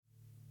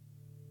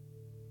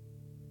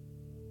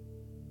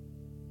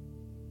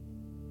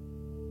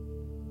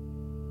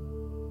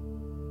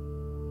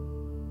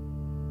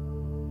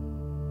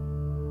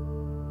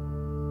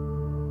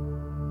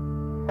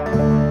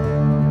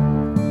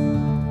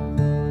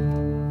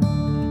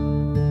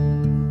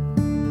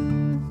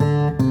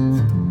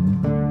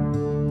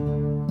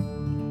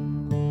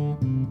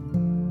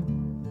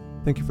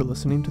Thank you for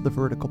listening to the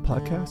Vertical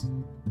Podcast.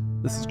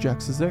 This is Jack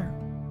Cesare.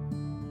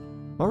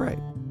 Alright,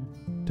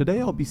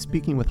 today I'll be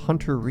speaking with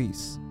Hunter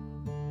Rees.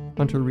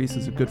 Hunter Rees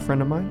is a good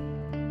friend of mine,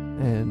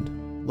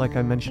 and like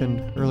I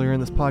mentioned earlier in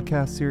this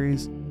podcast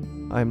series,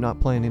 I am not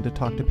planning to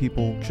talk to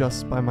people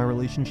just by my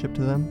relationship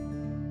to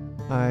them.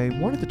 I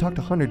wanted to talk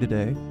to Hunter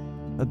today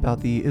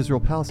about the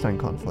Israel-Palestine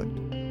conflict.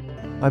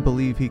 I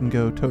believe he can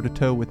go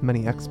toe-to-toe with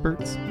many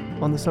experts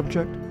on the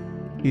subject.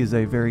 He has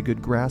a very good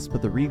grasp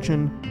of the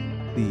region,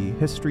 the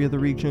history of the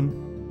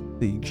region,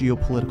 the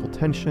geopolitical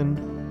tension,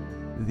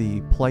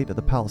 the plight of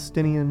the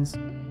Palestinians,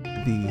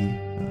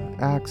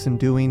 the acts and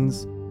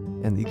doings,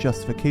 and the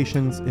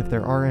justifications, if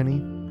there are any,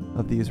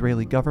 of the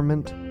Israeli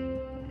government.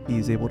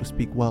 He's able to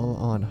speak well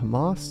on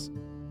Hamas,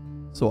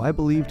 so I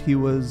believed he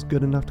was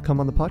good enough to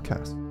come on the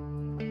podcast.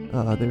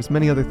 There's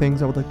many other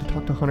things I would like to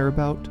talk to Hunter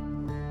about.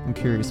 I'm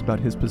curious about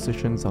his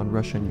positions on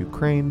Russia and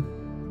Ukraine,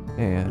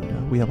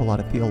 and we have a lot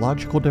of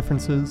theological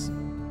differences,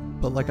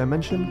 but like I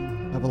mentioned,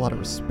 I have a lot of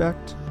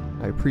respect,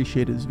 I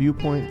appreciate his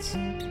viewpoints,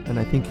 and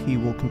I think he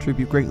will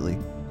contribute greatly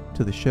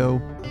to the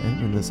show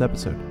and in this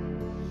episode.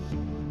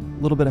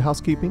 A little bit of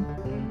housekeeping.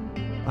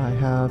 I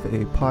have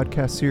a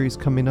podcast series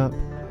coming up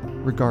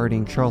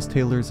regarding Charles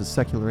Taylor's A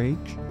Secular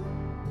Age.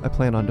 I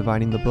plan on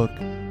dividing the book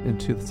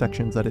into the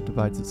sections that it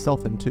divides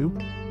itself into.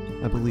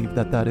 I believe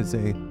that that is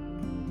a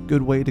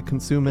good way to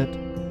consume it,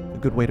 a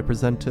good way to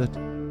present it.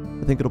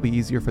 I think it'll be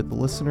easier for the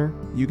listener,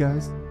 you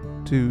guys,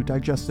 to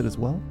digest it as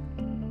well.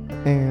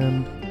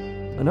 And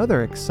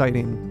another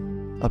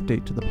exciting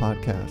update to the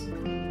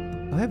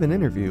podcast. I have an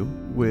interview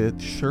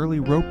with Shirley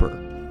Roper,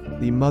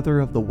 the mother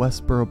of the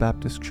Westboro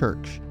Baptist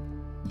Church.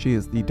 She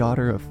is the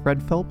daughter of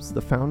Fred Phelps,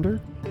 the founder,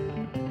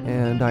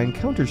 and I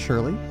encountered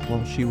Shirley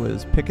while she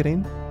was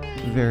picketing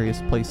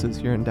various places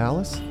here in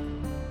Dallas,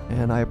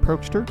 and I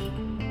approached her,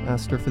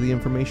 asked her for the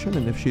information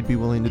and if she'd be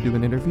willing to do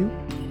an interview,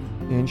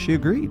 and she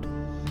agreed.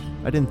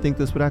 I didn't think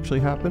this would actually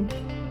happen.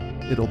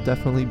 It'll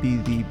definitely be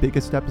the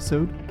biggest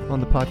episode on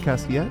the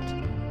podcast yet,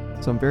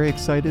 so I'm very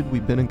excited.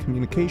 We've been in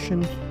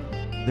communication.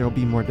 There will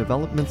be more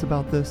developments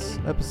about this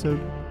episode.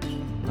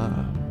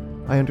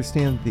 I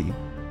understand the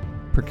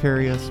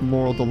precarious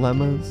moral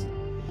dilemmas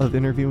of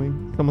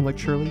interviewing someone like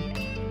Shirley,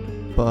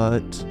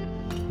 but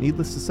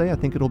needless to say, I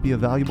think it'll be a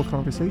valuable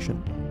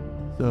conversation.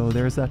 So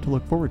there's that to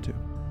look forward to.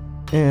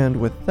 And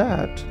with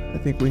that, I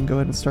think we can go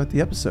ahead and start the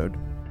episode.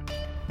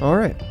 All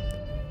right.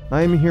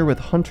 I am here with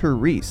Hunter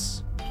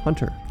Rees.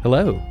 Hunter.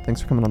 Hello.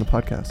 Thanks for coming on the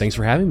podcast. Thanks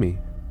for having me.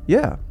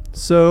 Yeah.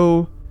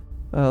 So,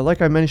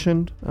 like I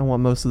mentioned, I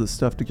want most of this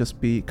stuff to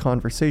just be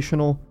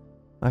conversational.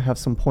 I have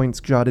some points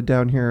jotted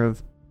down here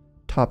of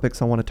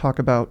topics I want to talk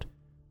about.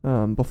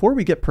 Before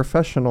we get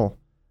professional,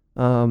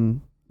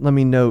 let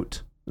me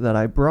note that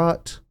I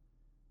brought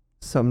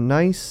some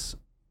nice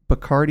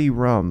Bacardi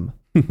rum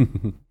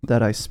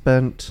that I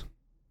spent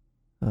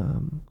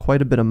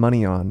quite a bit of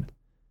money on.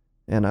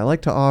 And I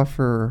like to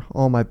offer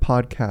all my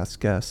podcast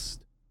guests,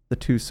 the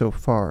two so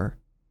far,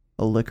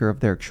 a liquor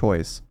of their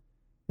choice.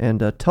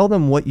 And tell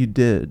them what you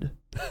did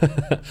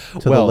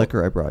to the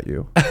liquor I brought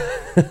you.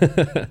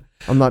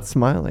 I'm not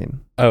smiling.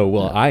 Oh,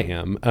 well, no. I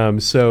am.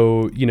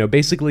 So,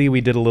 basically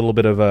we did a little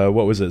bit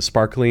of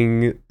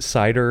sparkling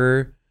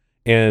cider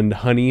and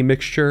honey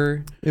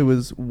mixture. It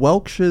was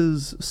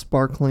Welch's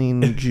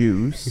sparkling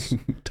juice.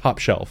 Top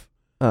shelf.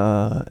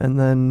 And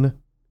then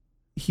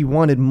he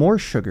wanted more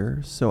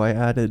sugar, so I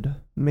added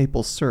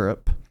maple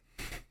syrup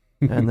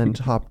and then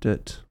topped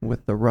it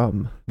with the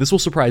rum. This will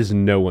surprise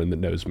no one that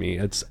knows me.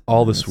 It's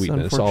all the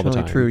sweetness all the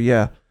time. True,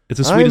 yeah. It's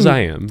as sweet as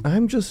I am.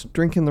 I'm just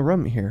drinking the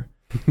rum here.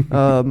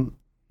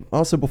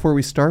 Also, before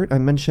we start, I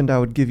mentioned I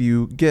would give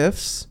you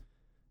gifts.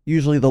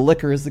 Usually the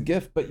liquor is the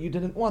gift, but you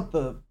didn't want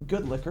the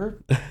good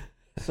liquor.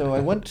 So I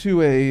went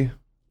to a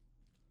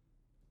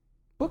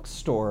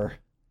bookstore.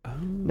 Oh.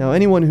 Now,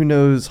 anyone who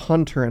knows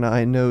Hunter and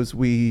I knows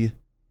we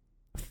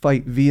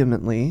fight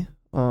vehemently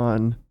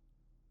on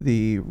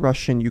the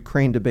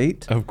Russian-Ukraine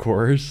debate. Of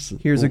course.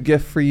 Here's a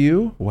gift for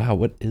you. Wow,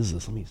 what is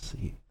this? Let me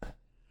see.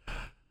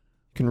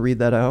 You can read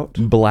that out.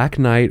 Black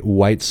Night,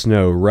 White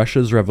Snow,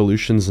 Russia's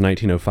Revolutions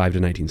 1905 to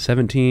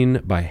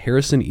 1917 by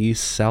Harrison E.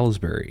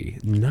 Salisbury.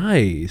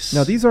 Nice.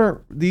 Now, these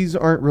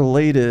aren't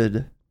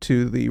related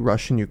to the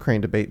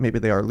Russian-Ukraine debate. Maybe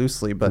they are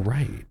loosely, but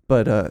right.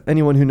 But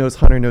anyone who knows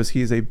Hunter knows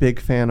he's a big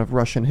fan of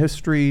Russian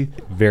history.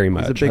 Very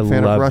much. He's a big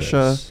fan of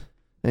Russia. This.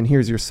 And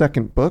here's your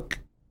second book.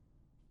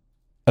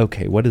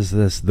 Okay, what is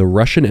this? The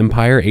Russian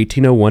Empire,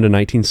 1801 to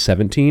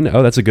 1917.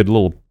 Oh, that's a good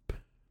little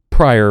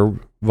prior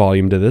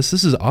volume to this.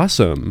 This is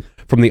awesome.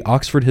 From the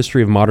Oxford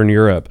History of Modern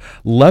Europe.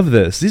 Love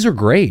this. These are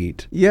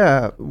great.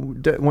 Yeah.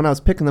 When I was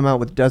picking them out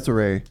with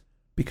Desiree,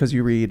 because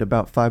you read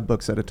about 5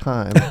 books at a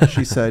time,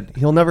 she said,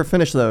 he'll never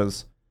finish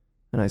those.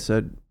 And I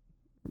said,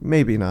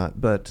 maybe not,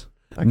 but...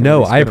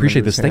 I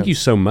appreciate this. Thank you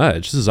so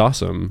much. This is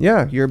awesome.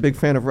 Yeah, you're a big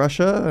fan of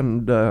Russia,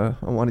 and I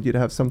wanted you to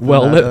have something.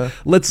 Well,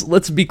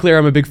 let's be clear.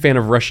 I'm a big fan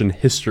of Russian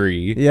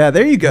history. Yeah,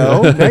 there you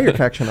go. Now you're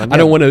catching on. Yeah. I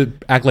don't want to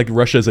act like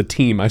Russia is a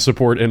team I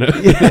support in a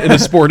in a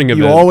sporting event.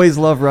 You always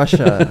love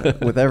Russia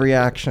with every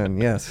action.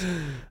 Yes.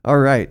 All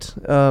right.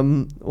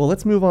 Well,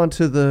 let's move on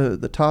to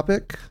the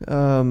topic.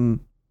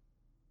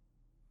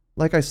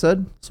 Like I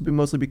said, this will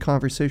mostly be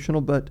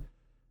conversational, but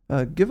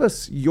give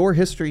us your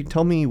history.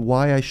 Tell me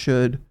why I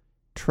should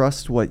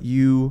trust what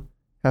you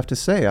have to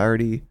say. I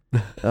already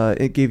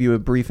it gave you a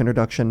brief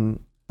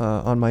introduction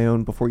on my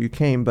own before you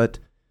came, but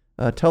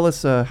tell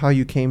us how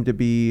you came to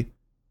be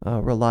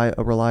a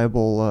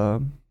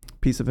reliable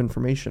piece of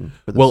information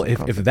for this. Well,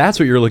 if that's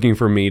what you're looking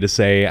for me to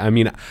say, I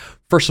mean,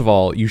 first of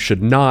all, you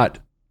should not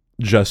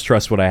just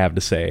trust what I have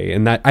to say.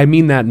 And that I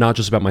mean that not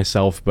just about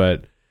myself,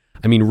 but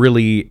I mean,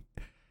 really,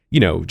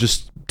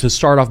 just to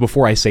start off,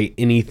 before I say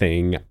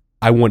anything,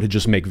 I want to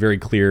just make very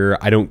clear,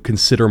 I don't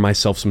consider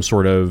myself some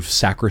sort of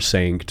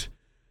sacrosanct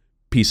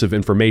piece of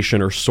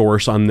information or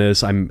source on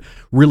this. I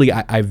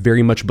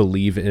very much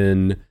believe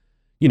in,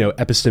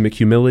 epistemic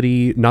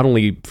humility, not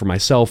only for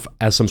myself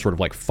as some sort of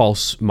like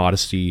false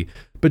modesty,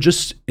 but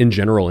just in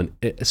general, and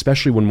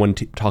especially when one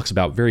talks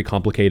about very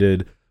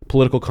complicated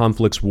political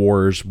conflicts,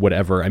 wars,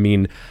 whatever. I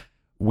mean,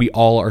 we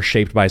all are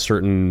shaped by a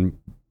certain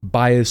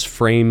bias,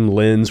 frame,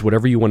 lens,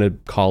 whatever you want to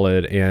call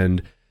it.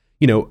 And,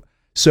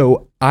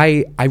 so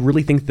I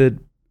really think that,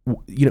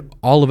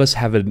 all of us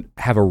have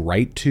a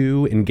right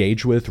to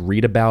engage with,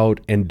 read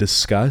about, and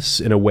discuss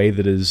in a way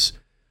that is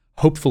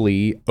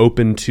hopefully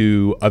open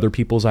to other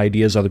people's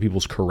ideas, other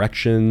people's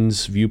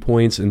corrections,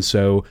 viewpoints. And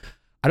so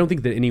I don't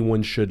think that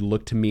anyone should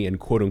look to me and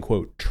quote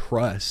unquote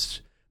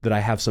trust that I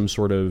have some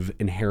sort of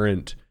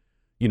inherent,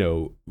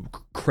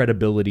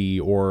 credibility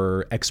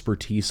or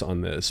expertise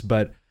on this.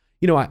 But,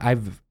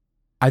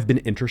 I've been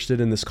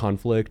interested in this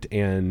conflict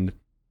and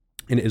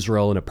in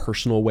Israel in a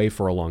personal way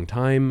for a long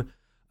time.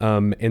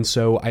 And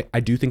so I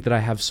do think that I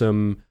have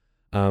some,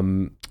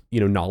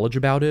 knowledge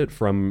about it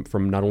from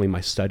not only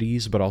my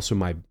studies, but also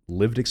my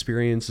lived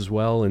experience as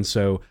well. And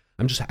so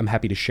I'm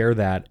happy to share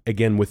that,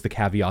 again, with the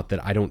caveat that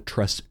I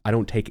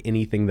don't take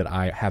anything that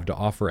I have to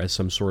offer as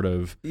some sort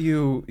of...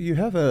 You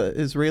have a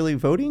Israeli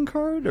voting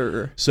card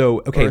or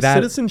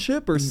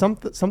citizenship or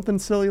something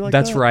silly like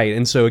that? That's right.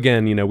 And so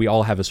again, we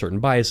all have a certain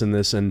bias in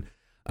this. And,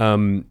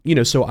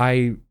 so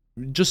I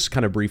just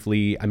kind of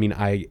briefly, I mean,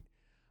 I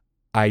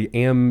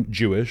am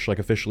Jewish, like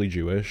officially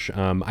Jewish.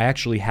 I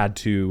actually had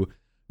to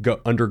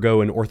undergo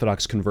an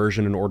Orthodox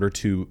conversion in order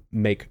to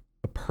make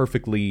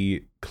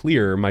perfectly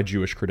clear my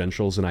Jewish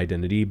credentials and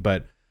identity.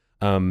 But,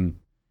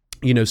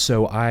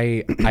 so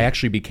I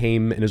actually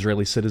became an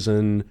Israeli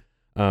citizen.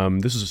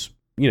 This is,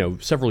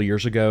 several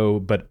years ago,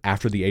 but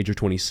after the age of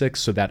 26.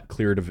 So that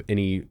cleared of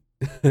any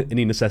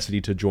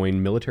necessity to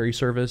join military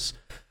service.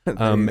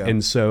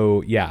 And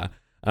so,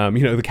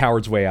 the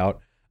coward's way out.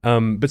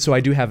 But so I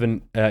do have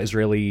an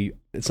Israeli,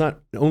 it's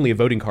not only a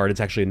voting card, it's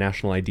actually a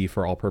national ID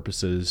for all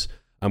purposes,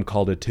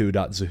 called a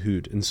Teudat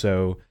Zahut. And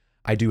so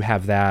I do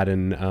have that,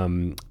 and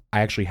I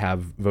actually have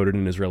voted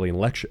in an Israeli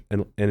election,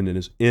 in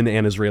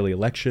an Israeli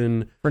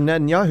election. For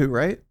Netanyahu,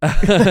 right?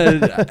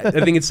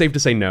 I think it's safe to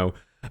say no.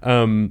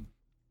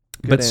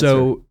 But answer.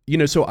 So,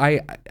 so I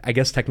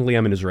guess technically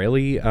I'm an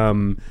Israeli,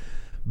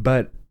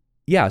 but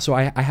yeah, so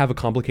I have a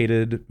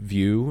complicated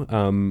view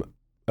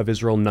of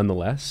Israel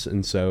nonetheless,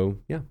 and so,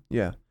 yeah.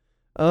 Yeah.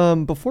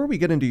 Before we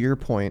get into your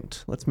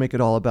point, let's make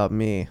it all about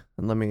me,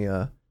 and let me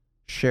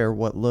share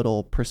what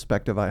little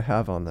perspective I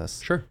have on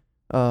this. Sure.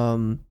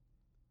 I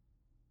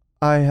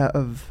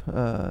have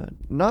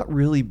not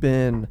really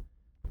been,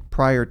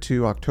 prior to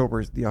the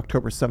October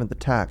 7th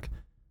attack,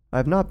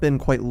 I've not been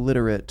quite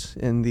literate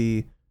in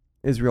the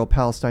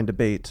Israel-Palestine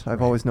debate.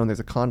 I've always known there's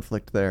a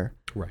conflict there.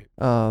 Right.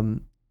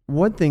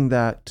 One thing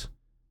that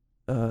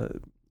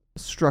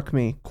struck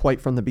me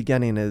quite from the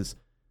beginning is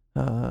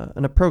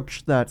an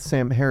approach that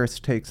Sam Harris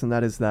takes, and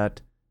that is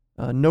that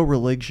no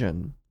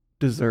religion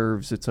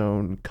deserves its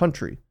own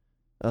country,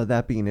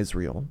 that being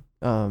Israel.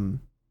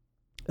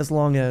 As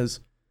long as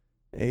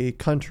a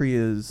country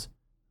is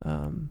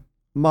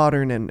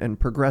modern and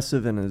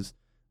progressive and is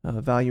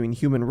valuing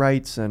human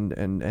rights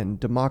and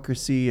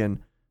democracy and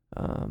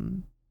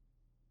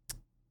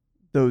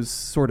those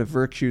sort of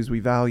virtues we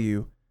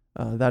value,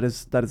 that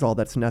is all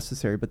that's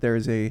necessary. But there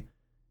is a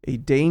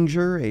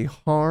danger, a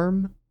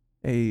harm,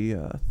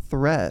 a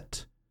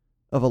threat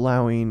of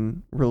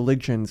allowing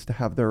religions to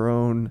have their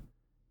own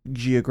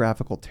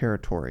geographical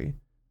territory.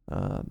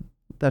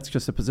 That's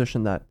just a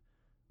position that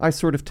I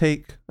sort of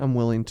take. I'm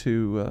willing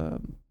to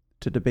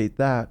debate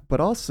that, but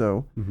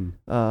also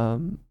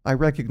I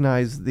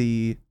recognize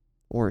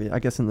or I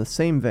guess in the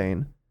same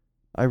vein,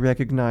 I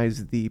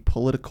recognize the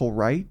political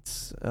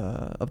rights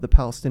of the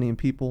Palestinian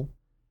people.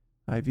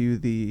 I view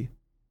the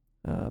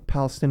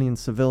Palestinian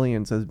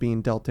civilians as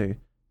being dealt a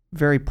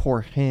very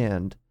poor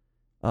hand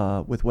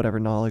with whatever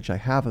knowledge I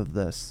have of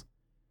this.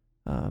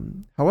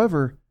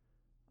 However,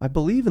 I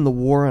believe in the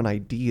war on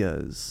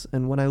ideas,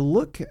 and when I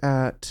look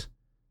at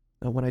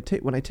when I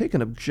take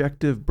an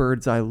objective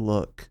bird's eye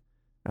look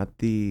at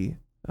the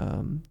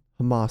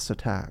Hamas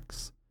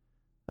attacks,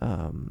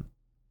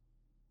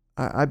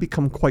 I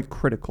become quite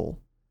critical.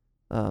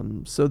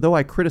 So though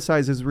I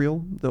criticize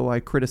Israel, though I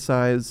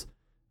criticize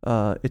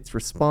its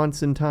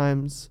response in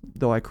times,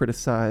 though I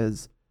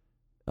criticize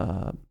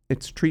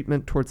its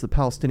treatment towards the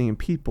Palestinian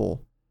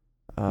people.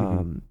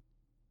 Mm-hmm.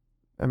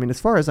 I mean, as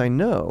far as I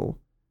know,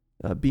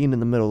 being in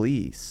the Middle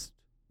East,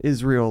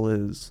 Israel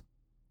is,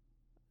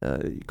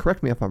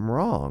 correct me if I'm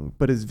wrong,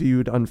 but is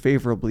viewed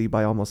unfavorably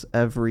by almost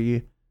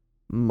every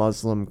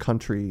Muslim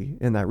country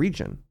in that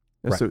region.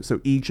 Right. So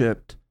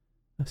Egypt,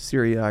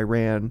 Syria,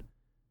 Iran,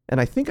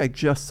 and I think I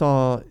just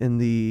saw in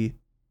the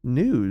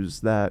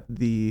news that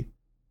the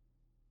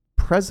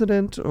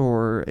president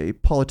or a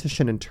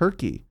politician in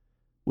Turkey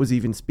was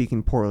even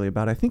speaking poorly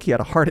about it. I think he had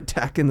a heart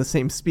attack in the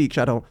same speech.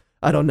 I don't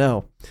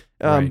know.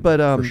 Right, But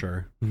for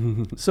sure.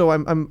 so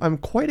I'm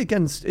quite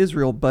against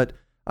Israel, but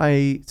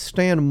I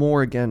stand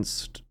more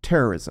against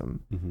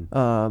terrorism.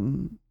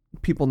 Mm-hmm.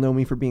 People know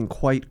me for being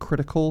quite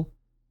critical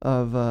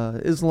of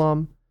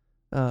Islam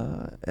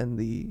and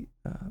the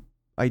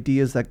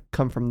ideas that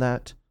come from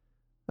that.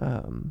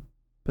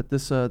 But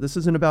this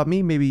isn't about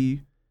me.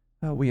 Maybe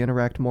we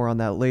interact more on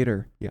that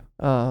later. Yeah.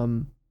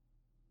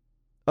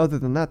 Other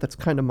than that, that's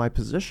kind of my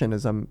position.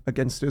 Is I'm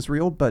against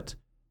Israel, but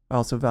I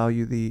also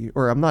value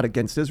I'm not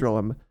against Israel.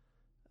 I'm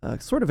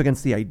sort of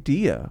against the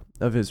idea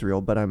of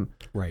Israel, but I'm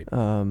Right.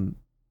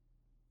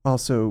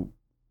 Also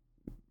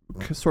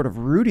sort of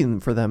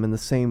rooting for them in the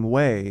same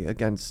way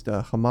against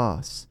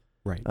Hamas.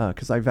 Right.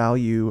 Because I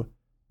value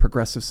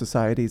progressive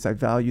societies. I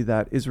value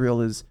that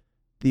Israel is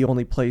the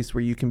only place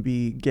where you can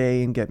be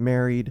gay and get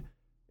married.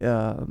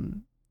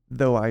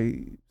 Though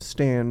I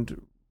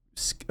stand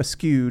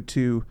askew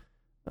to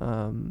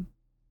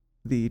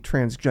the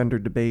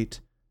transgender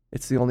debate,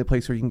 it's the only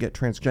place where you can get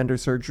transgender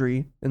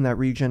surgery in that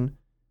region.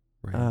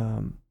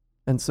 Right.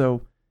 And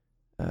so,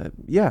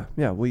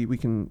 we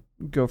can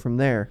go from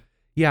there.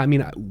 Yeah, I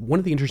mean, one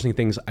of the interesting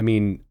things, I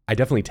mean, I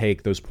definitely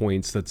take those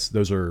points.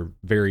 Those are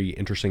very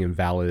interesting and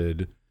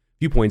valid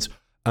viewpoints.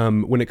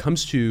 When it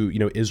comes to,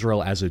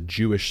 Israel as a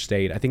Jewish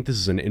state, I think this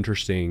is an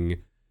interesting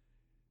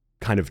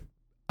kind of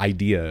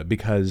idea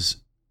because,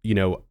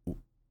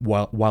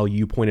 while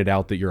you pointed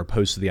out that you're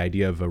opposed to the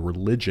idea of a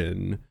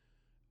religion,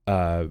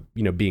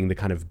 being the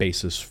kind of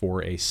basis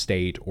for a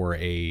state or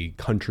a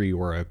country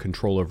or a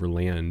control over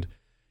land,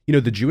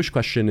 the Jewish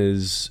question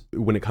is,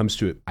 when it comes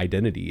to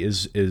identity,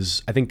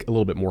 is I think a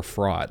little bit more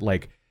fraught.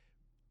 Like,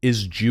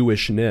 is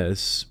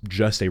Jewishness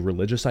just a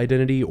religious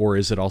identity, or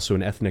is it also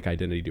an ethnic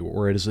identity,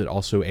 or is it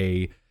also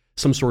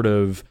some sort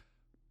of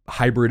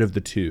hybrid of the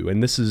two?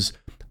 And this is,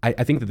 I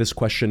think that this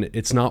question,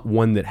 it's not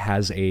one that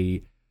has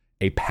a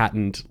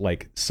patent,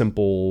 like,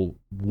 simple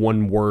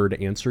one-word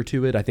answer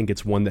to it. I think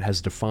it's one that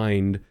has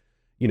defined,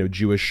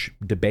 Jewish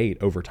debate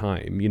over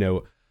time,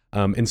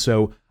 and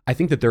so I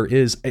think that there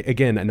is,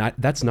 again, and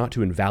that's not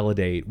to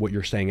invalidate what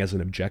you're saying as an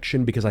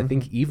objection, because I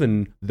think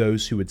even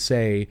those who would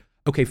say,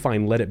 okay,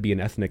 fine, let it be an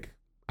ethnic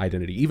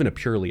identity, even a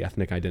purely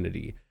ethnic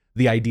identity,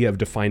 the idea of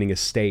defining a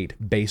state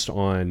based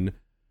on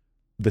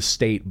the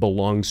state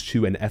belongs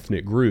to an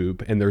ethnic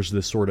group, and there's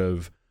this sort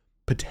of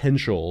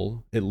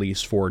potential, at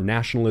least, for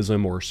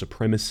nationalism or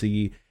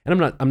supremacy.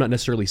 And I'm not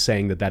necessarily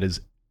saying that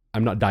is,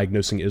 I'm not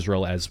diagnosing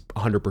Israel as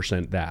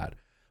 100% that,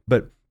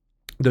 but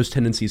those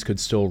tendencies could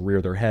still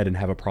rear their head and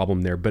have a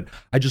problem there. But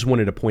I just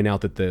wanted to point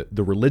out that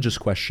the religious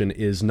question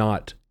is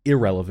not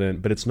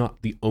irrelevant, but it's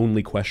not the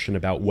only question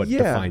about what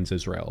defines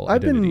Israel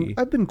identity.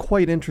 I've been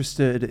quite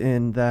interested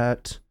in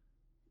that.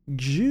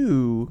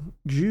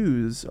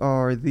 Jews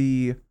are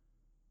the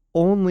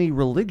only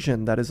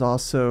religion that is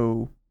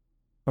also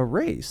a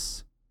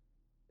race,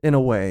 in a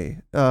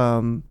way.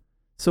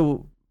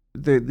 So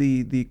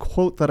the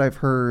quote that I've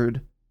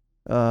heard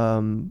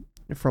from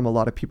a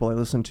lot of people I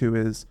listen to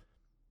is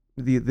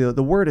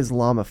the word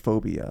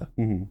Islamophobia.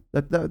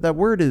 Mm-hmm. That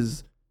word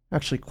is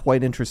actually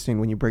quite interesting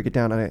when you break it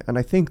down. And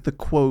I think the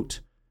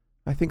quote,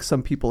 I think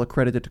some people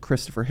accredit it to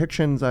Christopher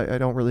Hitchens. I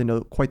don't really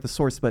know quite the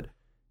source, but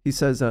he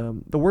says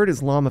the word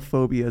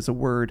Islamophobia is a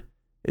word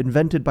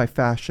invented by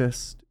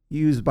fascists,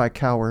 used by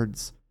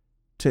cowards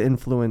to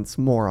influence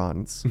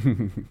morons.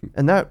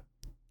 And that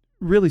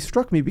really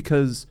struck me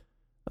because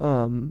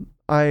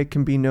I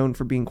can be known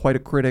for being quite a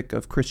critic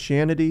of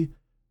Christianity.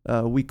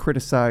 We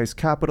criticize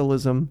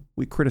capitalism,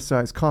 we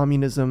criticize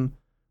communism,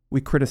 we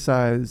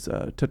criticize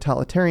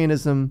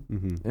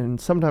totalitarianism,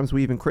 and sometimes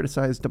we even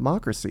criticize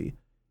democracy.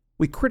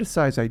 We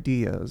criticize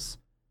ideas,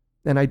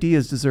 and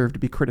ideas deserve to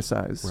be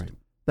criticized. Right.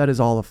 That is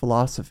all of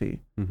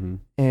philosophy.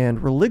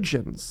 And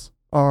religions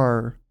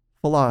are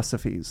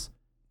philosophies.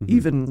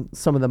 Even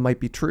some of them might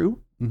be true.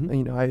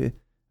 And, I,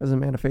 as a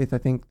man of faith, I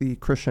think the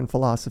Christian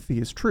philosophy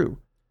is true.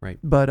 Right.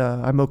 But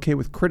I'm okay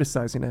with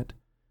criticizing it.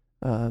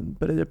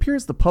 But it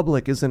appears the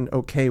public isn't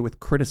okay with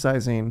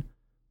criticizing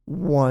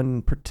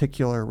one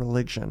particular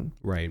religion.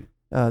 Right.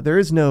 There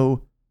is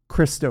no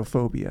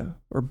Christophobia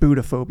or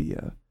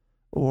Buddhaphobia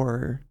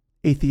or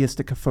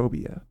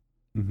atheisticophobia.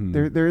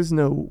 There is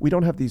no, we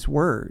don't have these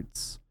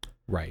words.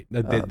 Right.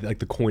 Like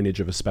the coinage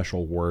of a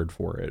special word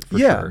for it, for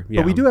sure.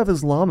 Yeah, but we do have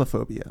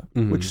Islamophobia,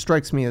 which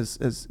strikes me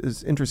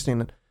as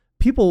interesting.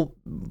 People,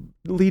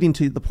 leading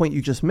to the point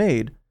you just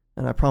made,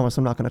 and I promise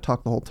I'm not going to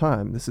talk the whole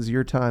time. This is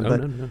your time.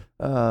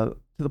 To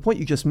the point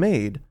you just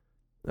made,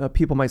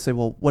 people might say,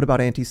 well, what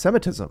about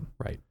anti-Semitism?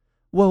 Right.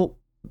 Well,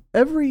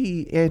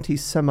 every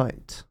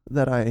anti-Semite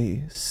that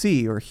I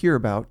see or hear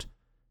about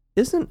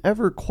isn't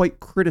ever quite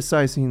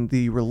criticizing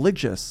the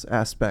religious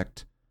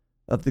aspect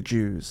of the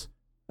Jews.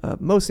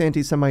 Most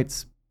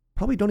anti-Semites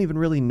probably don't even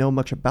really know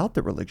much about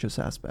the religious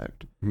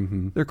aspect.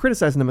 Mm-hmm. They're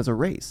criticizing them as a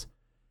race.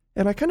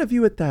 And I kind of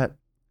view it that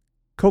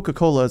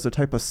Coca-Cola is a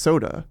type of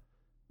soda.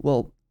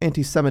 Well,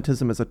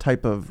 anti-Semitism is a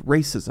type of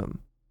racism.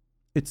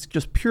 It's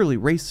just purely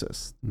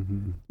racist.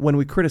 Mm-hmm. When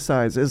we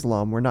criticize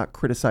Islam, we're not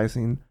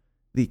criticizing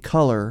the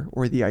color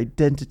or the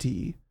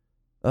identity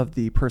of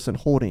the person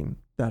holding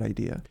that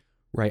idea.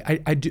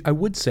 Right. I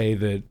would say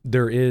that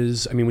there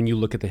is, I mean, when you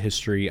look at the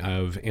history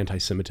of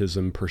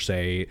anti-Semitism per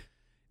se,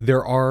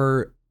 there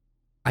are,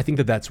 I think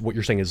that that's what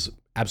you're saying is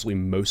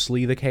absolutely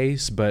mostly the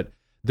case, but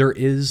there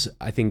is,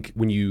 I think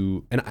when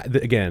you, and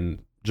again,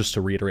 just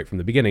to reiterate from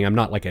the beginning, I'm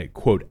not like a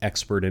quote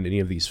expert in any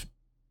of these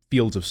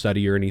fields of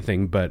study or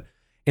anything, but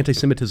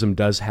anti-Semitism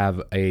does have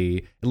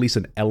at least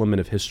an element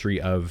of history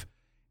of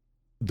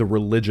the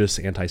religious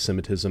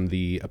anti-Semitism,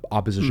 the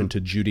opposition to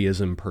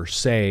Judaism per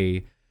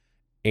se,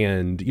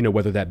 and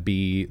whether that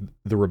be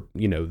the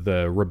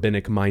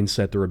rabbinic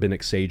mindset, the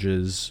rabbinic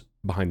sages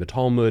behind the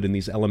Talmud, and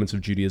these elements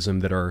of Judaism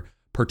that are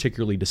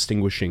particularly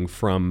distinguishing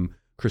from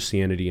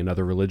Christianity and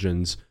other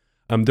religions.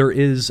 There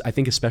is, I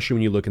think, especially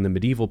when you look in the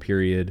medieval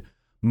period,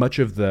 much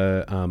of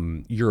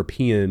the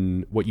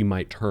European, what you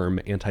might term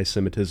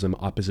anti-Semitism,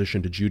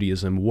 opposition to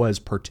Judaism, was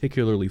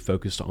particularly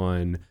focused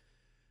on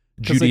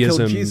Judaism. They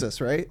killed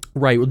Jesus, right?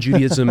 Right. Well,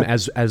 Judaism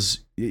as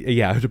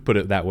to put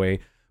it that way.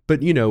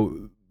 But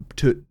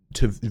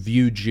to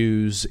view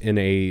Jews in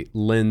a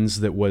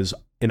lens that was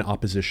in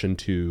opposition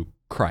to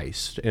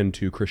Christ and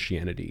to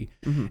Christianity,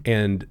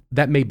 and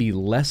that may be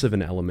less of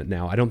an element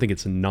now. I don't think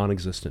it's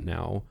non-existent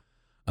now.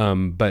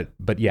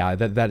 But yeah,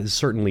 that is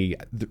certainly,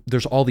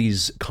 there's all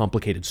these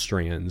complicated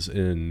strands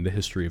in the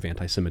history of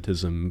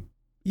anti-Semitism.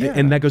 Yeah.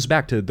 And that goes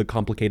back to the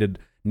complicated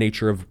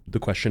nature of the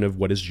question of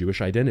what is Jewish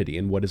identity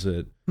and what is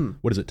it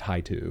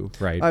tied to,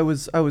 right? I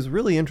was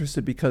really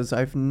interested because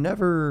I've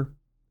never,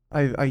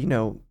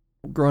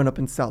 growing up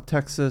in South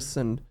Texas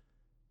and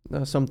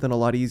something a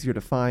lot easier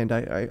to find,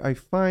 I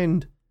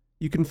find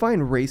you can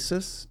find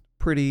racists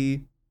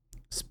pretty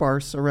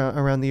sparse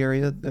around the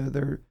area.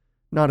 They're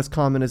not as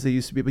common as they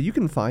used to be, but you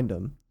can find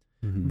them.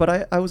 Mm-hmm.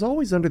 But I was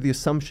always under the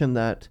assumption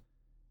that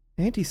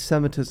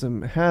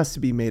anti-Semitism has to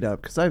be made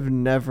up because I've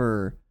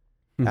never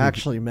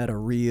actually met a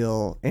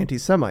real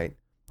anti-Semite.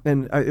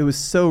 And it was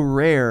so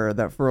rare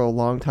that for a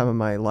long time in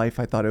my life,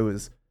 I thought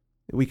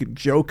we could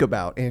joke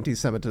about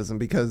anti-Semitism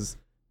because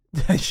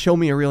show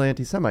me a real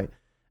anti-Semite.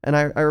 And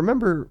I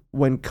remember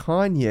when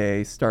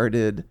Kanye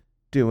started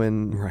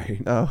doing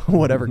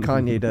whatever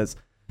Kanye does,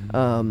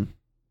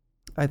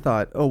 I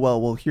thought, oh,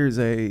 well, here's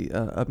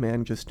a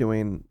man just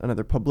doing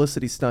another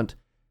publicity stunt.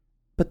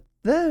 But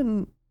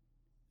then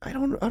I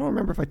don't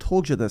remember if I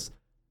told you this.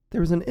 There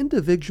was an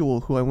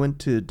individual who I went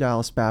to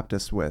Dallas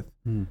Baptist with.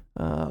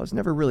 I was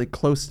never really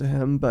close to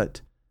him,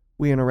 but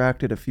we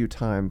interacted a few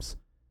times.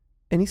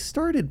 And he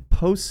started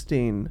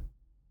posting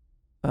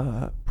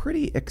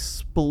pretty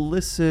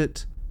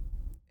explicit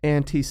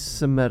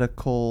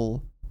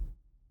anti-Semitical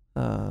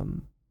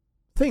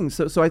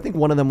things. So I think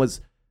one of them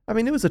was,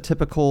 it was a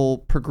typical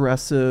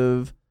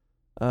progressive,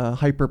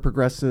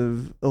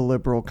 hyper-progressive,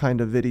 liberal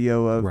kind of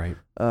video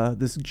of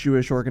this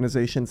Jewish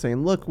organization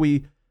saying, look,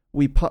 we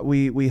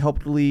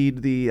helped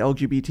lead the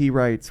LGBT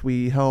rights.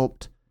 We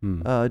helped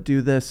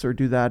do this or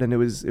do that. And it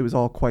was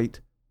all quite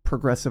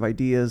progressive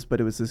ideas,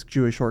 but it was this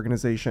Jewish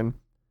organization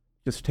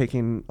just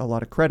taking a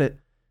lot of credit.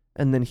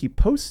 And then he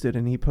posted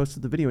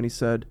the video and he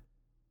said,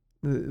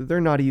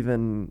 they're not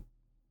even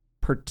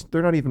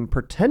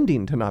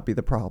pretending to not be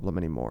the problem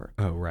anymore.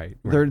 Oh, right.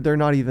 They're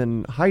not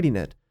even hiding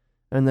it.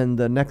 And then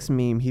the next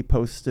meme he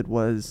posted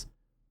was,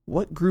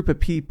 what group of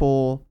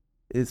people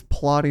is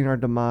plotting our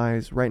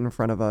demise right in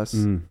front of us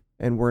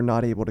and we're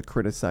not able to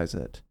criticize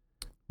it?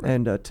 Right.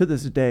 And to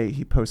this day,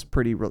 he posts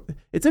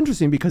it's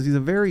interesting because he's a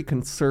very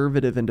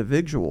conservative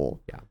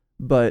individual. Yeah.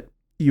 But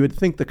you would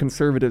think the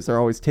conservatives are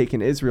always taking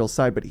Israel's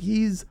side, but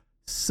he's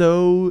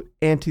so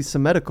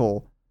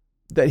anti-Semitical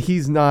that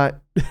he's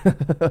not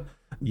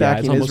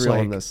backing Israel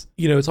in this.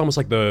 It's almost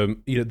like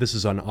this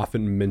is an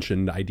often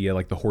mentioned idea,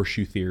 like the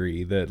horseshoe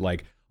theory, that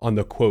like on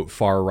the quote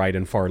far right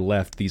and far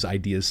left, these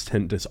ideas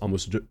tend to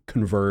almost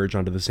converge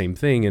onto the same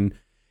thing. And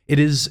it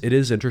is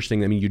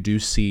interesting. I mean, you do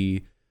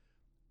see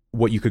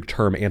what you could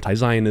term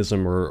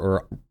anti-Zionism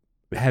or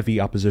heavy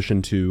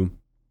opposition to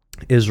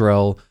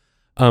Israel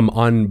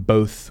on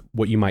both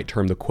what you might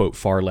term the quote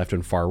far left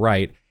and far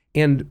right.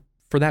 And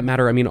for that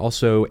matter,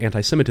 also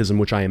anti-Semitism,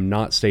 which I am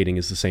not stating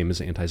is the same as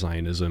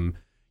anti-Zionism.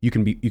 You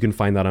can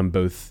find that on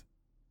both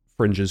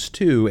fringes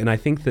too. And I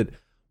think that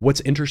what's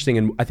interesting,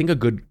 and I think a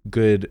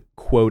good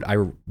quote I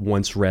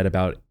once read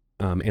about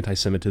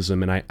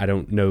anti-Semitism, and I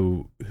don't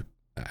know,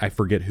 I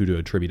forget who to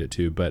attribute it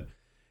to, but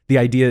the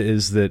idea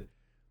is that,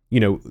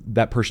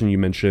 that person you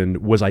mentioned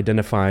was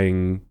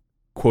identifying,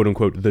 quote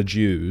unquote, the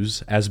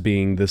Jews as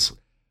being this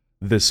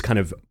this kind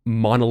of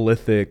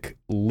monolithic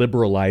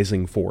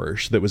liberalizing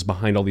force that was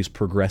behind all these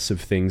progressive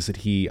things that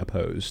he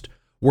opposed.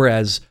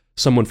 Whereas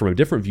someone from a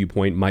different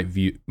viewpoint might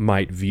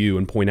view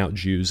and point out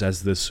Jews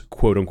as this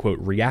quote unquote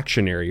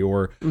reactionary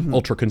or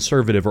ultra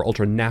conservative or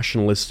ultra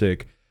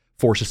nationalistic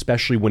force,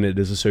 especially when it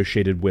is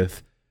associated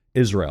with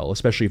Israel,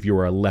 especially if you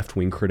were a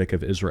left-wing critic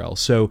of Israel.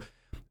 So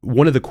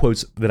one of the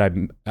quotes that I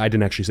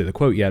didn't actually say the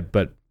quote yet,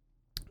 but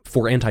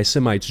for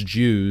anti-Semites,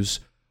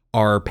 Jews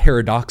are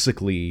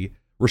paradoxically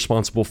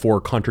responsible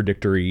for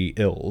contradictory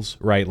ills,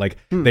 right? Like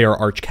they are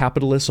arch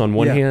capitalists on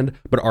one hand,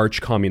 but arch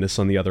communists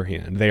on the other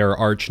hand. They are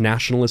arch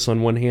nationalists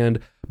on one hand,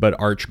 but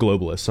arch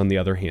globalists on the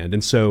other hand.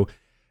 And so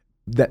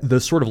that the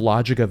sort of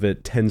logic of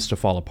it tends to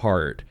fall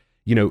apart.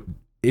 You know,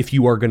 if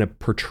you are going to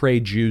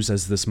portray Jews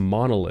as this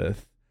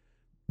monolith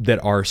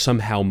that are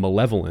somehow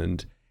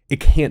malevolent, it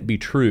can't be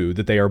true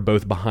that they are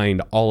both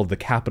behind all of the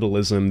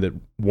capitalism that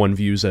one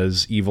views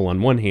as evil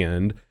on one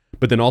hand,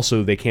 but then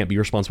also they can't be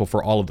responsible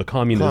for all of the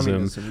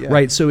communism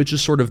right? So it's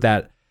just sort of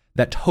that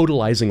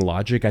totalizing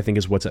logic, I think,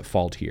 is what's at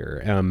fault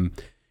here.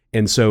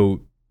 And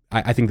so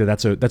I think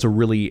that's a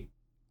really,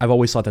 I've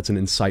always thought that's an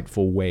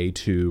insightful way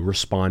to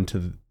respond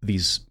to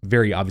these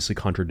very obviously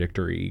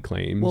contradictory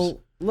claims.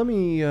 Well, let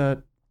me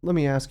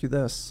ask you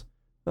this.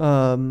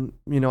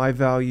 I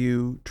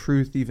value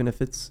truth even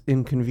if it's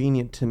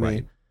inconvenient to me.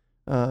 Right.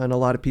 And a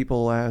lot of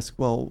people ask,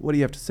 well, what do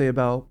you have to say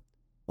about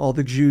all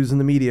the Jews in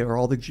the media or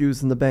all the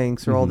Jews in the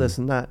banks or all this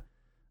and that?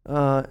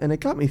 And it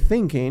got me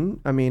thinking.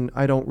 I mean,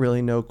 I don't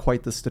really know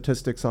quite the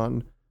statistics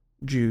on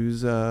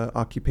Jews'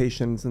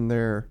 occupations and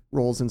their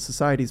roles in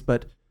societies,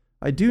 but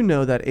I do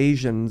know that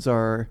Asians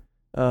are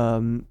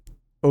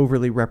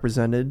overly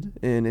represented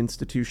in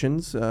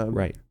institutions,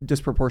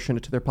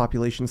 disproportionate to their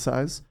population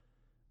size.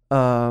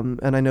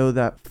 And I know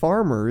that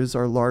farmers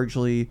are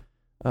largely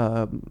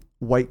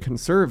white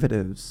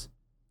conservatives.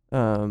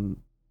 And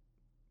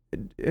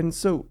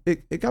so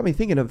it got me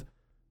thinking of,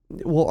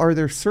 well, are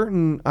there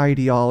certain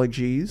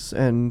ideologies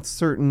and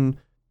certain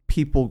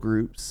people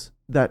groups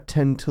that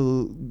tend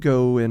to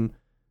go in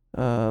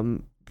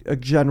a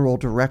general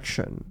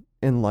direction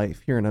in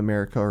life here in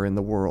America or in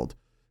the world?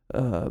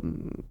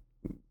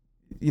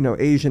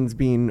 Asians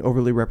being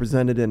overly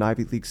represented in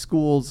Ivy League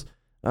schools,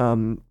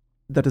 that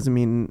doesn't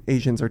mean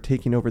Asians are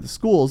taking over the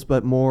schools,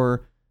 but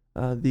more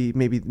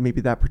maybe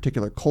that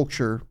particular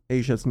culture.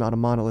 Asia is not a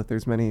monolith.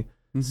 There's many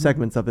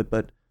segments of it,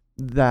 but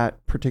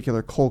that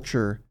particular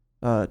culture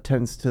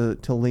tends to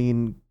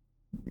lean,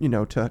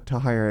 to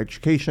higher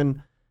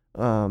education.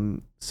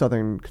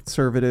 Southern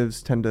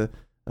conservatives tend to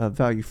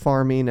value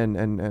farming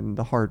and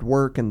the hard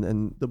work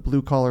and the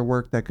blue collar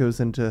work that goes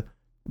into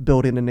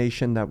building a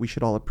nation that we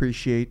should all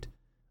appreciate.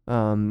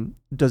 You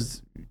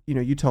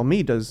tell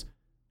me, does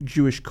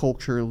Jewish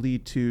culture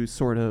lead to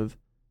sort of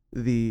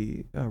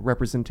the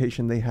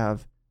representation they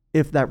have,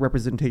 if that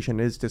representation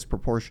is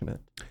disproportionate?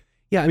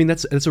 Yeah, I mean,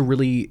 it's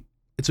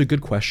a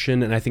good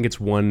question, and I think it's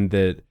one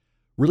that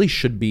really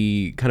should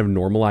be kind of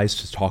normalized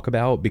to talk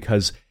about,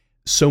 because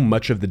so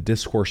much of the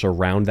discourse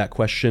around that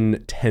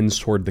question tends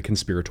toward the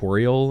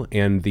conspiratorial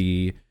and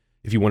the,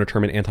 if you want to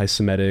term it,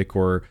 anti-Semitic,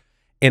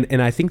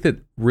 and I think that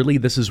really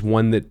this is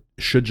one that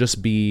should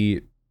just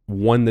be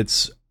one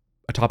that's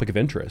a topic of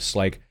interest.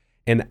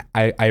 And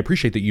I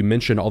appreciate that you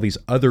mentioned all these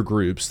other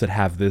groups that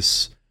have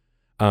these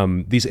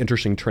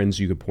interesting trends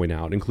you could point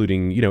out,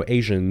 including,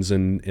 Asians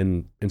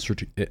and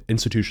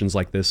institutions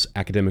like this,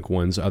 academic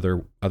ones,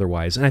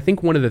 otherwise. And I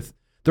think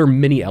there are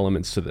many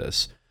elements to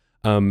this.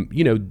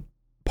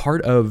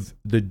 Part of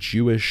the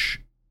Jewish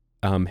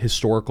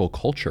historical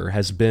culture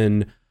has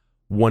been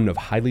one of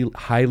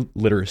high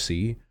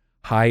literacy,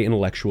 high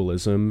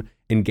intellectualism,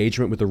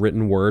 engagement with the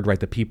written word, right?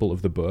 The people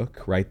of the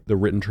book, right? The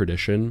written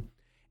tradition.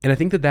 And I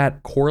think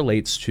that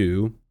correlates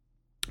to,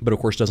 but of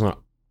course does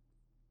not,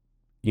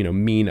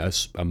 mean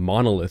a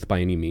monolith by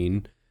any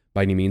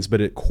means, but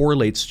it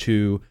correlates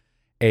to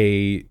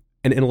an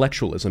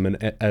intellectualism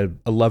and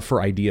a love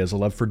for ideas, a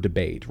love for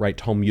debate, right?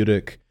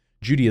 Talmudic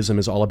Judaism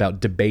is all about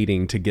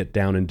debating to get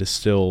down and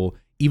distill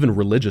even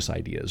religious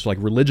ideas. Like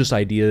religious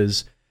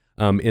ideas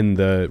in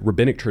the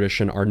rabbinic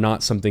tradition are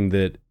not something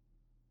that,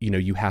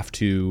 you have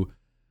to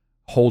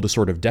hold a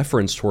sort of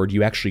deference toward.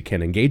 You actually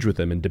can engage with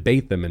them and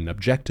debate them and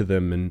object to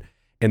them.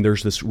 And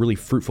there's this really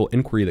fruitful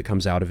inquiry that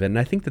comes out of it. And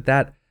I think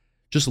that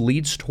just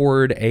leads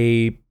toward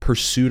a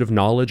pursuit of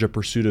knowledge, a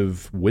pursuit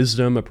of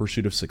wisdom, a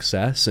pursuit of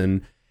success.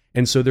 And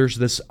so there's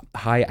this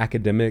high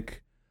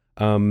academic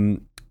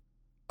merit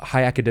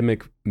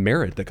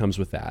that comes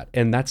with that.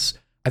 And that's,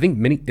 I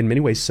think, in many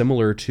ways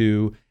similar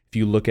to, if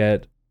you look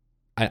at,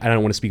 I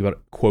don't want to speak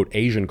about, quote,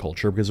 Asian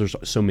culture, because there's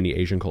so many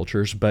Asian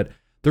cultures, but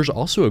there's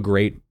also a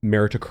great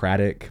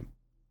meritocratic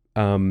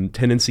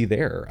tendency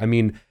there. I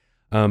mean,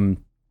 Amy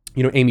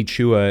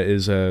Chua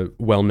is a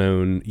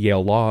well-known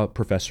Yale law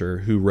professor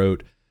who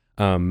wrote,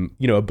 a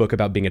book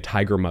about being a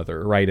tiger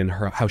mother, right? And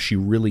how she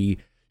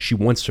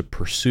wants to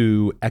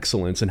pursue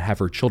excellence and have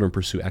her children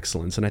pursue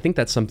excellence. And I think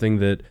that's something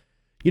that,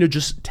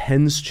 just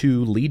tends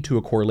to lead to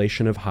a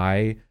correlation of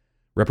high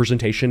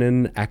representation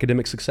in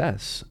academic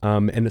success.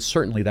 And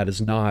certainly that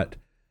is not,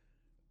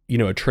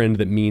 a trend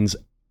that means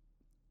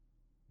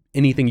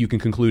anything you can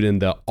conclude in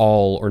the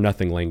all or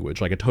nothing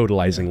language, like a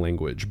totalizing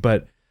language.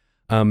 But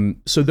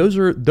so those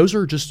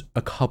are just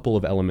a couple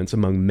of elements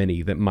among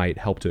many that might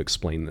help to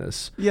explain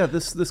this. Yeah,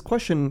 this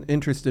question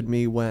interested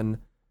me when,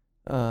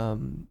 a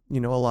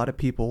lot of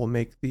people will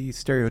make the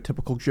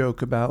stereotypical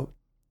joke about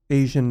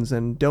Asians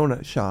and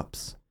donut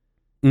shops.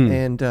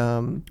 And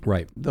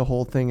right. The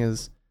whole thing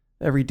is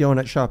every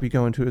donut shop you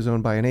go into is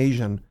owned by an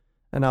Asian.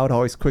 And I would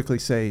always quickly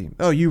say,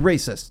 oh, you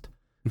racist.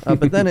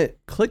 But then it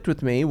clicked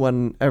with me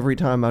when every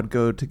time I'd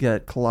go to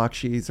get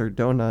kolaches or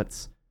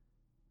donuts,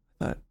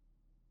 I thought,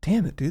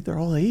 damn it, dude, they're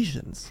all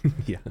Asians.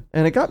 Yeah.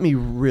 And it got me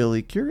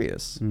really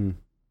curious.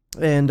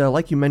 And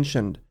like you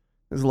mentioned,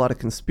 there's a lot of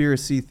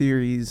conspiracy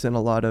theories and a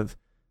lot of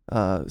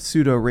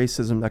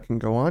pseudo-racism that can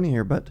go on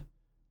here. But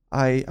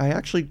I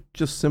actually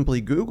just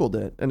simply Googled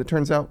it, and it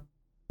turns out,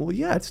 well,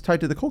 yeah, it's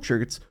tied to the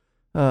culture. It's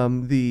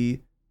the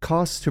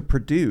cost to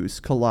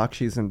produce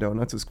kolaches and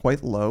donuts is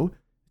quite low.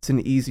 It's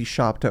an easy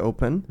shop to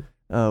open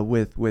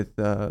with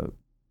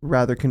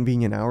rather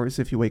convenient hours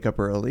if you wake up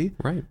early.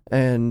 Right.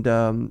 And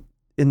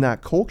in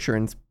that culture,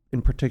 and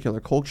in particular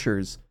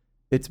cultures,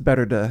 it's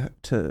better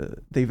to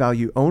they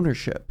value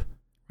ownership,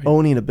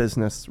 owning a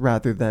business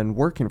rather than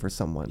working for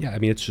someone. Yeah, I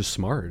mean, it's just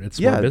smart. It's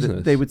smart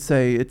business. They would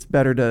say it's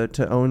better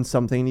to own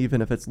something,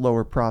 even if it's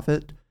lower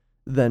profit,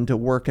 than to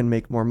work and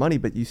make more money,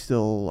 but you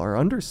still are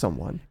under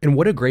someone. And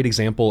what a great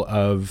example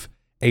of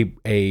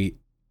a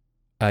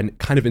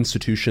kind of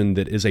institution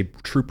that is a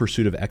true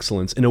pursuit of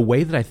excellence in a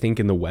way that I think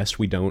in the West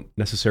we don't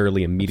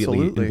necessarily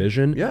immediately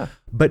envision. Yeah.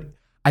 But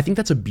I think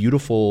that's a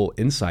beautiful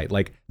insight.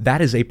 Like, that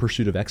is a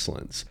pursuit of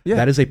excellence. Yeah.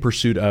 That is a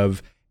pursuit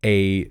of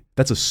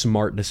that's a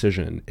smart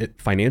decision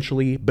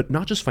financially, but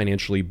not just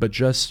financially, but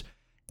just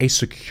a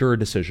secure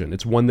decision.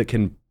 It's one that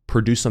can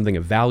produce something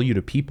of value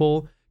to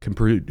people, can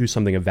produce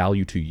something of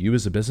value to you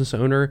as a business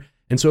owner.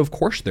 And so of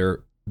course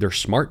they're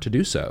smart to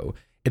do so.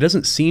 It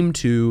doesn't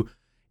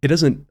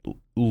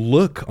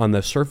look on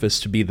the surface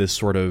to be this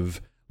sort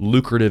of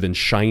lucrative and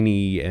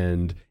shiny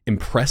and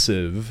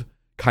impressive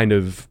kind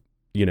of,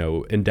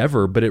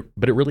 endeavor, but it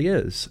really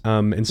is.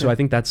 And so I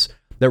think that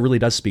really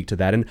does speak to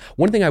that. And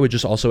one thing I would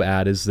just also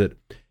add is that,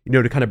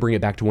 to kind of bring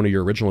it back to one of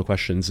your original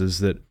questions, is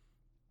that,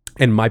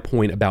 and my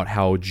point about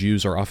how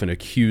Jews are often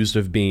accused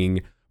of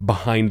being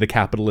behind the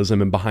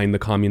capitalism and behind the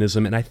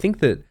communism. And I think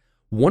that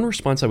one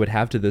response I would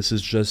have to this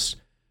is just,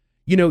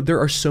 there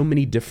are so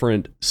many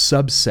different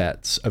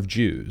subsets of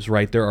Jews,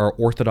 right? There are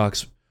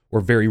Orthodox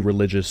or very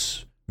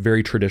religious,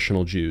 very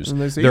traditional Jews.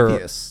 And there's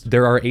atheists.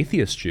 There are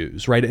atheist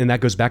Jews, right? And that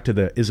goes back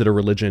to is it a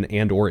religion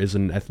and or is it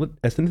an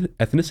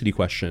ethnicity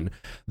question?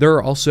 There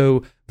are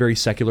also very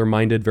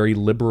secular-minded, very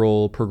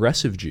liberal,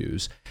 progressive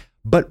Jews.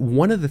 But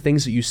one of the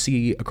things that you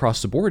see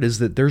across the board is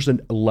that there's a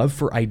love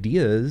for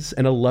ideas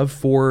and a love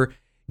for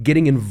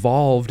getting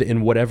involved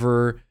in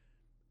whatever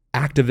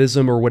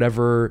activism or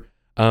whatever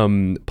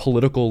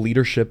political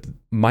leadership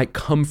might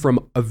come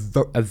from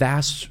a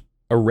vast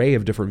array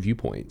of different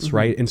viewpoints,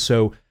 right? And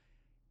so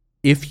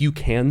if you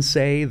can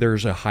say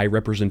there's a high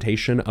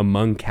representation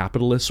among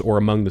capitalists or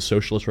among the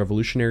socialist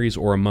revolutionaries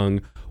or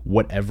among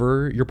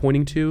whatever you're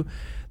pointing to,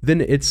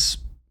 then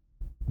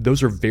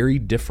those are very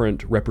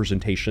different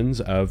representations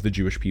of the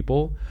Jewish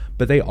people,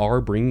 but they are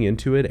bringing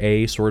into it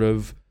a sort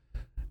of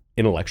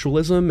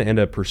intellectualism and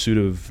a pursuit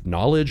of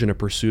knowledge and a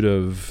pursuit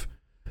of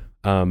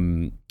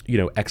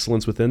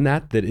excellence within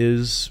that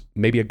is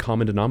maybe a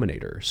common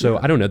denominator. So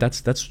I don't know,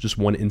 that's just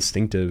one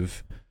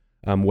instinctive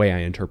way I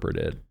interpret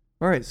it.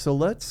 All right, so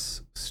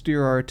let's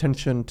steer our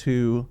attention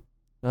to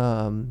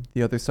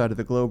the other side of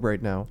the globe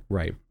right now.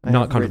 Right.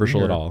 Not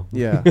controversial at all.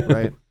 Yeah,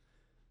 right.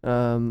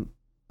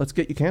 Let's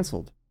get you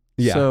canceled.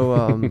 Yeah.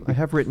 So I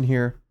have written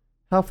here,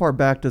 how far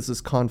back does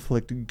this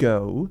conflict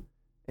go?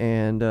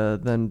 And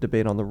then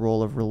debate on the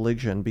role of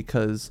religion,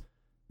 because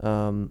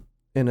in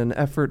an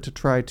effort to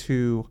try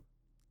to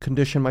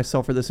condition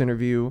myself for this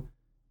interview,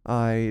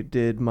 I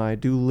did my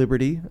due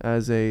liberty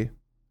as a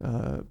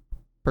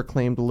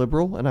proclaimed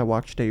liberal, and I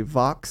watched a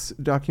Vox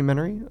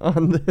documentary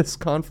on this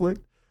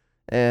conflict.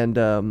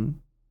 And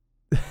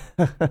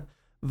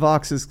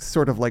Vox is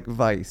sort of like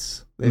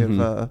Vice.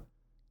 They've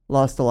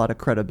lost a lot of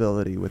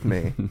credibility with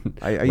me.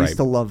 I used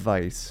to love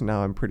Vice.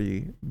 Now I'm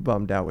pretty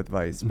bummed out with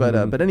Vice.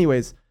 But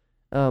anyways,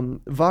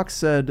 Vox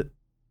said,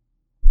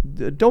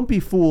 don't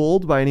be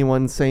fooled by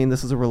anyone saying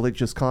this is a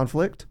religious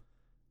conflict.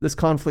 This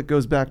conflict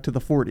goes back to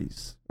the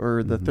 40s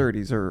or the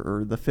 30s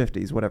or the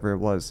 50s, whatever it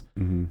was,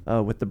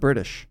 with the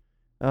British.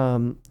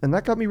 And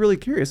that got me really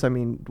curious. I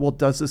mean, well,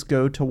 does this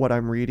go to what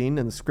I'm reading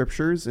in the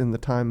scriptures in the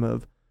time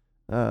of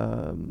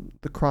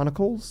the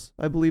Chronicles,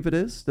 I believe it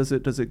is? Does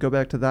it go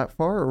back to that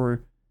far,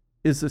 or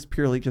is this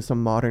purely just a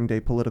modern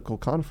day political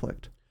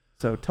conflict?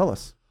 So tell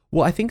us.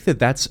 Well, I think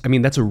that's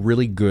a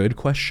really good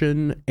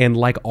question. And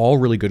like all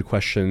really good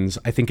questions,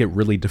 I think it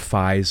really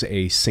defies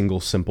a single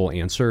simple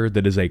answer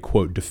that is a,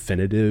 quote,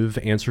 definitive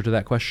answer to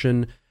that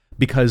question,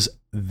 because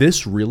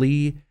this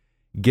really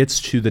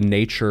gets to the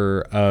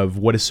nature of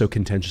what is so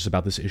contentious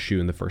about this issue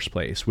in the first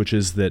place, which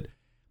is that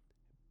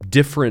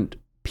different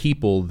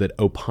people that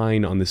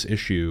opine on this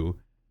issue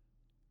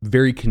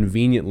very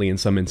conveniently, in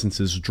some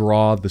instances,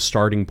 draw the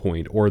starting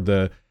point or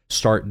the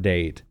start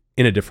date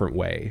in a different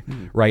way,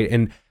 right?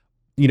 And,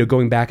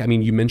 going back, I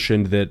mean, you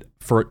mentioned that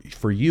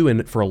for you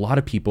and for a lot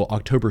of people,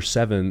 October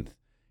 7th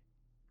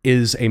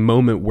is a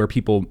moment where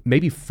people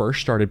maybe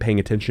first started paying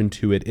attention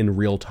to it in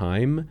real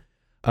time.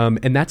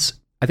 And that's,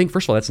 I think,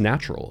 first of all, that's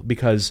natural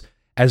because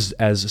as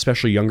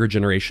especially younger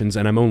generations,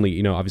 and I'm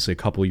only, obviously a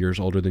couple years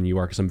older than you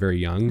are because I'm very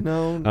young.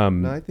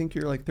 No, I think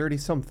you're like 30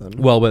 something.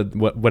 Well,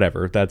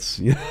 whatever. That's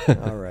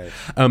all right.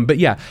 But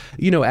yeah,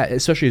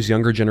 especially as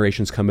younger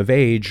generations come of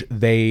age,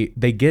 they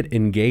get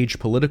engaged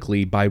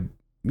politically by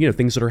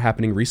things that are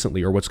happening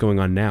recently or what's going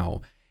on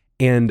now.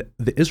 And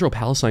the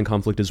Israel-Palestine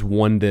conflict is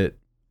one that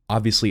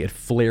obviously it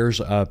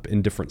flares up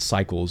in different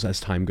cycles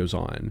as time goes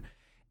on.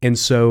 And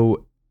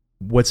so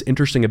what's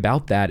interesting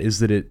about that is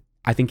that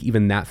I think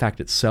even that fact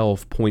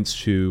itself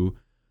points to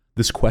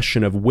this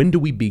question of when do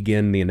we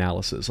begin the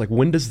analysis? Like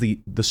when does the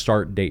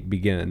start date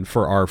begin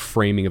for our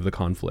framing of the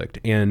conflict?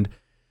 And,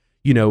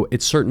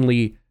 it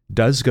certainly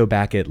does go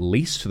back at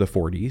least to the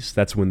 40s.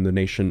 That's when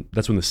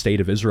the state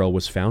of Israel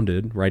was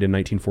founded, right, in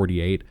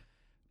 1948.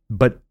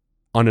 But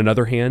on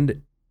another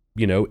hand,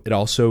 it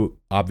also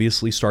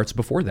obviously starts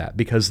before that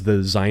because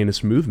the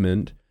Zionist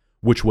movement,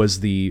 which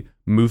was the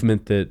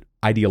movement that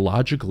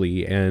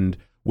ideologically and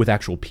with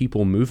actual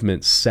people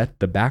movement set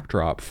the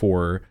backdrop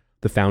for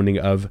the founding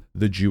of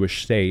the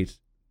Jewish state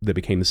that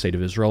became the state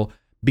of Israel,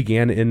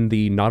 began in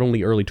the not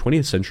only early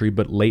 20th century,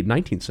 but late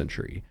 19th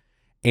century.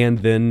 And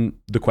then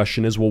the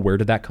question is, well, where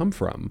did that come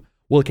from?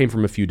 Well, it came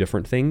from a few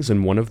different things,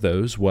 and one of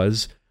those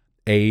was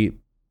a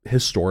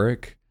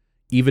historic,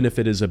 even if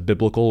it is a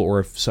biblical, or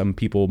if some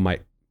people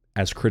might,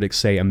 as critics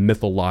say, a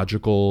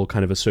mythological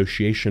kind of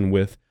association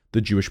with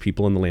the Jewish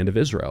people in the land of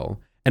Israel.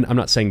 And I'm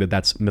not saying that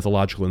that's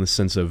mythological in the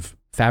sense of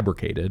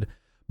fabricated,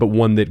 but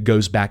one that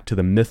goes back to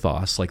the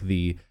mythos, like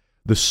the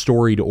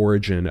storied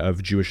origin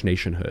of Jewish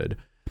nationhood.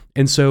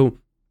 And so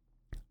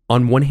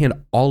on one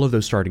hand, all of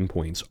those starting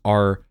points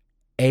are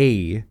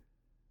a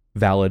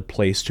valid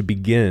place to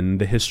begin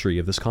the history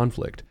of this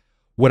conflict.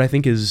 What I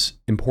think is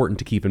important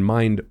to keep in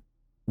mind,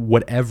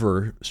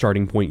 whatever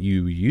starting point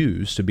you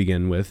use to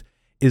begin with,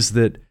 is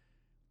that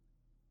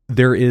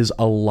there is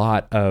a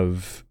lot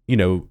of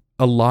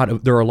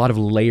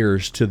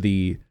layers to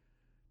the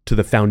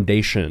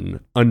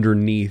foundation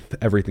underneath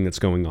everything that's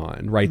going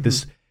on, right? Mm-hmm.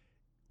 This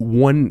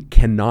one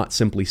cannot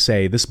simply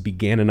say this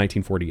began in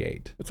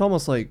 1948. It's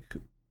almost like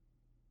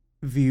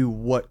view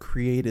what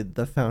created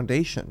the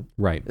foundation.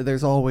 Right.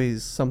 There's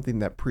always something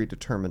that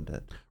predetermined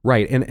it.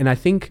 Right. And I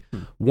think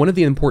one of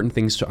the important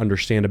things to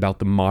understand about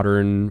the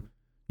modern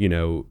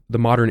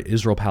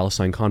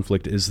Israel-Palestine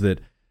conflict is that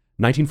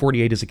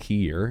 1948 is a key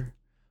year,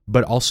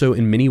 but also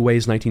in many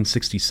ways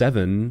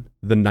 1967,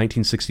 the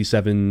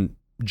 1967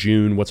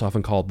 June, what's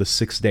often called the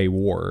 6-Day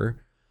War,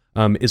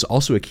 is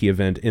also a key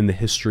event in the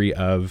history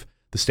of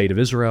the state of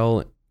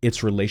Israel,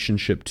 its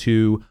relationship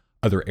to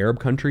other Arab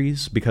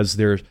countries, because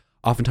there's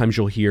oftentimes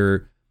you'll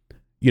hear,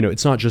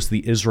 it's not just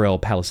the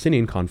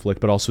Israel-Palestinian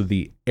conflict, but also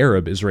the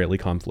Arab-Israeli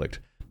conflict,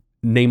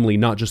 namely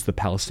not just the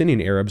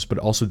Palestinian Arabs, but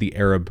also the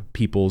Arab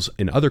peoples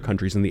in other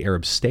countries, in the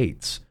Arab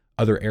states,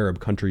 other Arab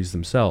countries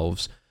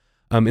themselves.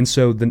 And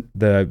so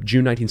the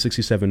June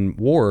 1967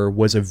 war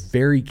was a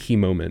very key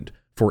moment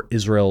for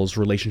Israel's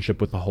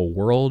relationship with the whole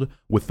world,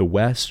 with the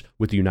West,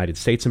 with the United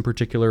States in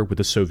particular, with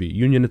the Soviet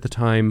Union at the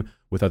time,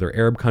 with other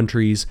Arab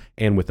countries,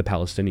 and with the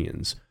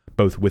Palestinians,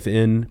 both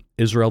within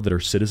Israel that are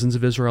citizens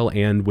of Israel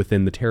and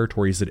within the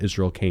territories that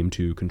Israel came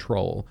to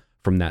control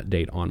from that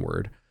date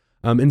onward.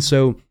 And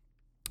so,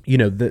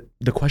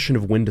 the question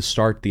of when to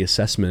start the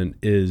assessment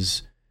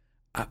is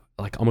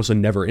like almost a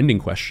never-ending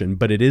question,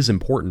 but it is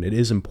important. It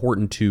is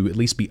important to at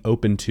least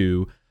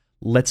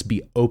let's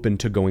be open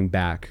to going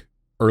back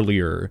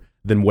earlier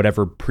than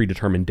whatever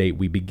predetermined date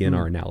we begin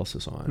our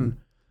analysis on.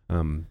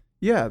 The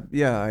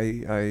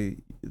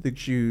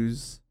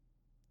Jews,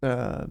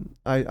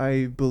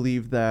 I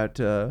believe that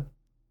a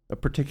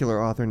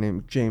particular author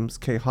named James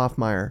K.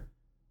 Hoffmeyer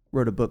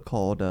wrote a book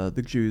called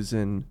The Jews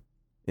in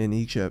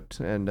Egypt,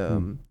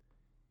 and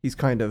he's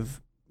kind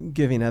of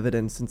giving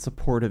evidence in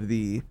support of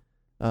the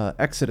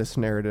Exodus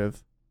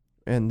narrative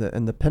and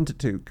the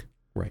Pentateuch,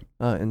 right,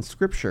 in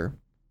Scripture,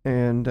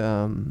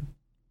 and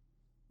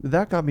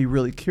that got me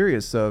really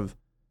curious of,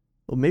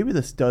 well, maybe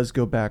this does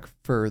go back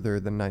further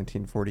than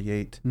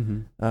 1948,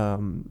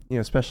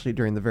 especially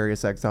during the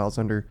various exiles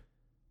under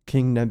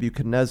King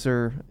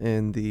Nebuchadnezzar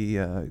in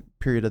the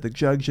period of the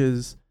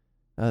Judges.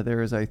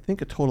 There is, I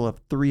think, a total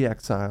of 3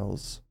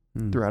 exiles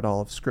throughout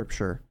all of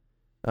Scripture,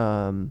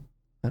 and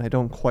I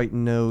don't quite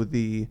know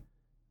the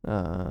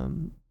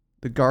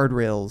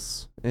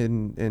guardrails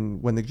in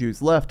when the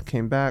Jews left,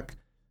 came back,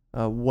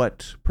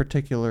 what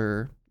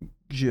particular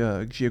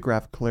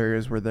geographical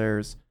areas were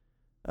theirs.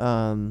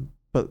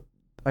 But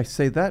I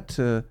say that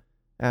to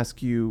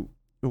ask you,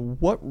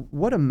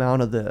 what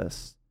amount of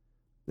this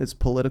is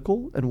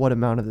political and what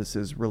amount of this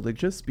is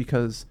religious,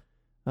 because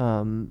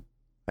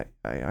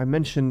I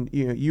mentioned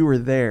you were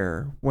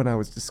there when I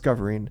was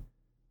discovering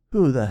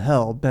who the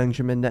hell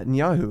Benjamin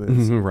Netanyahu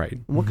is. Right.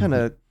 And what kind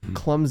of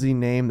clumsy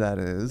name that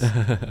is.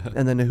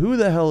 And then who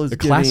the hell is a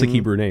classic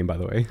Hebrew name, by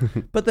the way.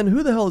 But then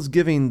who the hell is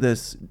giving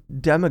this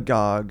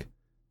demagogue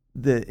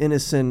the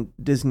innocent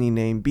Disney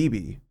name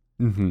Bibi?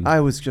 I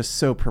was just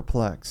so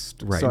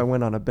perplexed. Right. So I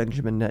went on a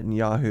Benjamin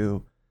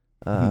Netanyahu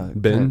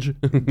binge.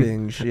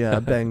 Binge, yeah,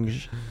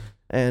 binge.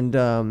 And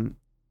a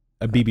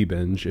Bibi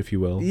binge, if you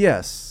will.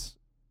 Yes.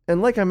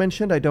 And like I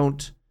mentioned,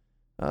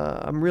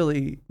 I'm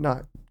really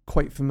not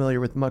quite familiar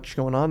with much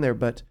going on there,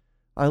 but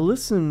I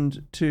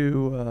listened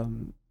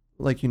to,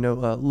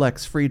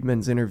 Lex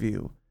Friedman's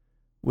interview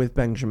with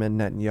Benjamin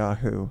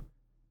Netanyahu.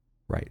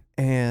 Right.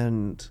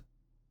 And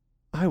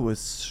I was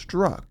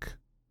struck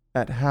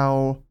at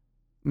how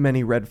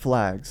many red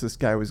flags this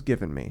guy was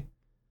giving me.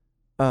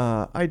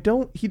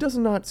 He does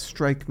not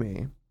strike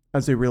me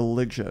as a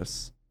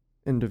religious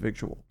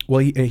individual. Well,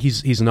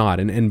 he's not.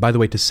 And by the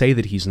way, to say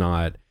that he's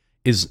not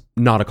is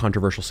not a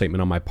controversial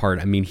statement on my part.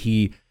 I mean,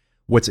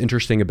 what's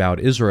interesting about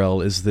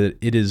Israel is that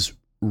it is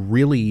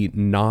really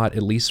not,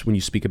 at least when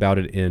you speak about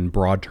it in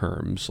broad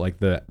terms,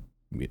 and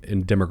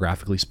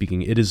demographically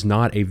speaking, it is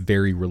not a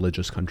very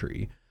religious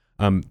country.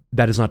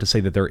 That is not to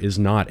say that there is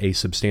not a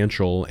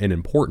substantial and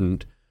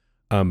important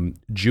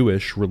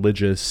Jewish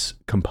religious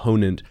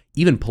component,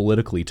 even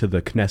politically, to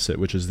the Knesset,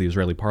 which is the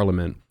Israeli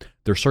parliament.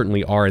 There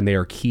certainly are, and they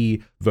are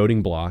key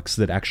voting blocs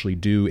that actually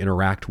do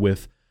interact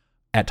with,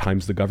 at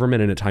times, the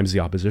government and at times the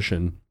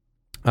opposition.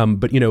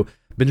 But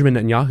Benjamin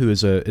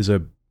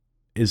Netanyahu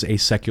is a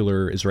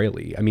secular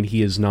Israeli. I mean,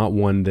 he is not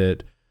one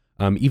that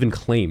even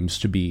claims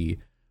to be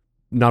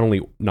not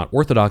only not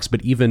Orthodox,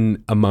 but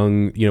even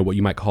among what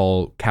you might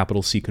call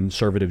capital C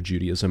conservative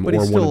Judaism, but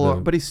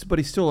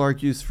he still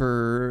argues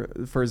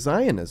for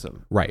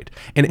Zionism, right?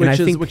 And I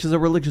think which is a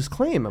religious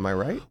claim. Am I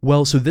right?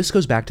 Well, so this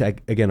goes back to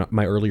again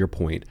my earlier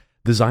point.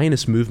 The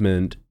Zionist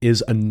movement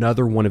is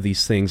another one of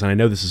these things, and I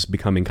know this is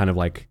becoming kind of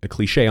like a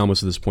cliche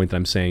almost at this point that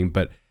I'm saying,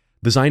 but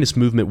the Zionist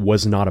movement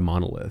was not a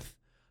monolith.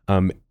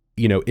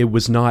 It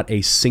was not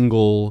a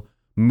single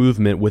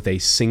movement with a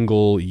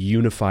single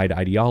unified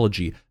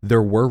ideology.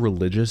 There were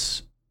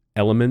religious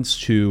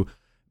elements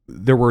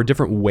there were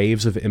different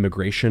waves of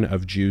immigration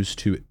of Jews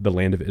to the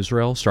land of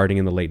Israel starting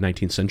in the late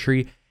 19th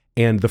century,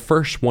 and the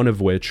first one of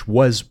which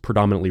was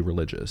predominantly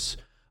religious.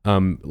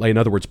 In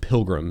other words,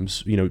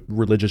 pilgrims,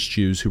 religious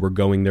Jews who were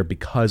going there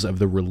because of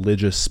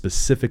the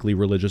specifically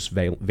religious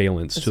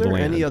valence to the land. Is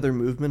there any other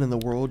movement in the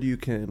world you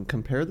can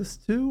compare this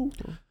to?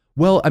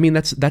 Well, I mean,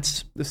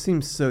 this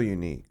seems so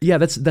unique. Yeah,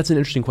 that's an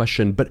interesting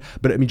question. But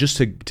I mean, just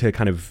to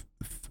kind of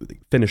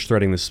finish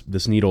threading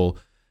this needle,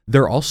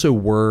 there also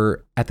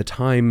were at the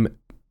time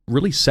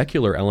really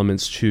secular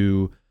elements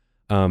to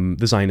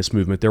the Zionist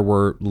movement. There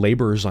were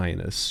labor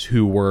Zionists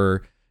who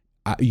were,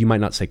 you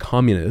might not say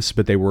communists,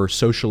 but they were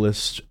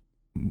socialist,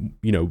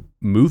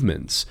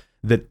 movements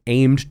that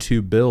aimed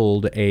to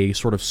build a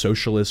sort of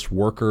socialist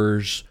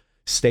workers'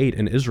 state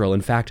in Israel.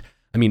 In fact,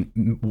 I mean,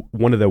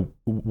 one of the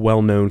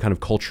well-known kind of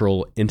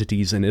cultural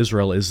entities in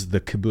Israel is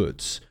the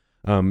kibbutz.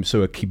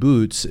 So a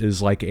kibbutz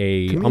is like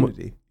a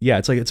community.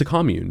 It's a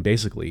commune,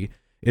 basically.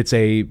 It's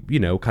a,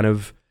 kind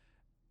of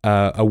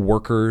a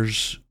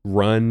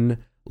workers-run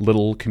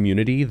little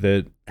community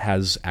that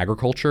has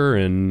agriculture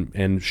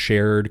and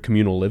shared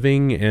communal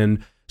living.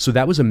 And so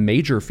that was a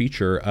major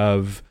feature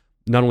of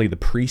not only the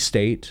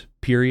pre-state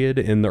period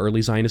in the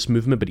early Zionist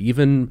movement, but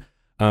even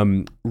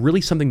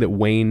really something that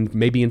waned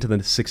maybe into the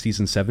 60s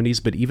and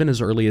 70s, but even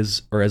as early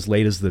as or as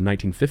late as the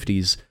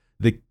 1950s,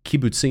 the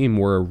kibbutzim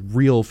were a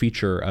real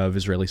feature of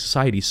Israeli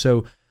society.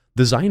 So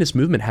the Zionist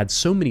movement had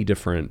so many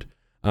different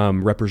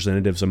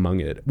representatives among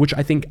it, which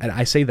I think, and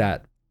I say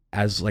that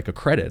as like a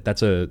credit.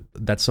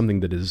 That's something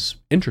that is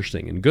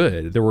interesting and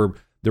good. There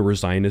were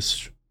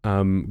Zionist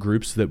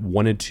groups that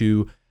wanted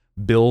to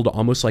build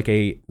almost like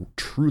a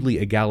truly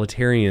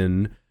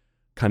egalitarian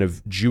kind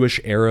of Jewish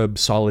Arab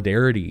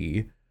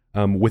solidarity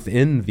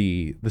within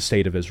the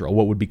state of Israel,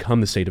 what would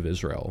become the state of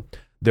Israel.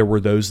 There were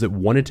those that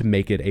wanted to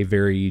make it a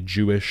very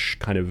Jewish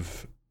kind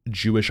of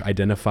Jewish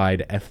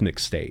identified ethnic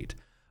state.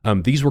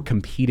 These were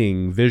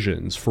competing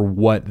visions for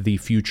what the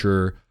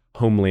future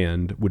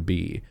homeland would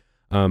be.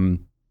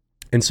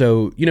 And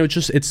so,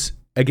 it's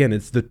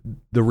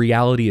the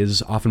reality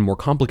is often more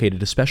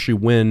complicated, especially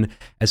when,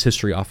 as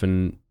history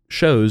often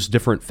shows,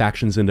 different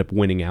factions end up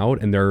winning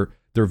out and their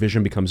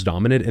vision becomes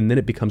dominant. And then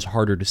it becomes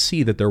harder to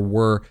see that there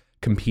were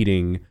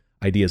competing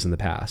ideas in the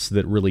past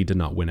that really did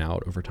not win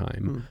out over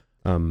time.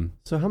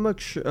 So how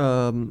much,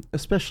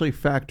 especially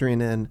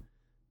factoring in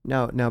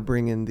now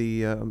bringing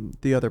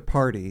the other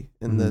party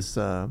in this,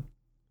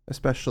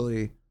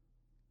 especially,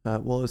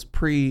 it was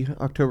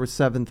pre-October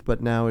 7th,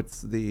 but now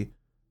it's the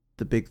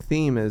big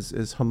theme is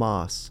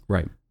Hamas.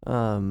 Right.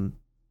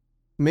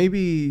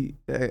 Maybe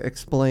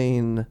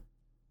explain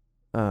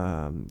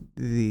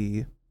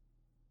the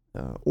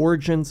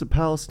origins of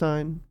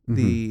Palestine,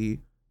 the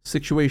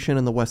situation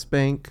in the West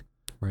Bank,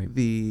 Right.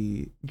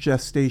 the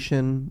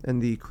gestation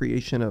and the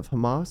creation of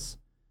Hamas.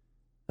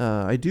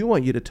 I do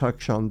want you to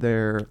touch on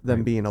them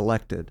Right. being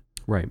elected,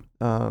 Right.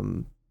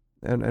 and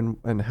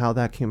how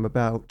that came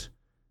about.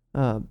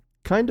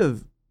 Kind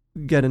of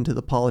get into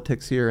the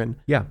politics here and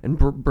Yeah. and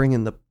bring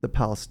in the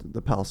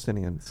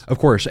Palestinians. Of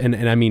course. And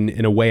I mean,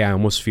 in a way, I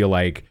almost feel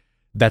like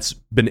that's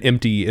been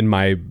empty in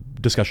my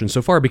discussion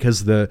so far,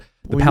 because the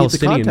We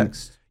Palestinian need the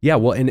context. Yeah,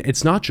 well, and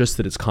it's not just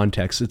that it's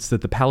context, it's that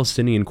the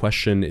Palestinian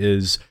question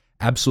is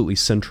absolutely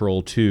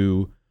central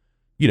to,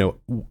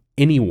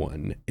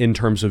 anyone in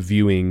terms of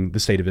viewing the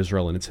state of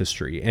Israel and its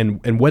history,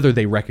 and whether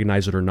they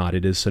recognize it or not,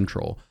 it is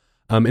central.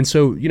 And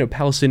so,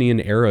 Palestinian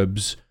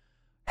Arabs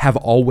have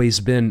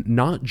always been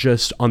not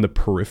just on the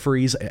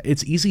peripheries.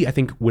 It's easy, I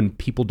think, when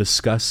people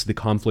discuss the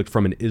conflict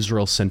from an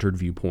Israel-centered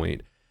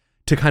viewpoint,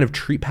 to kind of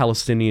treat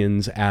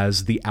Palestinians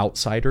as the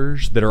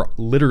outsiders that are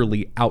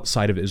literally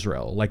outside of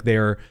Israel. Like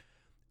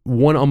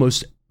one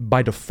almost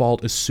by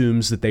default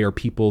assumes that they are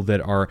people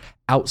that are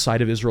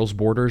outside of Israel's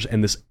borders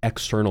and this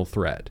external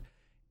threat.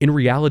 In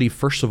reality,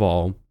 first of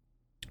all,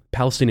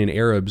 Palestinian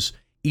Arabs,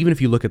 even if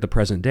you look at the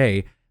present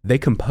day, they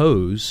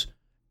compose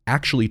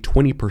actually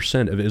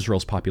 20% of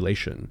Israel's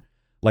population.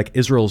 Like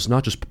Israel's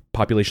not just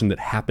population that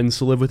happens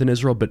to live within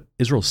Israel, but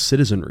Israel's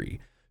citizenry.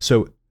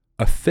 So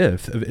a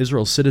fifth of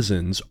Israel's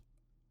citizens,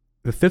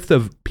 a fifth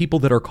of people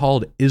that are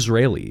called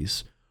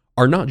Israelis,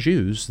 are not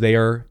Jews. They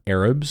are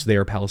Arabs. They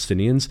are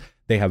Palestinians.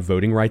 They have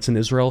voting rights in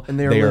Israel. And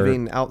they are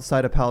living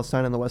outside of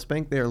Palestine and the West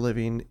Bank. They are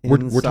living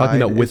inside. We're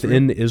talking about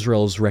within Israel?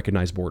 Israel's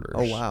recognized borders.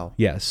 Oh, wow.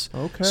 Yes.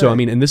 Okay. So, I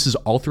mean, and this is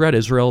all throughout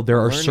Israel. There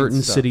are Learning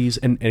certain stuff. cities,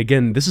 and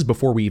again, this is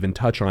before we even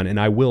touch on, and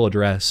I will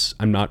address,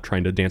 I'm not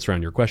trying to dance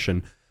around your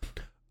question.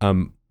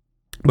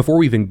 Before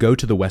we even go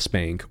to the West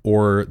Bank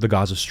or the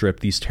Gaza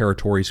Strip, these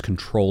territories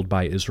controlled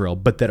by Israel,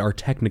 but that are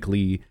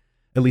technically,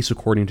 at least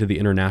according to the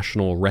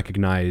international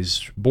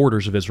recognized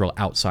borders of Israel,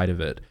 outside of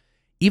it.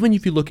 Even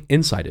if you look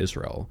inside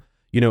Israel,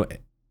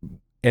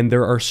 and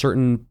there are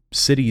certain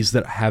cities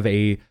that have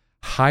a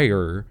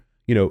higher,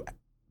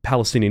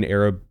 Palestinian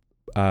Arab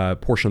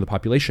portion of the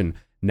population.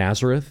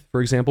 Nazareth,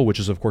 for example, which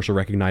is of course a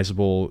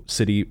recognizable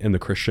city in the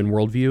Christian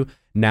worldview.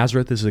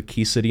 Nazareth is a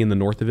key city in the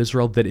north of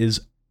Israel that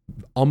is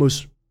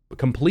almost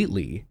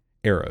completely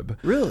Arab.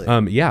 Really?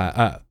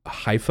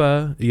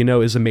 Haifa,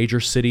 is a major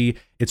city.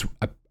 It's,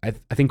 I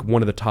think,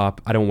 one of the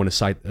top, I don't want to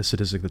cite a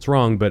statistic that's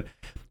wrong, but,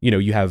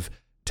 you have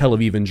Tel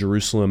Aviv and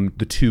Jerusalem,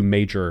 the two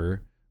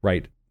major,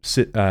 right,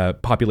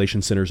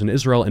 population centers in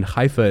Israel, and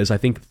Haifa is, I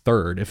think,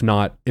 third. If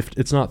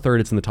it's not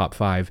third, it's in the top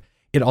 5.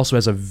 It also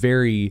has a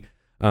very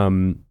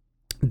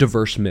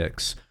diverse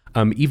mix.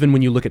 Even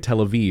when you look at Tel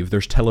Aviv,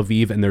 there's Tel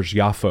Aviv and there's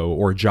Yaffo,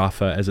 or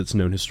Jaffa as it's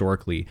known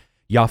historically.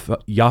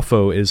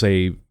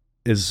 Yaffo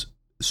is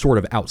sort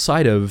of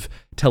outside of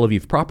Tel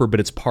Aviv proper, but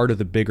it's part of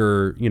the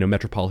bigger,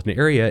 metropolitan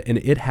area, and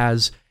it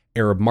has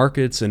Arab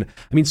markets. And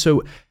I mean,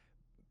 so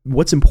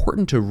what's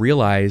important to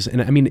realize,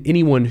 and I mean,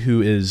 anyone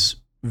who is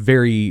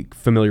very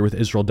familiar with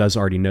Israel does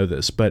already know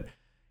this, but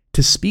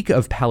to speak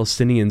of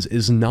Palestinians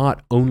is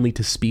not only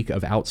to speak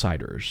of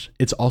outsiders,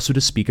 it's also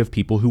to speak of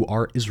people who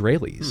are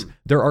Israelis.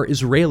 There are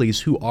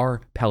Israelis who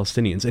are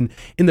Palestinians. And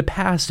in the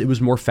past, it was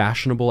more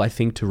fashionable, I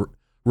think, to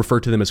refer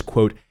to them as,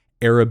 quote,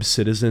 Arab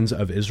citizens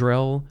of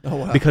Israel,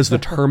 because the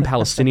term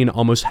Palestinian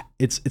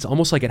it's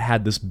almost like it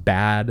had this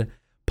bad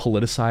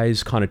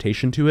politicized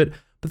connotation to it,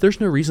 but there's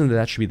no reason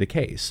that should be the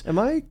case. Am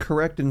I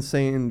correct in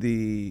saying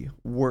the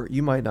word,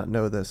 you might not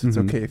know this, it's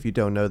okay if you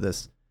don't know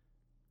this,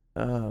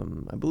 I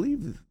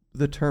believe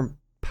the term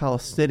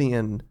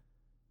Palestinian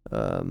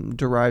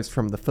derives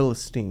from the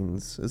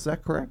Philistines. Is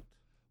that correct?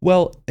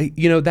 Well,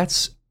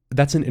 that's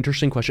an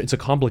interesting question. It's a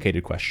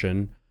complicated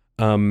question.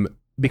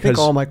 Because I think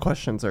all my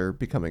questions are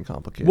becoming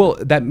complicated. Well,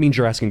 that means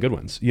you're asking good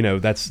ones.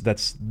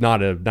 That's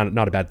not a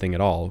bad thing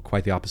at all.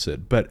 Quite the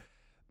opposite. But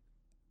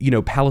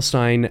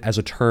Palestine as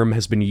a term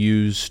has been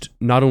used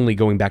not only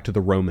going back to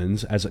the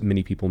Romans, as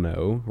many people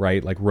know,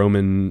 right? Like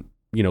Roman,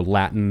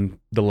 Latin,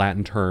 the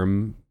Latin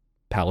term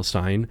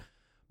Palestine,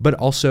 but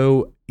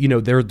also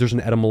there's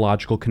an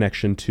etymological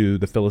connection to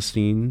the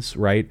Philistines,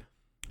 right?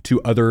 To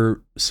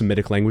other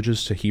Semitic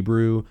languages, to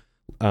Hebrew.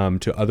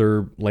 To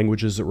other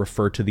languages that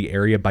refer to the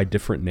area by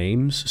different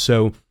names.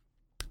 So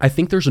I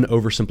think there's an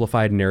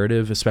oversimplified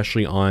narrative,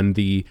 especially on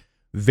the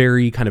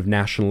very kind of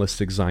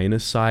nationalistic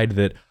Zionist side,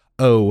 that,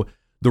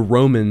 the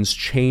Romans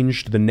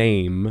changed the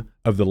name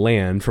of the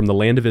land from the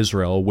land of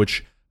Israel,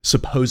 which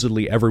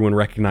supposedly everyone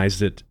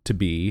recognized it to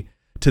be,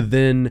 to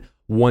then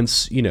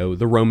once,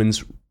 the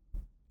Romans,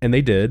 and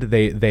they did,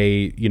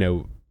 they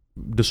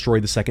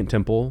destroyed the Second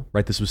Temple,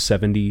 right? This was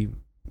 70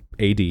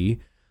 AD.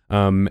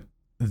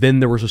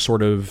 Then there's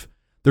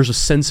a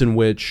sense in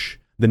which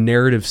the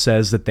narrative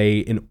says that they,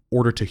 in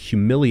order to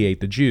humiliate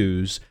the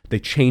Jews, they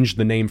changed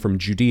the name from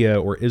Judea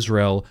or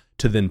Israel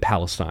to then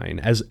Palestine.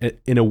 As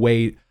in a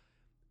way,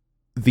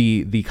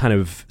 the kind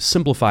of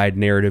simplified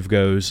narrative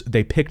goes,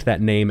 they picked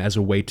that name as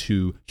a way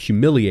to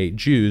humiliate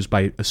Jews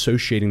by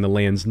associating the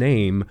land's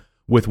name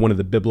with one of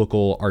the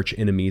biblical arch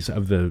enemies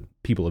of the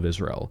people of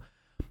Israel.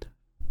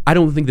 I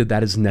don't think that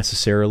that is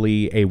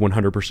necessarily a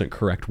 100%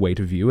 correct way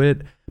to view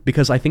it,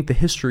 because I think the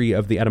history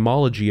of the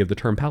etymology of the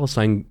term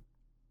Palestine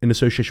in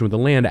association with the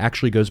land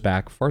actually goes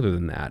back farther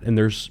than that. And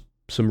there's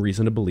some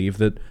reason to believe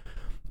that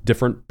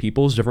different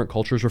peoples, different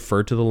cultures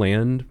referred to the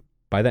land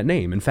by that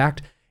name. In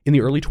fact, in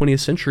the early 20th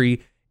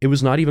century, it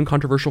was not even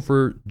controversial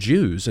for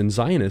Jews and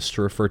Zionists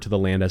to refer to the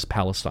land as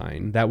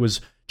Palestine. That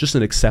was just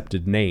an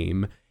accepted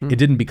name. It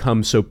didn't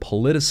become so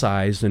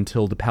politicized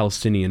until the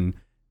Palestinian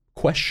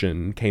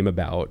question came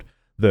about,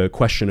 the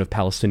question of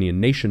Palestinian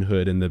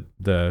nationhood and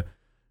the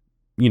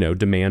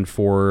demand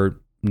for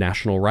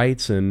national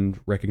rights and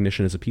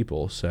recognition as a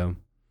people. So,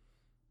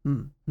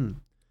 All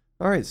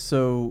right.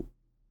 So,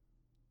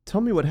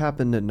 tell me what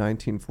happened in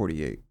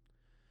 1948.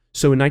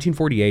 So in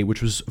 1948,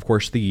 which was of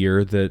course the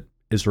year that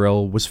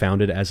Israel was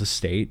founded as a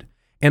state,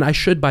 and I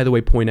should, by the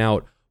way, point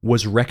out,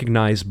 was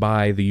recognized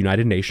by the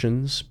United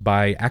Nations,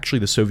 by actually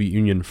the Soviet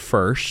Union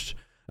first,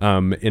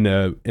 in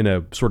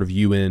a sort of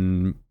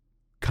UN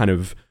kind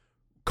of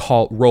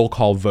roll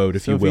call vote,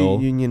 if you will.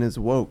 Soviet Union is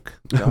woke.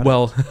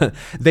 Well,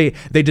 they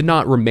did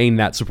not remain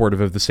that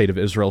supportive of the state of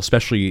Israel,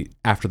 especially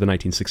after the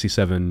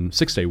 1967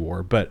 Six-Day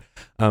War. But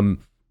that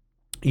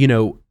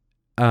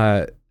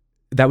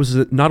was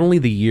not only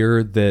the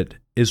year that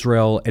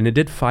Israel, and it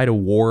did fight a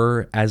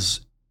war,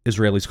 as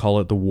Israelis call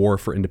it, the War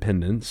for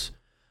Independence.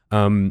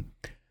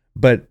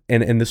 But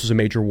this was a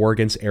major war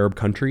against Arab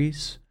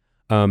countries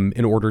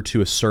in order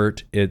to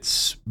assert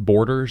its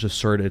borders,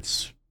 assert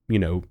its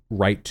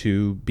right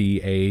to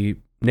be a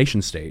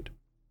nation state.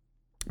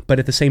 But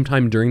at the same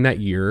time, during that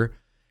year,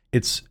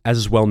 it's, as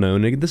is well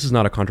known, and this is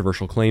not a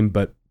controversial claim,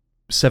 but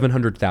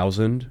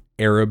 700,000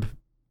 Arab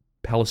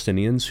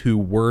Palestinians who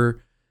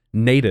were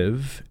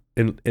native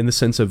in the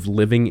sense of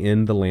living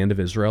in the land of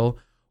Israel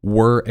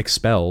were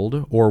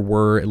expelled,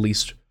 or at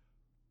least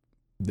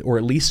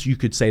you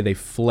could say they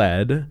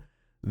fled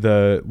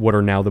what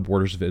are now the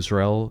borders of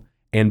Israel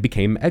and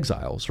became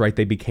exiles, right?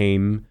 They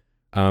became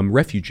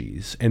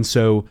refugees. And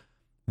so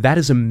that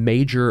is a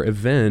major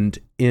event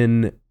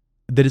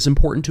that is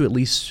important to at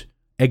least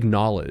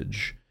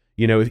acknowledge.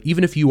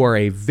 Even if you are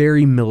a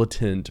very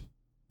militant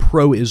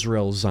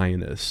pro-Israel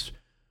Zionist,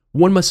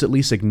 one must at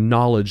least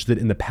acknowledge that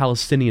in the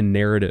Palestinian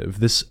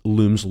narrative, this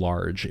looms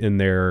large in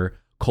their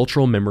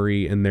cultural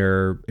memory and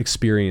their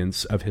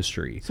experience of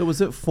history. So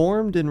was it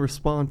formed in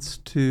response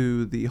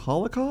to the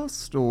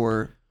Holocaust,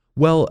 or?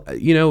 Well,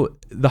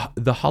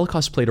 the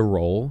Holocaust played a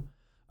role,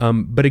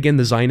 but again,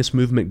 the Zionist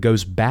movement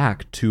goes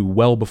back to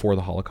well before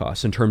the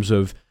Holocaust in terms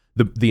of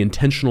the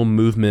intentional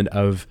movement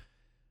of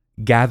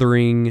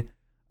gathering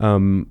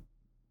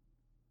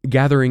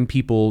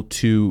people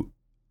to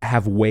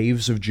have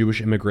waves of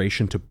Jewish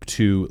immigration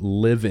to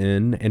live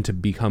in and to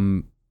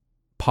become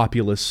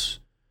populous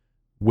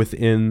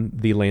within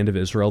the land of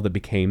Israel that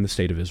became the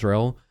state of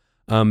Israel.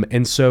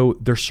 And so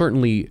there's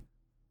certainly,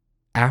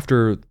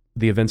 after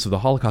the events of the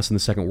Holocaust and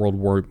the Second World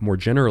War more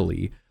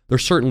generally, there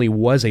certainly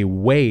was a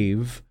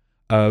wave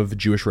of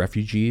Jewish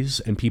refugees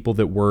and people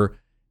that were,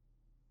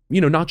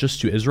 not just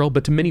to Israel,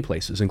 but to many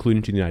places,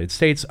 including to the United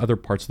States, other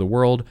parts of the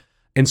world.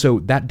 And so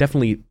that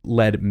definitely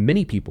led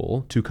many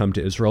people to come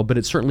to Israel, but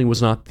it certainly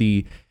was not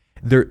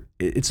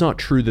it's not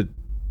true that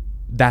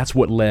that's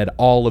what led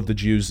all of the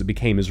Jews that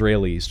became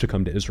Israelis to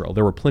come to Israel.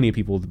 There were plenty of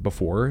people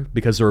before,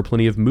 because there were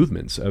plenty of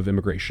movements of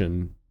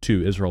immigration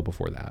to Israel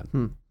before that.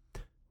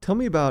 Tell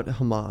me about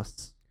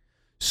Hamas.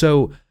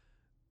 So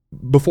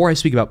before I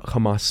speak about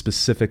Hamas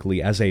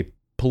specifically as a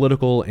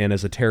political and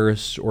as a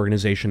terrorist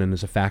organization and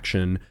as a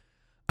faction,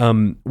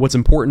 what's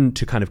important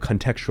to kind of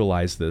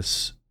contextualize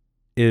this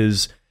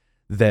is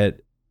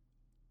that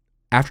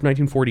after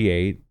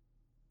 1948,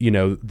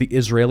 the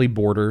Israeli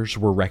borders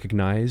were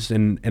recognized,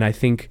 and I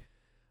think,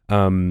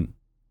 so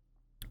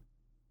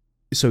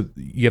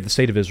you have the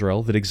state of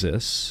Israel that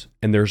exists,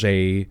 and there's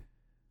a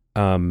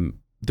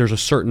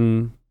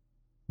certain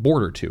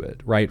border to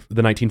it, right?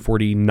 The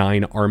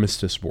 1949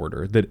 armistice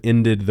border that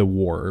ended the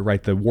war,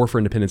 right? The War for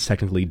Independence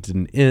technically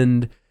didn't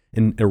end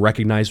in a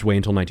recognized way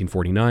until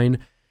 1949.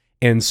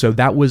 And so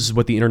that was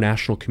what the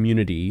international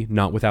community,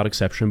 not without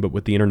exception, but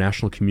what the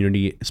international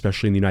community,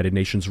 especially in the United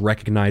Nations,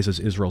 recognized as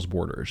Israel's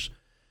borders.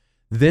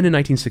 Then in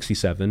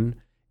 1967,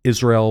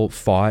 Israel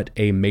fought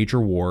a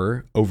major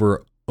war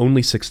over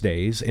only 6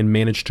 days and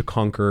managed to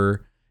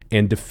conquer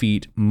and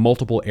defeat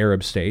multiple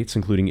Arab states,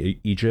 including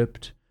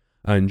Egypt,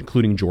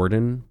 including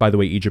Jordan. By the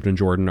way, Egypt and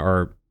Jordan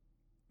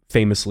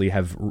famously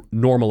have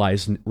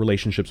normalized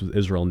relationships with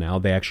Israel now.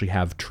 They actually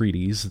have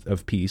treaties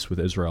of peace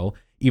with Israel,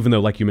 even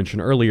though, like you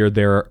mentioned earlier,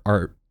 there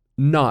are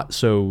not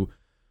so,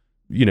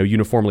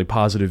 uniformly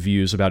positive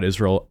views about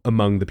Israel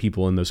among the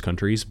people in those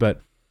countries.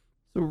 But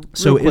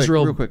so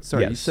Israel, real quick,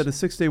 sorry, yes. You said a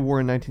 6-day war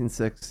in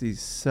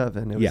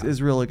 1967. It was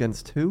Israel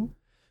against who?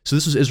 So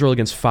this was Israel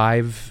against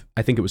five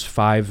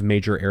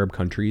major Arab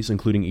countries,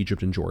 including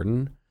Egypt and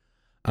Jordan.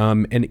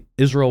 And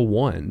Israel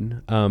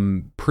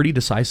won pretty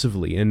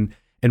decisively. And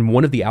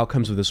one of the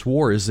outcomes of this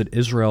war is that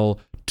Israel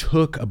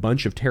took a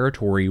bunch of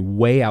territory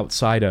way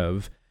outside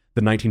of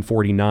the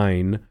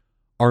 1949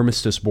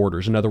 armistice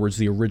borders, in other words,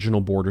 the original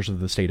borders of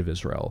the state of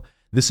Israel.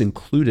 This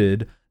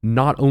included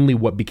not only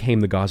what became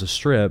the Gaza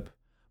Strip,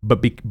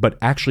 but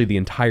actually the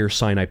entire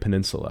Sinai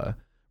Peninsula,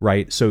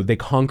 right? So they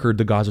conquered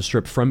the Gaza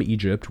Strip from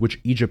Egypt, which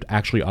Egypt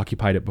actually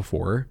occupied it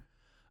before,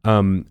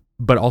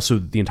 but also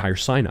the entire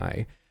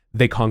Sinai.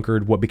 They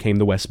conquered what became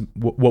the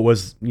what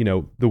was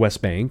the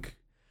West Bank,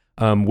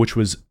 which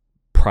was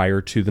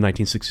prior to the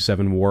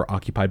 1967 war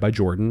occupied by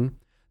Jordan.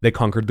 They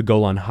conquered the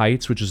Golan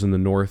Heights, which is in the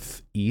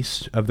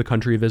northeast of the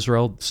country of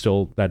Israel.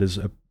 Still, that is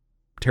a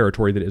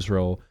territory that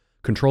Israel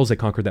controls. They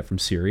conquered that from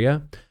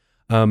Syria.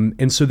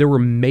 And so there were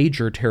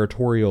major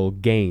territorial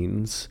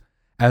gains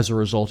as a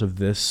result of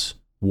this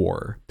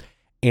war.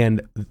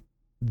 And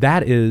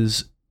that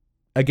is,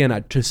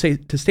 again, to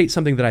state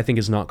something that I think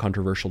is not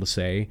controversial to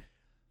say,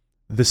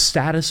 the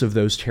status of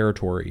those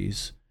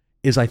territories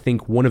is, I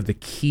think, one of the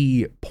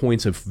key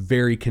points of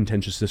very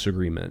contentious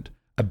disagreement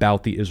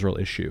about the Israel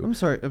issue. I'm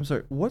sorry.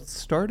 What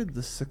started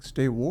the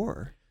 6-Day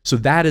War? So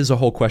that is a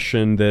whole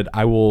question that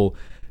I will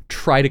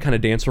try to kind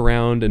of dance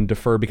around and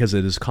defer because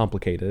it is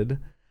complicated.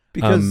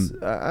 Because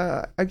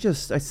I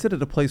sit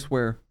at a place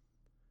where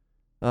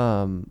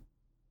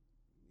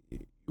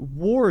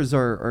wars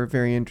are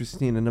very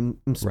interesting, and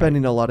I'm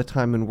spending a lot of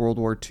time in World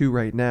War II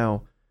right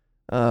now.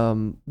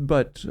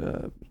 But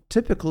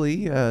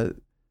typically,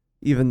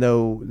 even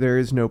though there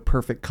is no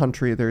perfect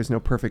country, there is no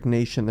perfect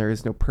nation, there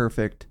is no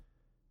perfect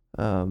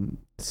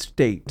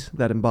state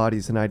that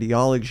embodies an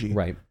ideology.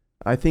 Right.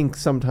 I think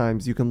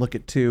sometimes you can look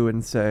at two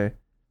and say,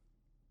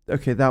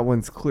 okay, that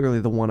one's clearly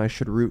the one I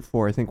should root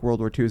for. I think World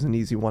War II is an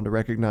easy one to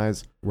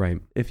recognize.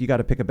 Right. If you got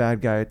to pick a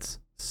bad guy, it's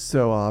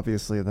so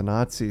obviously the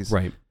Nazis.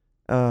 Right.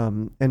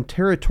 And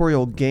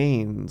territorial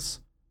gains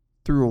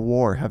through a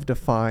war have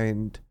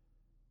defined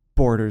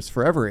borders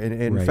forever.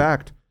 In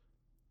fact,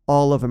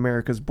 all of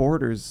America's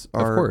borders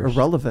are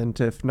irrelevant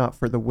if not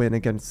for the win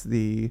against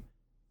the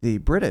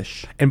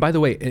British. And by the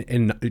way,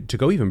 and to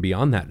go even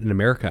beyond that, in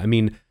America, I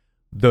mean,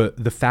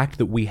 the fact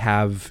that we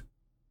have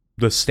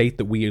the state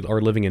that we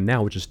are living in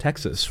now, which is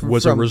Texas,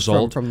 was a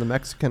result from the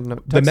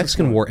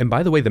Mexican War. And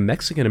by the way, the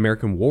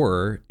Mexican-American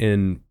War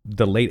in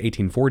the late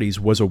 1840s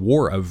was a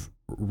war of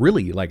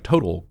really like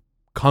total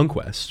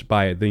conquest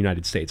by the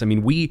United States. I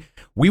mean, we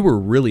were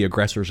really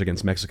aggressors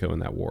against Mexico in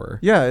that war.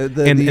 Yeah,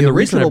 the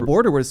original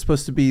border was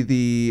supposed to be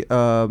the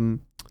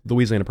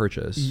Louisiana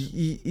Purchase.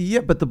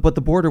 Yeah, but the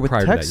border with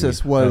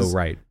Texas was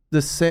the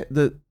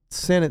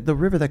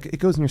river that it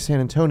goes near San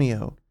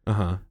Antonio.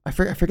 I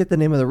forget the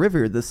name of the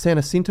river. The San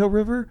Jacinto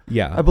River.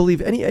 Yeah, I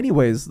believe.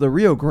 Anyways, the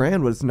Rio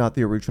Grande was not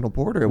the original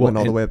border. It went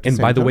all the way up to San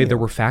Antonio. And by the way, there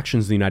were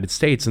factions in the United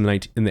States in the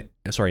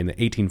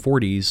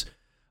 1840s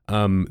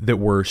that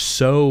were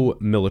so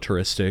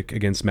militaristic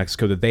against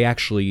Mexico that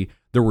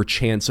there were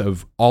chants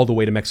of all the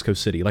way to Mexico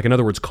City. Like, in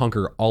other words,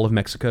 conquer all of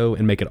Mexico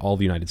and make it all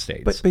the United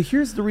States. But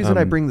here's the reason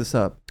I bring this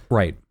up.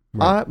 Right.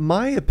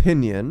 My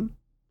opinion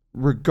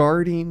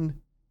regarding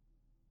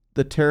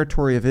the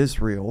territory of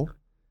Israel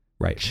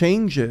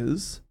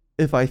changes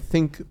if I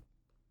think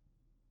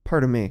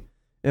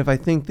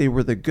they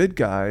were the good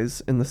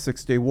guys in the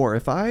 6-Day War.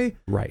 If I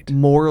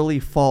morally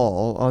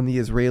fall on the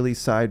Israeli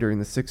side during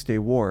the 6-Day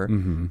War,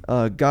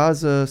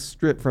 Gaza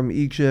Strip from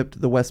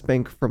Egypt, the West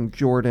Bank from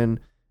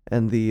Jordan,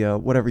 and the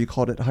whatever you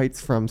called it,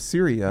 heights from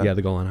Syria. Yeah,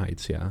 the Golan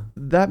Heights, yeah.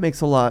 That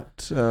makes a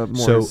lot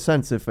more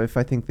sense if I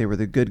think they were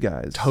the good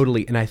guys.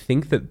 Totally, and I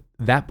think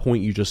that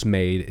point you just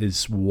made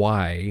is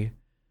why,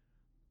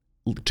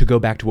 to go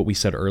back to what we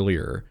said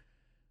earlier,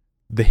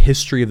 the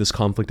history of this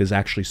conflict is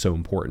actually so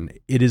important.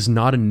 It is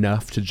not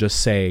enough to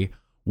just say,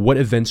 what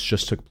events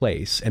just took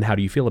place and how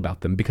do you feel about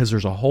them? Because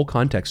there's a whole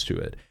context to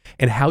it.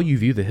 And how you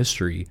view the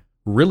history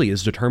really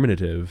is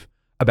determinative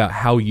about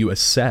how you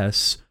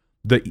assess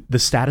the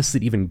status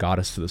that even got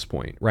us to this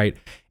point, right?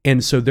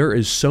 And so there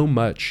is so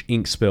much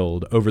ink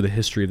spilled over the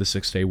history of the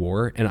 6-Day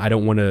War, and I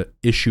don't want to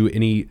issue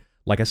any,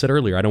 like I said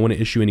earlier, I don't want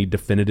to issue any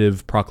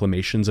definitive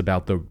proclamations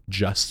about the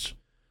just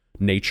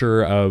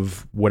nature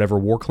of whatever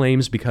war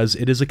claims, because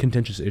it is a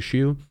contentious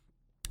issue.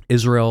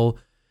 Israel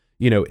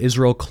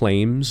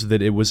claims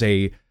that it was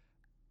a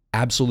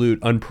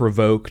absolute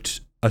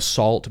unprovoked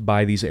assault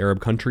by these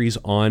Arab countries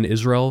on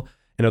Israel.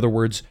 In other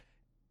words,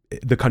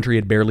 the country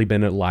had barely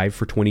been alive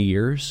for 20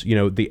 years.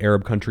 The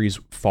Arab countries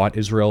fought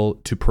Israel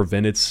to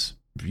prevent its,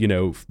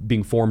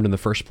 being formed in the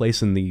first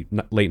place in the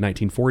late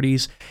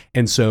 1940s.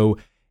 And so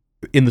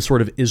in the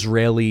sort of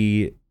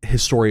Israeli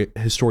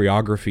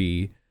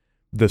historiography,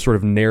 the sort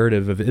of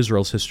narrative of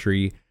Israel's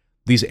history,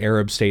 these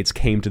Arab states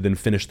came to then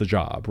finish the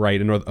job,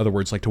 right? In other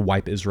words, like to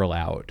wipe Israel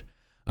out.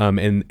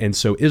 And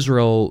so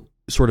Israel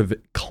sort of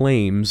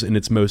claims in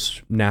its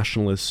most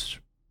nationalist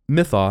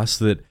mythos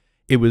that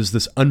it was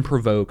this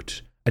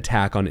unprovoked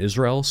attack on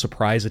Israel,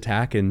 surprise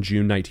attack in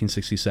June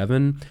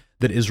 1967,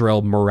 that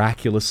Israel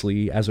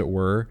miraculously, as it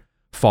were,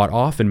 fought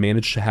off and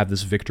managed to have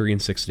this victory in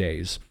 6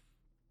 days.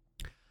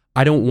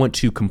 I don't want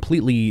to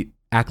completely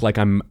act like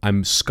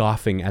I'm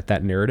scoffing at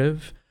that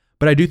narrative,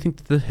 but I do think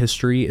that the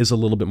history is a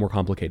little bit more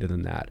complicated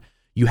than that.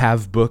 You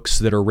have books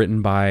that are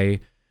written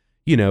by,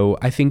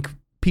 I think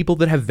people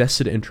that have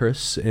vested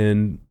interests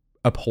in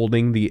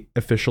upholding the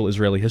official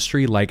Israeli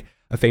history. Like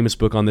a famous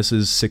book on this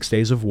is 6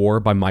 Days of War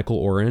by Michael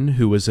Oren,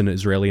 who was an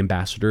Israeli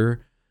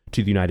ambassador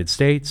to the United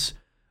States.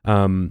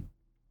 And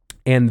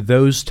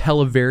those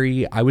tell a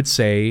very, I would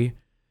say,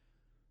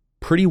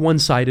 pretty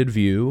one-sided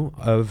view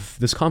of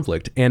this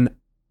conflict. And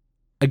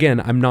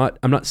again, I'm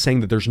not saying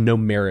that there's no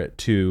merit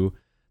to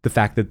the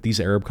fact that these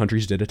Arab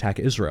countries did attack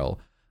Israel.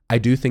 I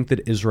do think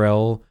that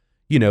Israel,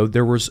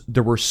 there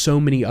were so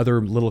many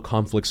other little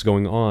conflicts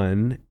going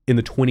on in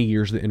the 20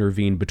 years that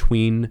intervened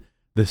between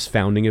this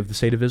founding of the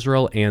State of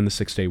Israel and the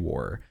 6 Day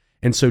War.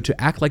 And so to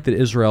act like that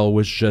Israel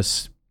was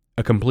just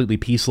a completely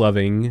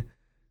peace-loving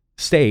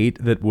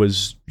state that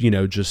was,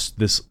 just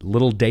this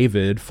little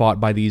David fought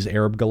by these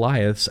Arab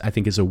Goliaths, I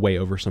think is a way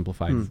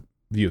oversimplified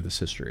view of this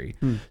history.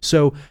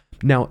 So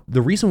now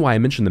the reason why I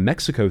mentioned the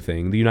Mexico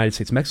thing, the United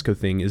States-Mexico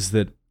thing, is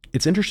that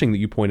it's interesting that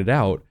you pointed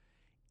out,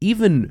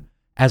 even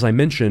as I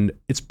mentioned,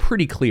 it's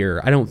pretty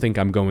clear. I don't think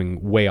I'm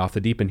going way off the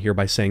deep end here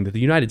by saying that the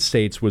United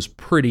States was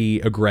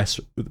pretty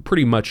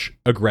much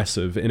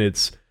aggressive in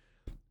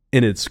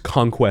its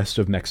conquest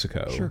of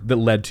Mexico that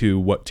led to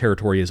what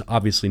territory is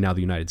obviously now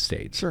the United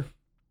States. Sure.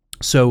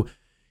 So,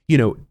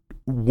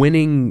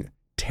 winning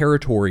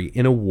territory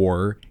in a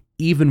war,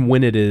 even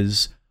when it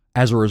is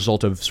as a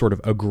result of sort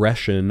of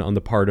aggression on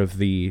the part of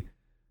the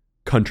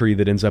country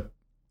that ends up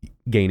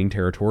gaining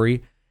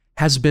territory,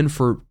 has been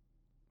for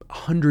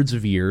hundreds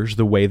of years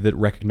the way that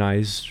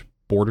recognized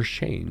borders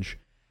change.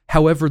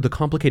 However, the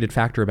complicated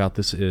factor about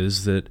this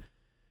is that,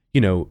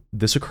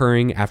 this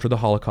occurring after the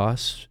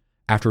Holocaust,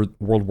 after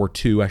World War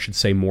II, I should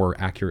say more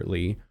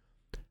accurately,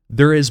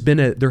 there has been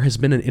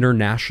an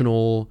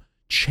international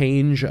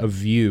change of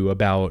view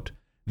about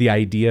the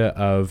idea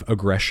of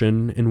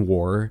aggression in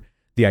war,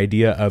 the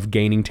idea of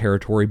gaining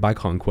territory by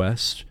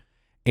conquest,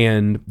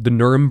 and the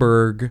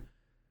Nuremberg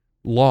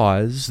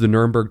laws, the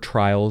Nuremberg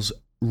trials,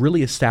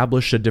 really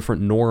established a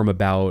different norm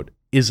about,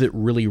 is it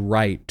really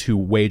right to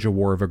wage a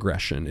war of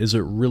aggression? Is it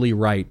really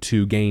right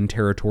to gain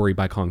territory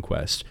by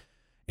conquest?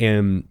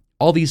 And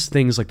all these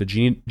things like the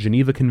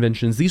Geneva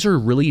Conventions, these are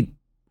really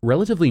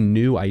relatively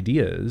new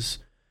ideas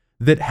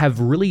that have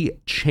really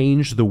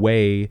changed the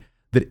way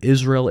that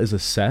Israel is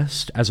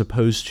assessed as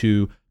opposed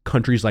to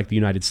countries like the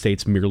United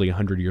States merely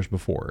 100 years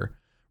before,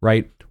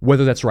 right?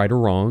 Whether that's right or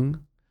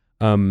wrong.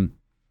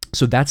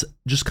 So that's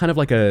just kind of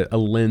like a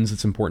lens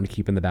that's important to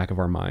keep in the back of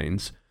our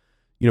minds.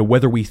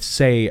 Whether we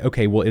say,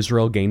 okay, well,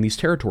 Israel gained these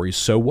territories,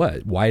 so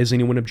what? Why is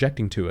anyone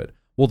objecting to it?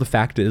 Well, the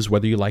fact is,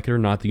 whether you like it or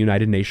not, the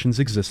United Nations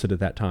existed at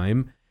that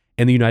time,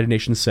 and the United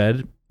Nations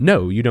said,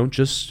 no, you don't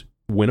just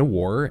win a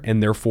war,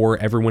 and therefore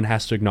everyone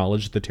has to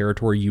acknowledge the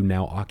territory you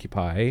now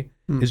occupy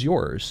is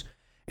yours.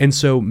 And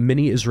so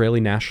many Israeli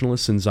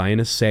nationalists and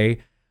Zionists say,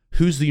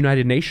 who's the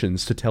United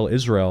Nations to tell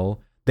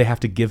Israel they have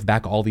to give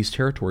back all these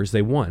territories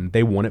they won?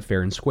 They won it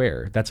fair and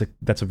square. That's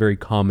a very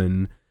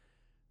common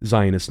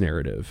Zionist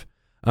narrative.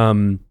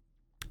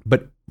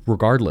 But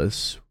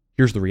regardless,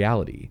 here's the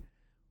reality.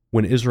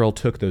 When Israel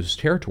took those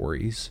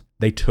territories,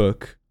 they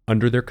took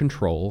under their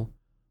control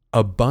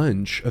a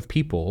bunch of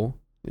people,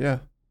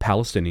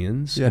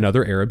 Palestinians and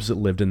other Arabs that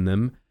lived in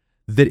them,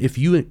 that if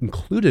you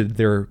included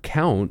their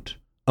count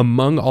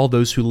among all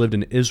those who lived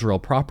in Israel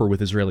proper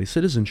with Israeli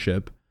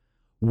citizenship,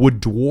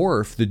 would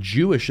dwarf the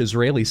Jewish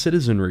Israeli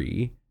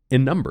citizenry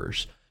in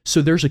numbers.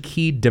 So there's a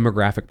key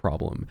demographic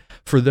problem.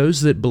 For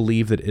those that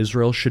believe that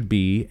Israel should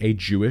be a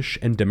Jewish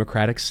and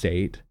democratic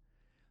state,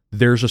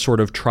 there's a sort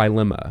of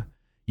trilemma.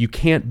 You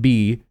can't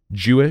be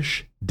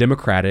Jewish,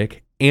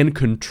 democratic, and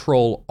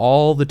control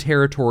all the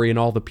territory and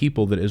all the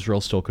people that Israel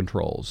still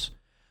controls,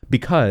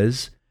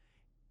 because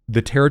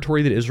the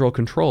territory that Israel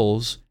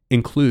controls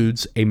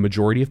includes a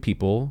majority of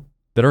people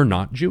that are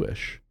not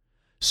Jewish.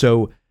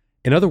 So,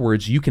 in other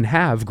words, you can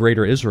have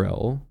Greater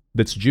Israel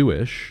that's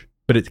Jewish,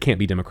 but it can't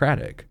be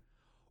democratic.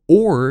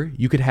 Or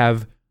you could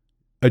have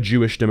a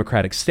Jewish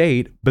democratic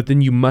state, but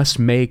then you must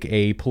make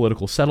a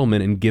political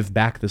settlement and give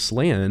back this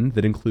land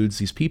that includes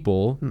these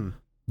people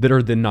that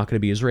are then not going to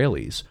be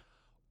Israelis.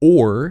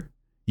 Or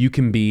you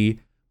can be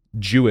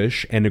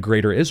Jewish and a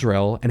Greater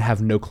Israel and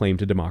have no claim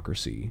to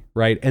democracy,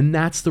 right? And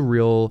that's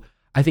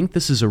I think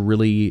this is a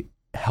really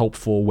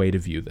helpful way to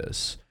view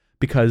this,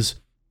 because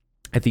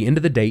at the end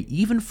of the day,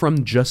 even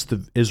from just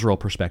the Israel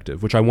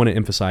perspective, which I want to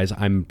emphasize,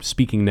 I'm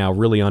speaking now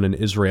really on an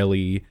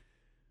Israeli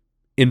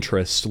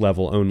interest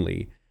level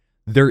only,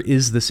 there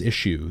is this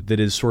issue that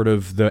is sort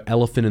of the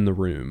elephant in the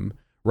room,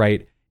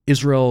 right?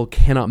 Israel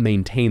cannot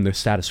maintain the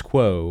status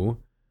quo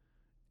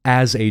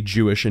as a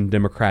Jewish and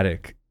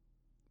democratic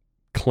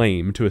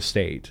claim to a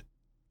state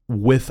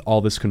with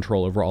all this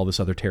control over all this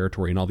other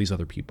territory and all these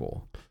other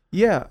people.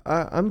 Yeah,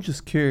 I'm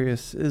just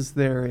curious, is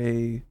there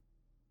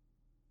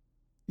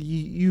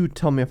you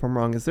tell me if I'm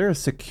wrong, is there a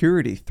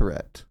security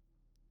threat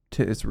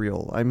to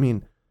Israel? I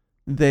mean,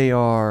 they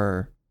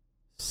are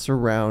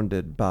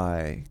surrounded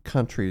by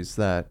countries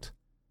that,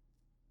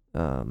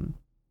 I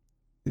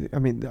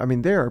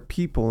mean, there are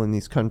people in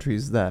these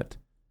countries that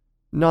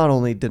not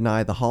only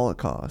deny the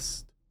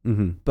Holocaust,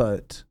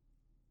 but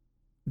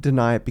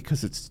deny it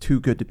because it's too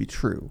good to be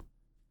true.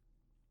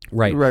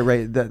 Right.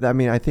 Right. I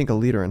mean, I think a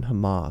leader in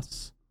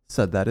Hamas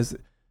said that. Is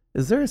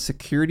there a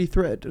security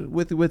threat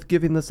with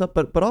giving this up?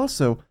 But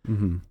also,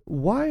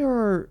 why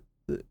are,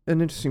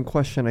 an interesting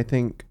question I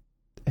think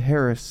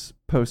Harris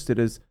posted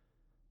is,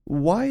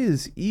 why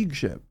is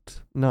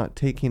Egypt not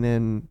taking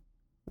in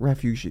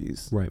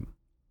refugees? Right.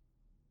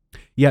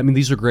 Yeah, I mean,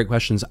 these are great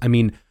questions. I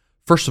mean,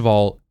 first of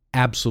all,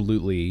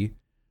 absolutely,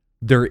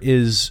 there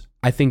is,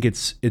 I think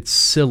it's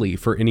silly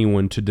for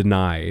anyone to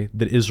deny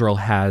that Israel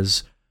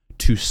has,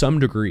 to some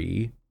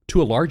degree,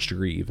 to a large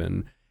degree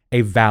even,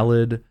 a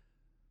valid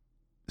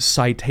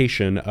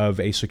citation of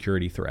a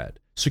security threat.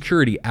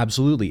 Security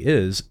absolutely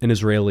is an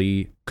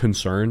Israeli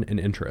concern and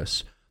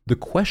interest. The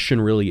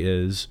question really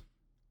is,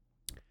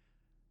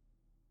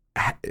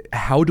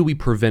 how do we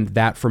prevent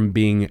that from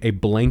being a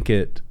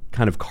blanket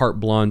kind of carte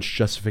blanche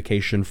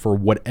justification for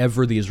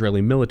whatever the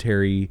Israeli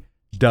military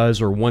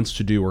does or wants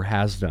to do or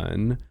has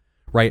done,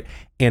 right?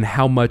 And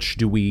how much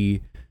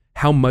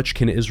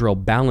can Israel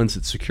balance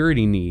its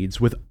security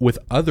needs with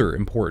other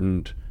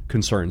important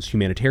concerns,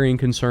 humanitarian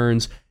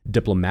concerns,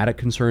 diplomatic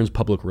concerns,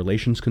 public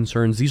relations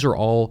concerns? These are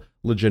all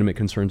legitimate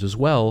concerns as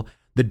well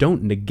that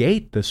don't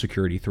negate the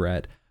security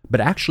threat, but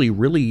actually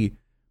really,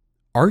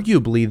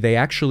 arguably, they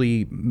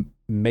actually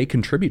may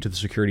contribute to the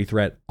security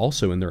threat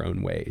also in their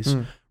own ways,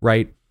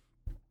 right?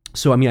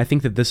 So, I mean, I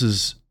think that this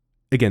is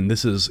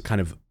kind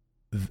of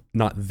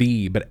not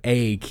the, but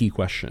a key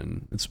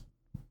question.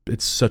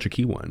 It's such a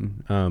key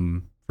one,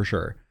 for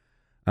sure.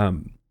 I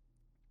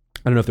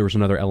don't know if there was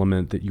another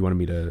element that you wanted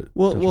me to.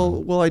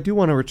 Well, I do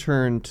want to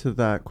return to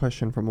that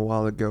question from a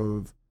while ago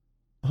of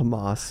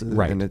Hamas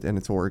and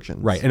its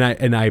origins, right?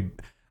 And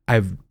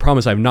I've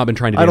promised I've not been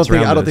trying to I dance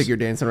around don't this. think you're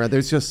dancing around.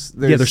 There's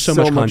so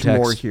much context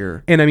more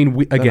here. And I mean,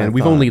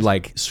 we've only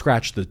like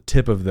scratched the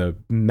tip of the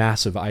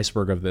massive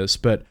iceberg of this.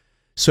 But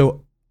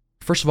so,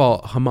 first of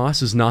all,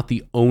 Hamas is not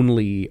the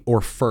only or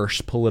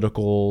first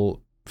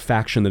political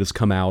faction that has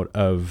come out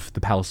of the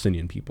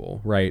Palestinian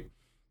people, right?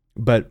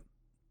 But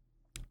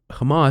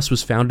Hamas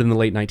was founded in the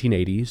late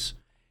 1980s.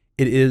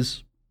 It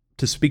is,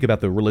 to speak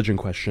about the religion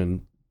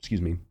question,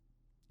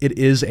 it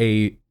is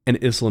an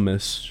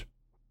Islamist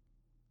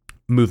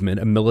movement,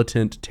 a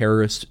militant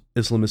terrorist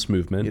Islamist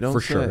movement, you don't for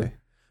say. Sure.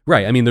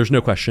 Right. I mean, there's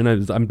no question.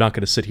 I'm not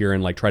going to sit here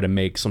and like try to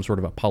make some sort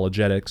of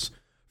apologetics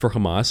for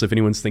Hamas. If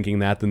anyone's thinking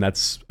that, then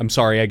I'm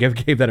sorry I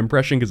gave that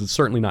impression, because it's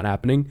certainly not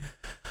happening.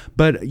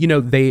 But,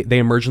 they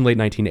emerged in the late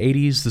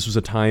 1980s. This was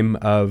a time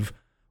of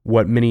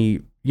what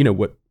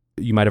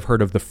you might have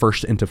heard of the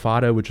First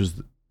Intifada, which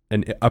was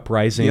an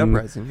uprising.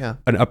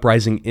 An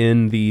uprising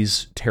in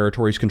these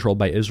territories controlled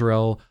by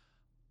Israel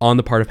on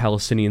the part of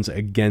Palestinians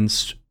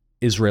against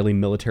Israeli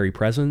military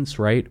presence,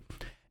 right?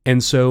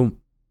 And so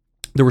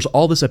there was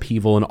all this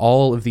upheaval and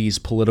all of these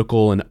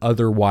political and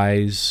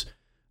otherwise,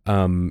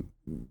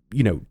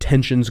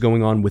 tensions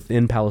going on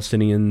within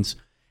Palestinians.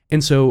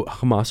 And so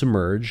Hamas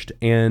emerged,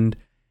 and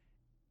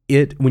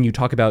when you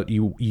talk about,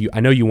 I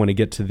know you want to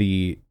get to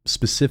the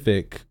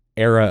specific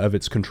era of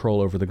its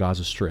control over the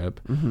Gaza Strip,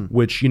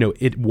 which,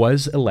 it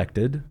was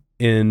elected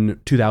in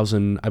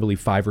 2000, I believe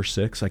 5 or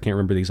 6. I can't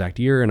remember the exact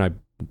year, and I'm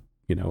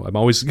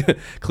always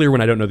clear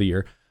when I don't know the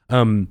year.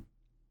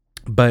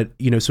 But,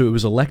 so it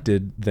was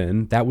elected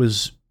then. That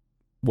was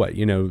what,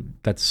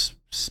 that's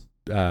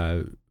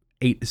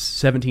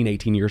 17,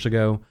 18 years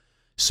ago.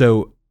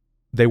 So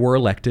they were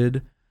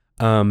elected,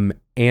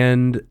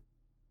 and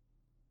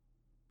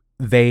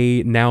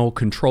they now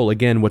control.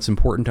 Again, what's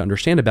important to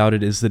understand about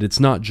it is that it's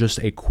not just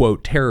a,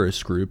 quote,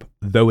 terrorist group,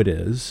 though it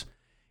is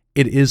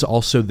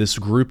also this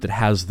group that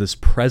has this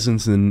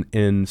presence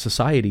in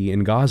society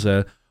in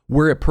Gaza,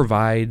 where it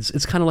provides,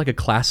 it's kind of like a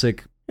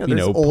classic,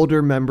 there's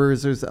older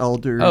members, there's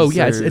elders. Oh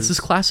yeah, it's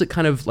this classic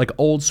kind of like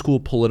old school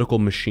political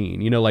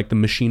machine, like the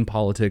machine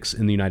politics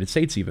in the United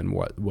States even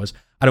was.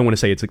 I don't want to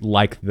say it's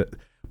like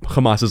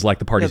Hamas is like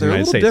the parties in the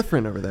United States. They're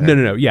a little different over there.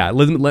 No. Yeah,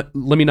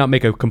 let me not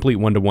make a complete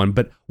one-to-one,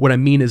 but what I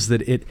mean is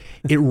that it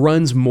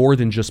runs more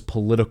than just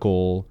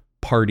political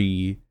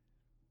party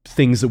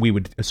things that we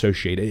would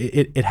associate.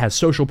 It has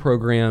social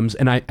programs,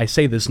 and I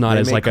say this not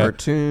as like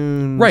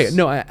cartoons. Right.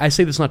 No, I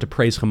say this not to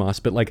praise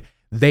Hamas, but like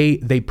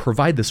they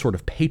provide this sort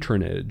of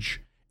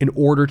patronage in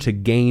order to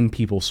gain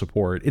people's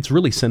support. It's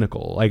really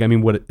cynical. Like, I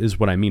mean, what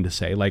I mean to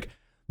say? Like,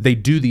 they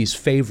do these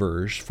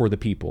favors for the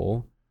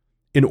people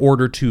in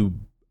order to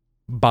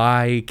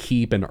buy,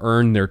 keep, and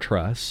earn their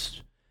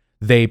trust.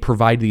 They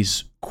provide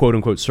these quote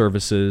unquote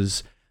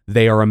services.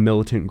 They are a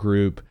militant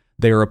group.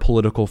 They are a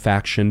political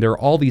faction. There are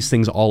all these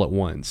things all at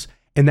once.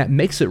 And that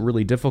makes it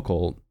really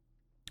difficult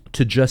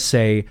to just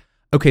say,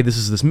 okay, this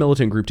is this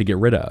militant group to get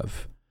rid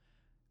of,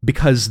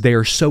 because they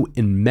are so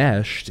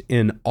enmeshed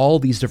in all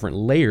these different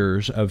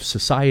layers of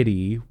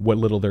society, what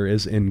little there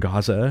is in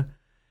Gaza,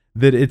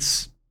 that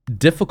it's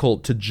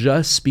difficult to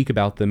just speak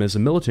about them as a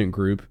militant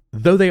group,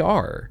 though they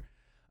are.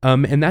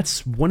 And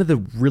that's one of the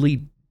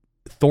really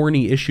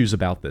thorny issues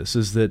about this,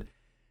 is that,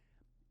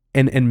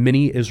 and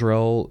many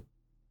Israel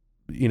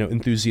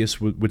enthusiasts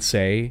would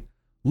say,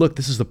 look,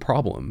 this is the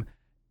problem.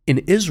 In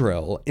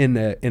Israel, in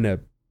a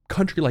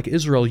country like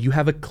Israel, you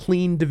have a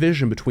clean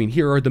division between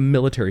here are the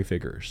military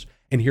figures,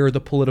 and here are the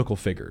political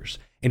figures,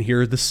 and here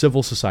are the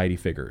civil society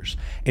figures,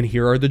 and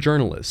here are the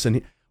journalists.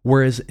 And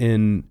whereas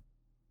in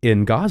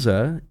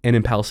Gaza and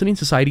in Palestinian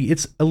society,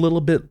 it's a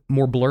little bit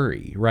more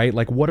blurry, right?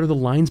 Like, what are the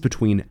lines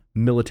between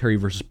military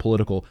versus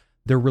political?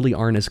 There really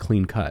aren't as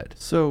clean cut.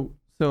 So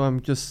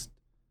I'm just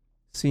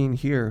seeing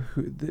here.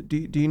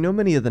 Do you know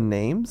many of the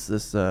names?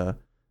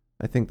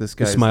 I think this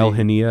guy Ismail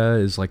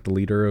Haniyeh is like the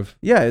leader of.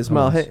 Yeah,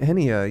 Ismail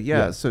Haniyeh.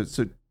 Yeah. So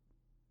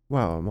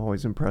wow, I'm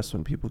always impressed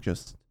when people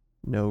just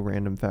know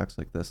random facts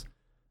like this.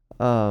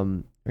 Are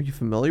you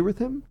familiar with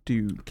him?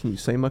 Can you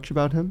say much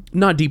about him?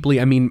 Not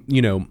deeply. I mean,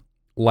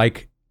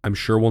 like I'm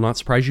sure will not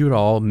surprise you at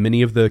all,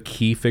 many of the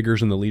key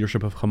figures in the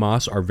leadership of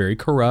Hamas are very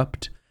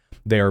corrupt.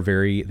 They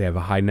have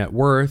a high net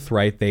worth,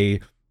 right?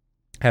 They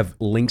have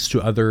links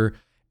to other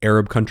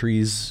Arab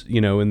countries,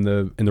 in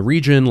the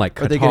region, like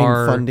Qatar. Are they getting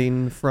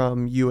funding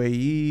from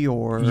UAE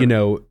or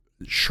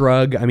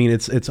shrug? I mean,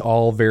 it's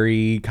all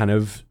very kind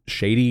of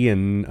shady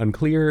and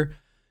unclear.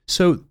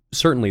 So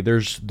certainly,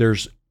 there's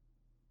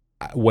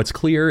what's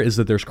clear is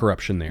that there's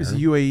corruption there. Is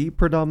UAE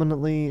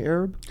predominantly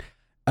Arab?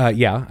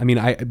 Yeah. I mean,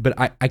 I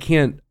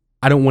can't.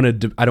 I don't want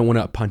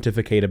to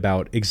pontificate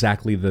about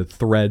exactly the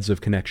threads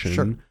of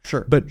connection.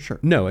 Sure.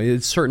 No,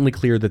 it's certainly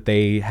clear that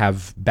they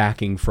have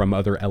backing from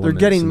other elements.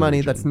 They're getting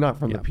money that's not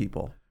from the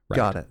people. Right,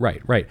 Got it.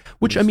 Right.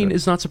 Which, I mean,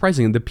 is not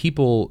surprising. The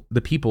people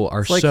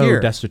are like so here.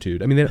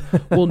 destitute. I mean,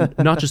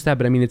 not just that,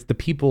 but I mean, it's the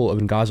people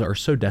of Gaza are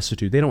so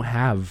destitute. They don't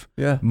have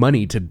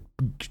money to,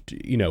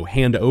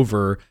 hand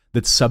over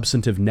that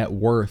substantive net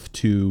worth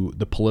to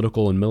the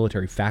political and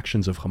military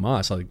factions of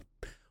Hamas. Like,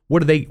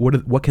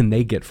 what can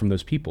they get from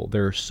those people?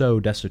 They're so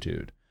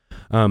destitute.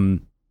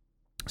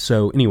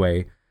 So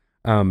anyway,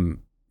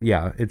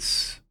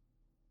 it's.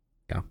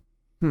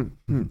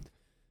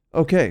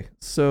 Okay,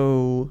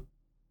 so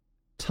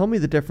tell me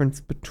the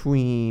difference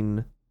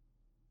between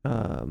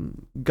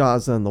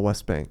Gaza and the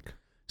West Bank.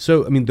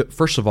 So, I mean,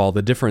 first of all,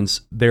 the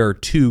difference, there are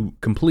two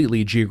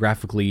completely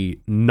geographically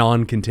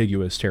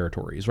non-contiguous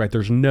territories, right?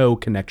 There's no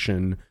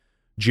connection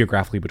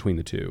geographically between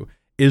the two.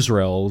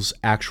 Israel's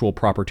actual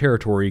proper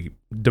territory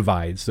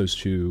divides those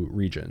two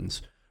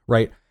regions,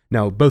 right?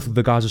 Now, both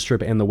the Gaza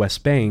Strip and the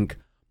West Bank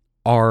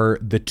are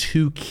the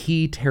two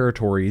key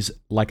territories,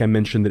 like I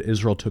mentioned, that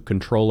Israel took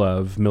control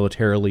of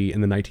militarily in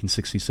the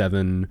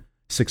 1967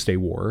 Six-Day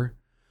War,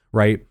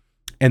 right?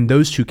 And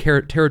those two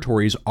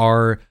territories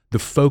are the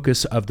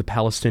focus of the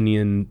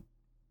Palestinian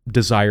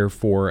desire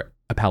for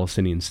a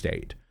Palestinian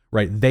state,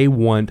 right? They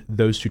want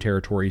those two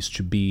territories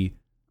to be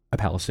a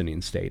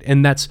Palestinian state.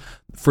 And that's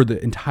for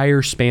the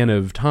entire span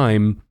of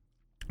time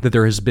that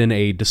there has been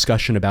a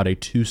discussion about a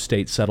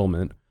two-state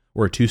settlement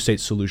or a two-state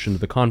solution to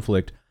the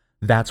conflict.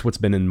 That's what's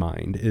been in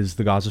mind, is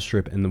the Gaza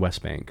Strip and the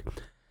West Bank.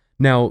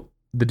 Now,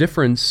 the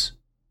difference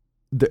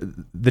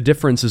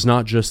is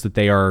not just that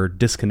they are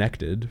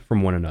disconnected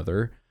from one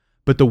another,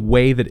 but the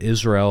way that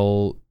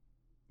Israel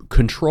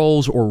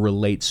controls or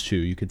relates to,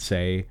 you could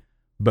say,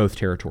 both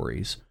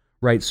territories,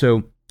 right?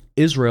 So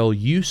Israel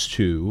used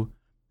to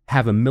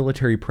have a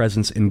military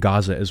presence in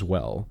Gaza as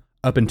well,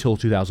 up until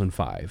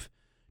 2005.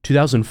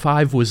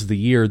 2005 was the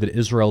year that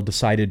Israel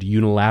decided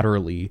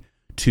unilaterally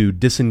to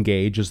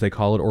disengage, as they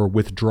call it, or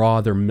withdraw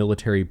their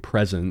military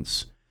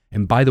presence.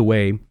 And by the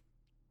way,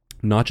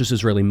 not just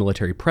Israeli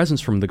military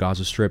presence from the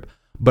Gaza Strip,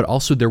 but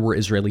also there were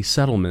Israeli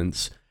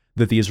settlements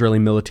that the Israeli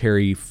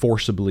military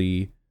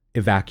forcibly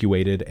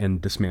evacuated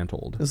and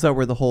dismantled. Is that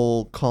where the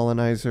whole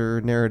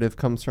colonizer narrative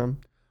comes from?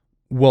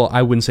 Well,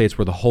 I wouldn't say it's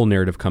where the whole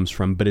narrative comes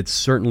from, but it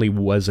certainly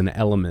was an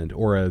element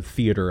or a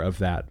theater of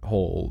that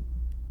whole,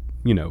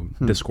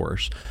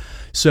 discourse.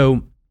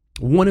 So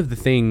one of the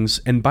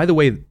things, and by the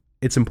way,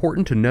 it's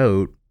important to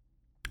note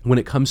when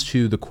it comes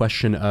to the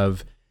question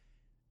of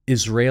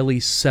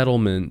Israeli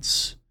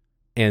settlements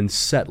and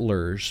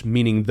settlers,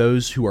 meaning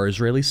those who are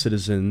Israeli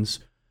citizens,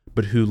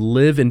 but who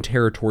live in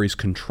territories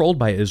controlled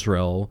by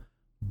Israel,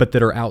 but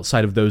that are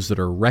outside of those that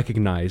are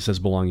recognized as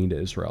belonging to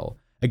Israel.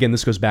 Again,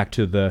 this goes back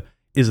to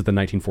is it the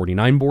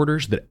 1949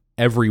 borders that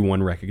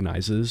everyone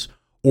recognizes,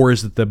 or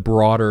is it the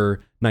broader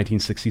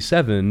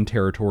 1967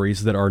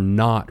 territories that are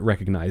not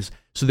recognized,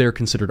 so they're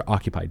considered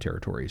occupied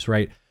territories,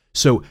 right?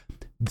 So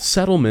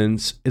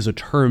settlements is a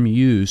term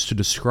used to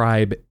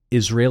describe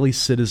Israeli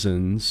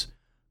citizens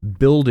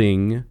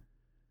building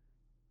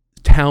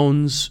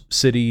towns,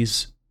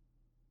 cities,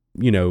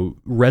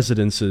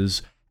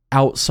 residences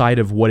outside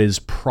of what is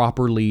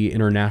properly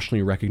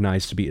internationally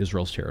recognized to be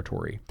Israel's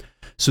territory.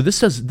 So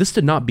this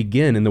did not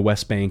begin in the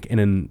West Bank and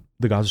in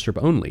the Gaza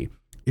Strip only.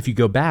 If you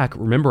go back,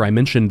 remember I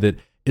mentioned that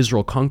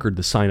Israel conquered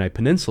the Sinai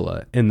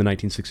Peninsula in the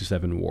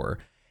 1967 war.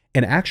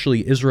 And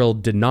actually, Israel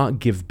did not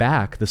give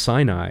back the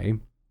Sinai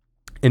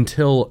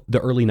until the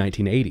early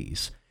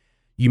 1980s.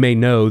 You may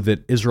know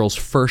that Israel's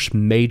first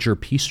major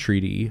peace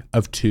treaty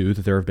of two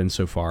that there have been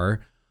so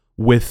far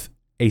with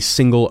a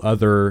single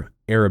other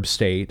Arab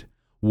state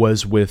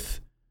was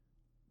between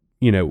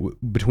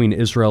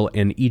Israel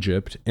and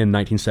Egypt in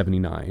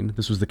 1979.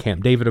 This was the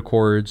Camp David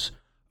Accords,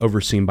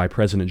 overseen by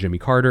President Jimmy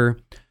Carter,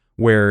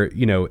 where,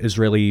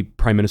 Israeli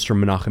Prime Minister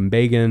Menachem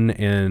Begin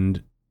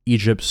and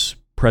Egypt's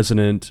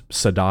President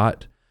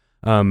Sadat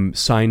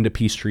signed a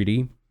peace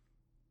treaty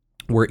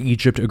where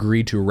Egypt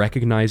agreed to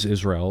recognize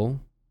Israel.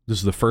 This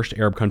is the first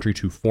Arab country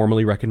to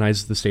formally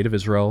recognize the state of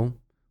Israel,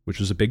 which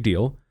was a big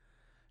deal,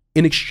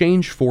 in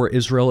exchange for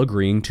Israel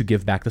agreeing to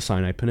give back the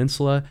Sinai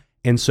Peninsula.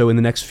 And so in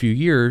the next few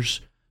years,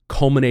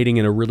 culminating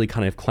in a really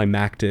kind of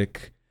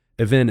climactic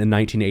event in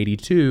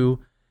 1982,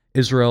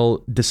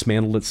 Israel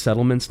dismantled its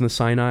settlements in the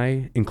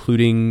Sinai,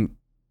 including,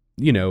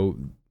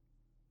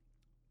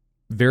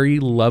 very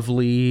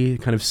lovely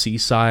kind of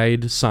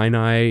seaside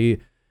Sinai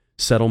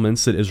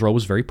settlements that Israel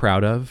was very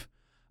proud of.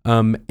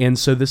 And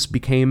so this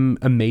became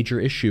a major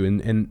issue.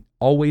 And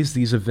always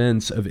these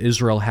events of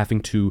Israel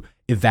having to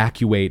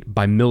evacuate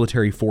by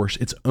military force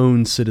its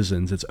own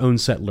citizens, its own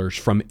settlers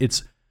from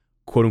its,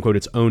 quote unquote,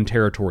 its own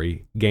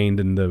territory gained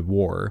in the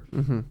war.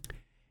 Mm-hmm.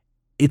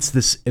 It's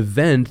this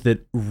event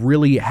that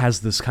really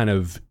has this kind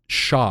of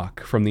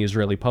shock from the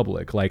Israeli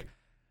public. Like,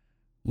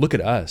 look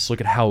at us.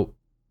 Look at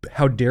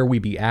how dare we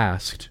be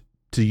asked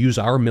to use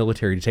our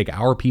military to take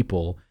our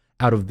people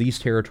out of these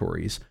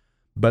territories.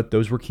 But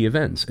those were key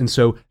events. And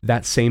so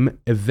that same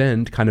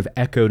event kind of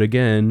echoed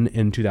again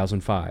in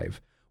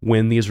 2005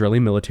 when the Israeli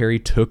military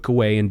took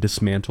away and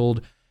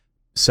dismantled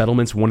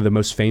settlements, one of the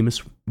most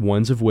famous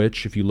ones of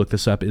which, if you look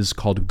this up, is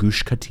called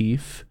Gush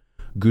Katif.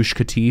 Gush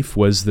Katif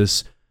was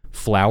this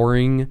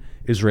flowering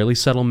Israeli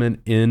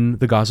settlement in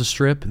the Gaza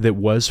Strip that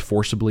was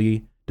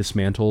forcibly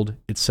dismantled,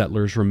 its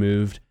settlers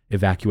removed,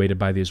 evacuated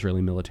by the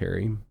Israeli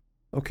military.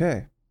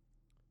 Okay.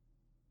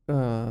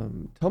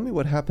 Tell me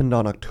what happened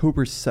on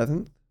October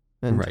 7th,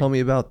 and Right. tell me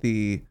about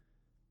the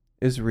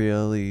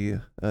Israeli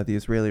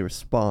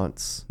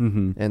response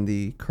and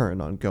the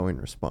current ongoing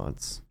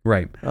response.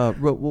 Right.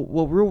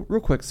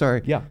 Real quick,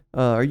 sorry. Yeah.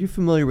 Are you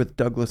familiar with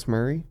Douglas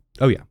Murray?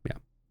 Oh, yeah.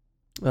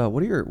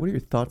 What are your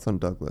thoughts on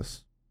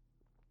Douglas?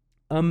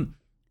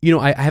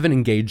 I haven't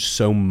engaged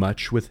so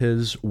much with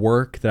his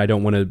work that I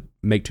don't want to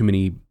make too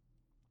many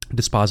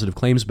dispositive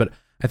claims, but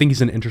I think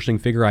he's an interesting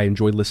figure. I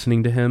enjoy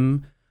listening to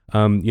him.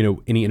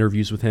 Any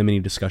interviews with him,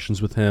 any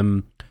discussions with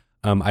him.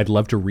 I'd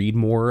love to read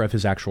more of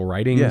his actual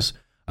writings.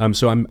 Yeah.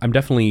 So I'm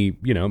definitely,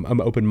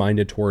 I'm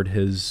open-minded toward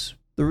his.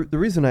 The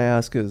reason I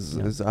ask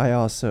is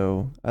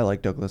I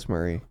like Douglas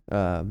Murray.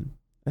 I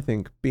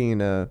think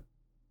being a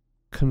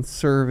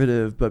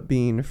conservative, but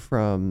being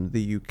from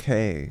the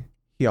UK,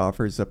 he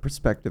offers a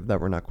perspective that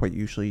we're not quite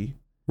usually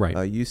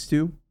used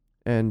to.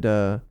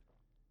 And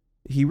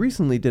he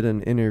recently did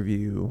an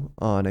interview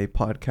on a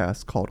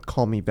podcast called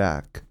Call Me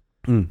Back.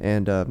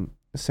 And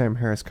Sam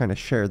Harris kind of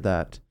shared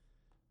that.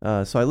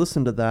 So I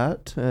listened to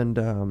that,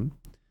 and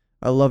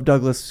I love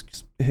Douglas,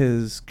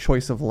 his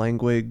choice of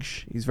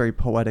language. He's very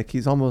poetic.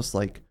 He's almost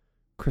like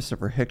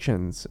Christopher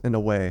Hitchens in a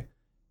way.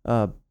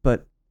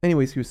 But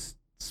anyways, he was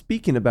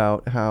speaking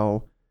about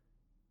how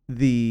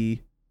the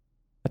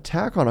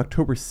attack on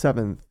October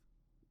 7th,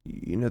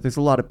 there's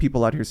a lot of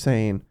people out here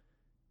saying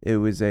it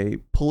was a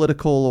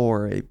political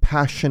or a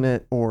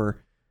passionate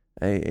or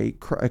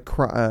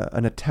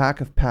an attack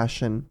of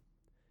passion.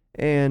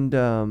 And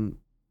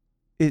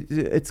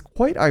it's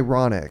quite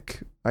ironic.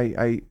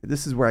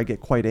 This is where I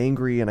get quite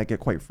angry and I get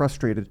quite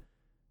frustrated.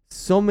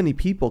 So many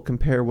people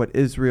compare what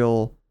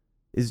Israel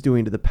is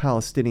doing to the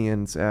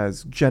Palestinians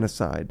as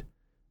genocide,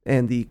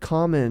 and the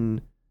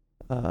common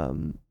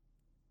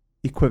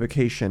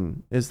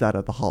equivocation is that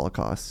of the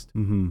Holocaust,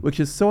 which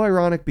is so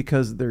ironic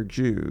because they're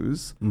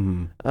Jews.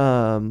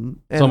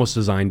 It's almost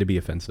designed to be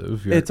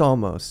offensive. Yeah. It's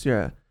almost,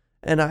 yeah.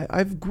 And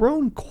I've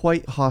grown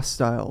quite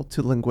hostile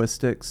to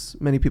linguistics.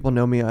 Many people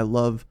know me. I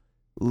love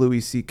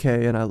Louis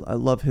C.K. and I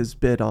love his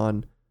bit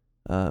on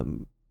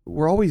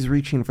we're always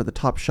reaching for the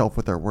top shelf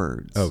with our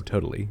words. Oh,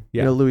 totally.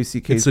 Yeah. Louis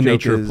C.K.'s It's the joke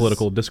nature of is,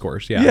 political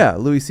discourse. Yeah. Yeah.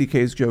 Louis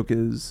C.K.'s joke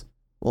is,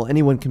 well,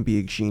 anyone can be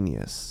a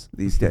genius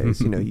these days.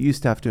 You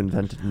used to have to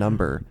invent a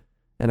number.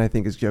 And I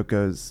think his joke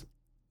goes,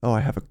 oh, I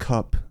have a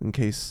cup in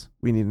case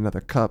we need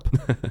another cup.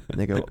 And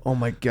they go, oh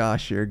my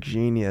gosh, you're a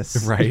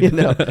genius. Right.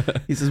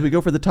 He says, we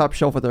go for the top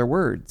shelf with our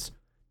words.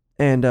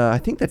 And I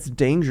think that's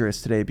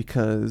dangerous today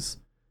because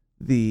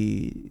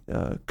the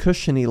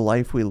cushiony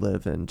life we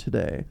live in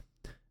today,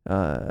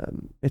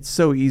 it's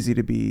so easy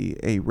to be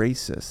a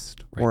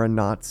racist or a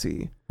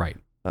Nazi. Right.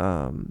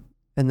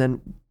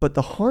 But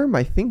the harm,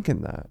 I think,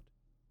 in that,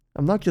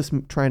 I'm not just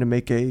trying to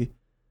make a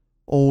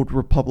old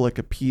Republic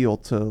appeal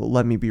to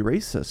let me be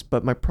racist,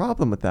 but my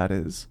problem with that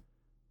is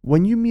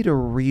when you meet a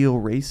real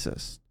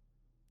racist,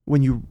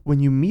 when you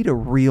meet a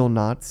real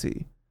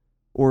Nazi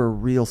or a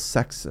real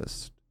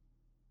sexist,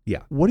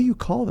 what do you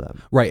call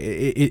them? Right.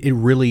 It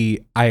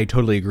really, I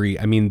totally agree.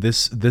 I mean,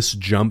 this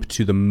jump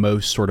to the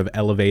most sort of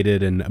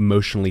elevated and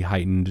emotionally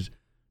heightened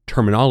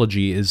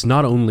terminology is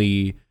not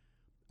only,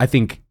 I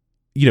think,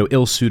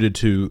 ill-suited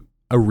to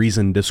a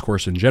reasoned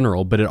discourse in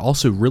general, but it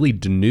also really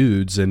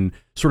denudes and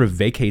sort of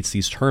vacates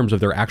these terms of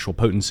their actual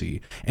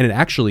potency. And it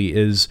actually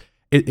is,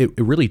 it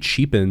really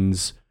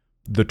cheapens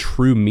the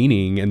true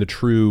meaning and the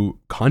true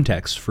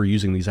context for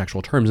using these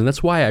actual terms. And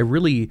that's why I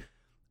really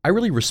I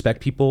really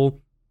respect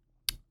people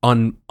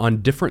on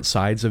different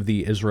sides of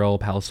the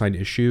Israel-Palestine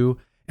issue,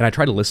 and I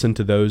try to listen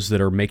to those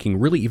that are making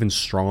really even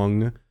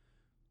strong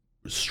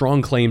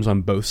claims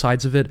on both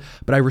sides of it.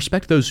 But I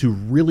respect those who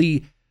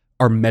really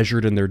are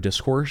measured in their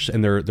discourse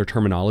and their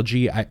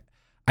terminology.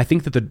 I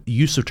think that the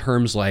use of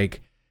terms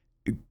like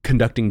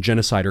conducting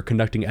genocide or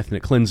conducting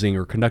ethnic cleansing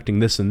or conducting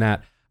this and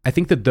that, I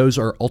think that those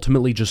are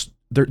ultimately just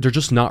they're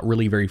just not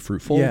really very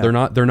fruitful. Yeah.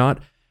 They're not.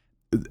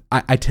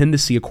 I tend to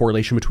see a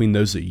correlation between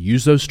those that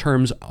use those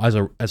terms as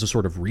a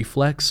sort of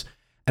reflex,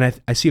 and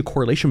I see a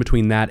correlation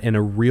between that and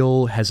a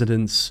real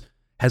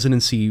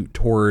hesitancy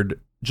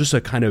toward just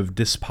a kind of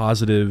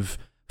dispositive,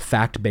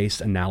 fact-based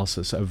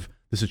analysis of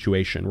the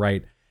situation,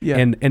 right? Yeah.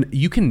 And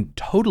you can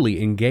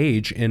totally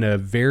engage in a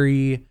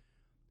very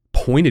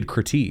pointed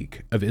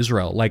critique of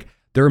Israel. Like,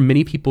 there are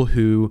many people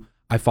who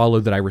I follow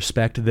that I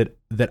respect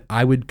that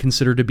I would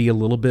consider to be a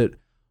little bit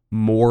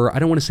more, I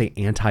don't want to say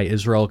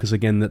anti-Israel, because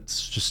again,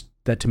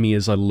 that to me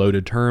is a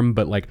loaded term,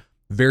 but like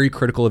very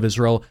critical of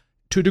Israel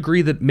to a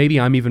degree that maybe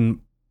I'm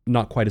even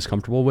not quite as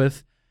comfortable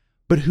with,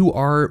 but who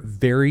are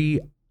very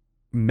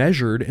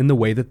measured in the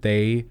way that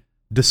they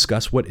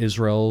discuss what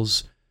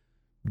Israel's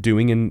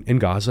doing in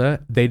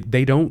Gaza. They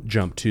don't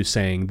jump to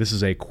saying this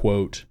is a,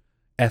 quote,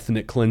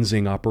 ethnic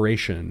cleansing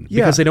operation,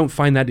 because they don't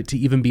find that to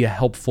even be a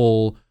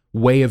helpful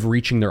way of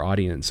reaching their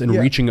audience and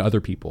reaching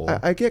other people.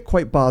 I get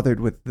quite bothered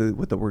with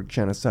the word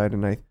genocide,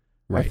 and I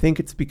think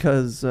it's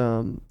because,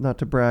 not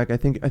to brag, I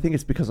think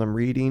it's because I'm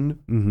reading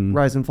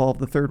Rise and Fall of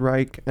the Third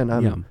Reich, and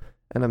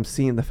I'm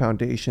seeing the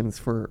foundations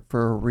for a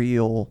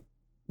real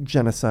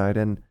genocide.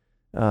 And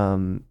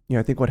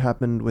I think what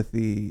happened with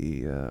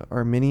the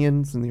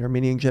Armenians and the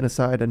Armenian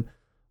genocide, and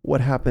what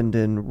happened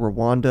in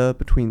Rwanda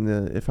between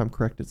if I'm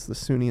correct, it's the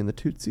Sunni and the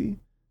Tutsi.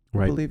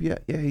 Right. I believe, yeah.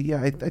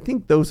 I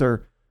think those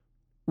are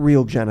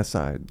real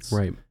genocides.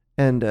 Right.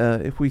 And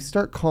if we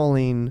start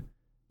calling,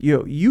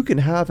 you can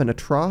have an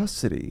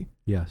atrocity,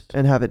 yes,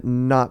 and have it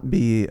not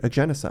be a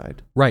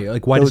genocide. Right.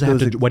 Like, why do you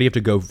have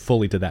to go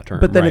fully to that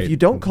term? But then right? if you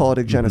don't call it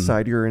a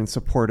genocide, you're in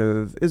support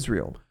of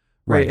Israel.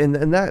 Right. And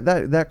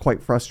that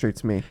quite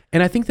frustrates me.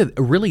 And I think that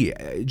really,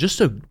 just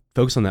to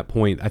focus on that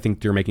point, I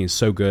think you're making is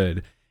so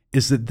good,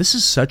 is that this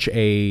is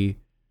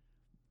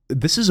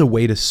a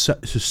way to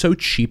so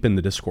cheapen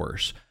the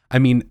discourse. I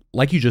mean,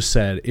 like you just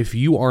said, if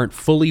you aren't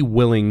fully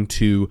willing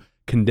to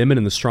condemn it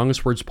in the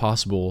strongest words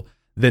possible,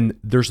 then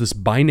there's this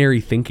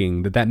binary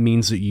thinking that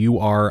means that you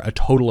are a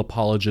total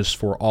apologist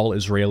for all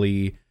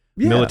Israeli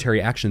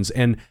military actions.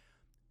 And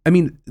I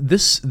mean,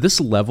 this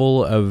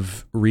level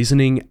of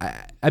reasoning,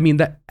 I mean,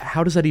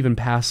 how does that even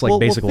pass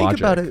basic think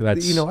logic? About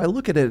it, I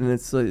look at it and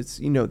it's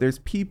there's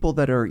people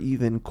that are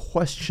even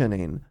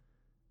questioning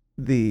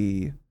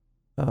the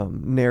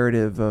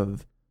narrative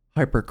of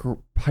hyper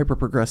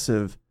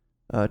progressive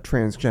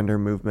transgender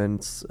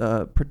movements,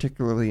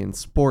 particularly in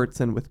sports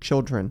and with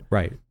children.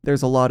 Right.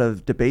 There's a lot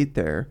of debate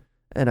there,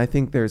 and I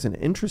think there's an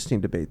interesting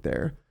debate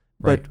there.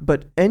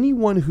 But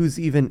anyone who's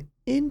even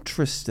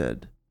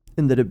interested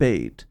in the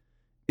debate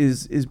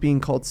is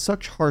being called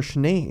such harsh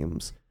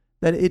names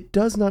that it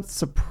does not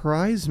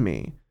surprise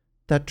me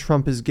that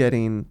Trump is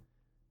getting.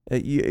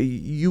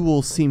 You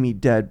will see me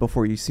dead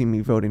before you see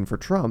me voting for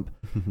Trump,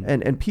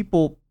 and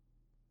people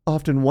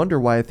often wonder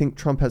why I think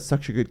Trump has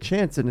such a good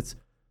chance, and it's.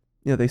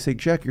 They say,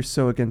 Jack, you're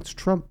so against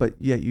Trump, but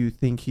yet you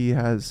think he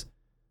has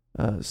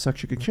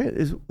such a good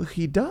chance.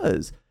 He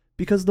does,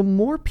 because the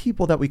more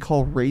people that we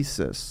call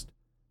racist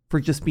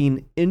for just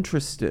being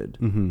interested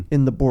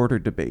in the border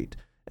debate,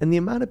 and the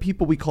amount of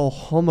people we call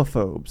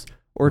homophobes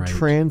or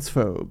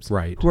transphobes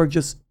who are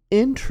just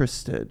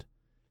interested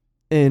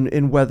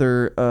in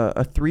whether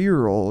a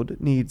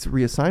 3-year-old needs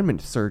reassignment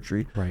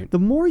surgery, the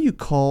more you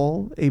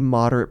call a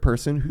moderate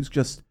person who's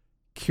just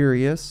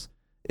curious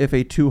if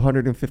a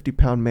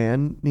 250-pound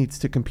man needs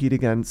to compete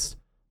against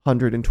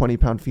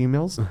 120-pound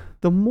females,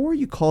 the more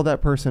you call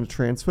that person a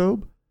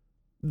transphobe,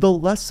 the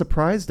less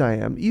surprised I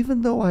am.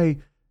 Even though I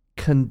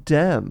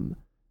condemn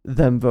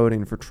them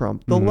voting for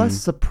Trump, the less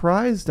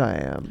surprised I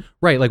am.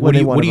 Right. Like, what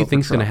do you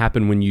think is going to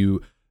happen when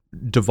you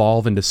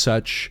devolve into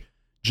such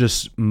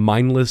just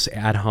mindless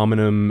ad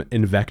hominem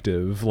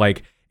invective,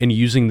 and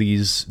using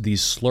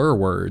these slur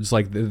words,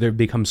 like they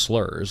become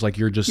slurs, like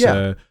you're just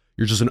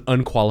an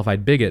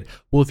unqualified bigot.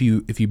 Well, if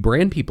you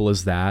brand people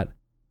as that,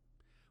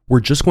 we're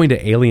just going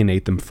to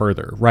alienate them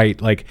further,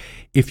 right? Like,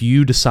 if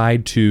you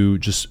decide to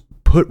just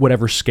put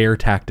whatever scare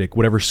tactic,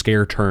 whatever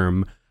scare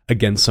term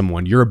against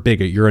someone, you're a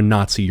bigot, you're a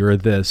Nazi, you're a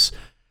this,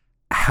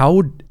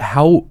 how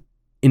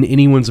in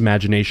anyone's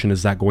imagination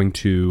is that going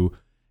to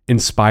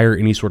inspire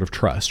any sort of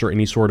trust or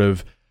any sort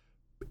of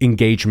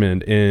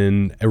engagement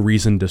in a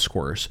reasoned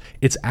discourse?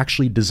 It's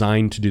actually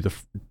designed to do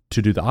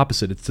the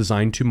opposite. It's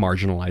designed to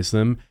marginalize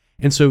them.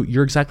 And so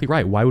you're exactly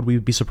right. Why would we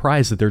be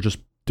surprised that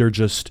they're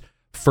just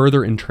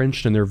further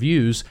entrenched in their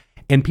views?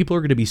 And people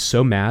are going to be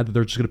so mad that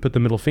they're just going to put the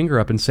middle finger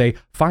up and say,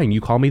 fine, you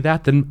call me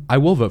that, then I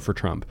will vote for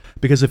Trump.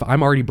 Because if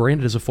I'm already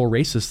branded as a full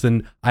racist,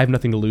 then I have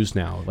nothing to lose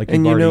now. Like,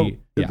 and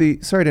yeah.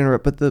 Sorry to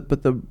interrupt,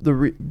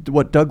 but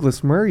what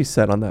Douglas Murray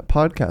said on that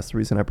podcast, the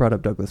reason I brought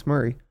up Douglas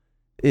Murray,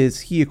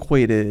 is he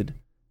equated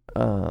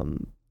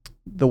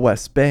the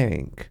West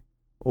Bank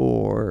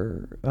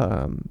or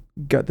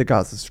the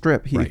Gaza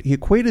Strip. He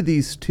equated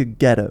these to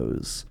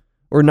ghettos,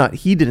 or not.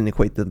 He didn't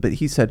equate them, but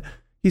he said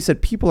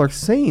people are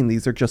saying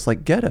these are just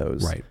like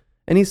ghettos. Right.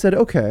 And he said,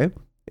 okay,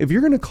 if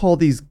you're going to call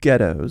these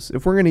ghettos,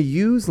 if we're going to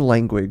use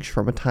language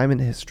from a time in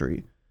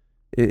history,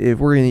 if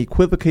we're going to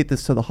equivocate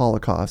this to the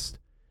Holocaust,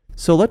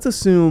 so let's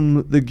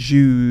assume the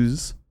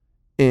Jews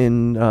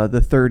in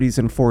the 30s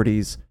and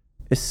 40s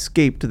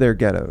escaped their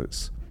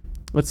ghettos.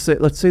 Let's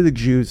say the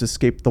Jews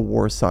escaped the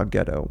Warsaw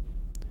Ghetto.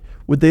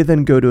 Would they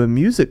then go to a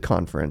music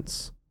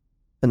conference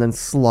and then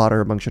slaughter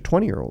a bunch of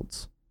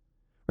 20-year-olds?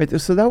 Right.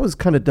 So that was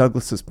kind of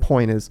Douglas's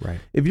point is,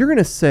 if you're going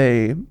to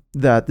say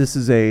that this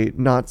is a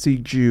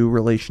Nazi-Jew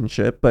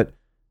relationship, but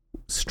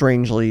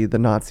strangely the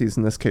Nazis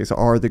in this case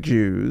are the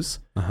Jews,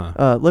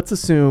 let's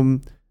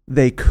assume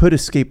they could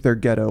escape their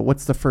ghetto.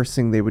 What's the first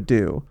thing they would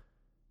do?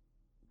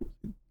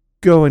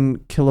 Go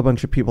and kill a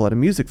bunch of people at a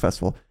music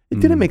festival. It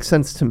didn't make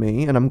sense to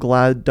me, and I'm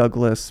glad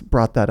Douglas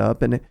brought that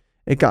up, and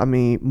it got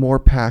me more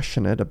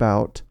passionate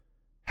about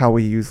how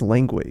we use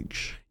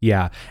language.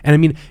 Yeah. And I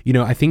mean,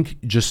 I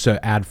think just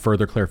to add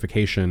further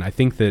clarification, I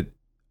think that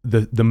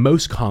the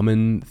most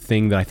common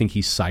thing that I think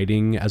he's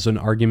citing as an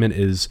argument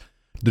is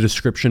the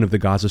description of the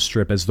Gaza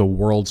Strip as the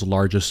world's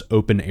largest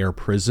open air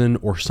prison,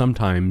 or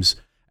sometimes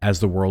as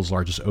the world's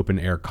largest open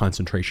air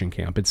concentration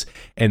camp.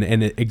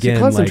 Again,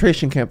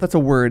 concentration camp, that's a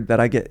word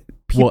that I get.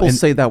 People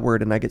say that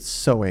word and I get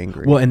so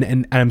angry. Well,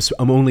 and I'm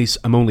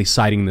only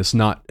citing this,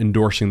 not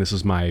endorsing this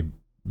as my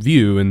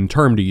view and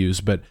term to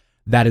use, but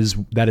that is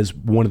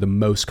one of the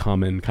most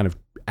common kind of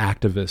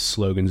activist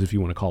slogans, if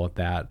you want to call it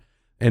that.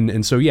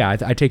 And so, yeah,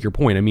 I take your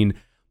point. I mean,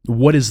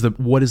 what is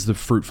the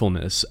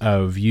fruitfulness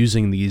of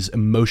using these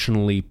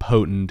emotionally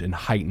potent and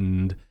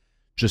heightened,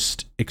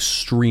 just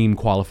extreme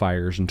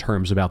qualifiers and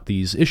terms about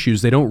these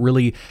issues? They don't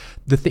really,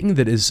 the thing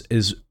that is,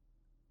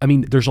 I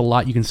mean, there's a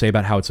lot you can say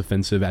about how it's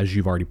offensive, as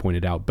you've already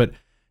pointed out, but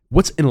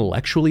what's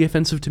intellectually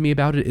offensive to me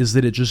about it is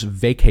that it just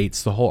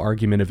vacates the whole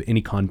argument of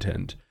any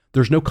content.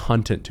 There's no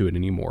content to it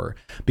anymore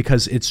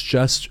because it's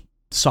just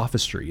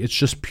sophistry. It's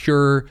just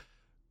pure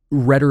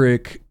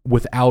rhetoric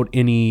without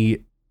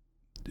any,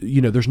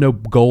 there's no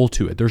goal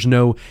to it. There's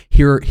no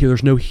here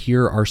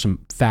are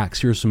some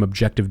facts. Here's some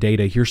objective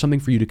data. Here's something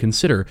for you to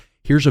consider.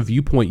 Here's a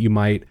viewpoint you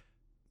might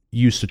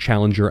use to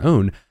challenge your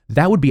own.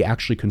 That would be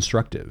actually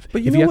constructive.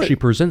 But if you actually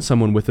present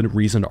someone with a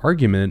reasoned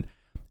argument,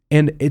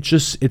 and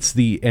it's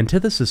the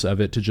antithesis of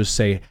it to just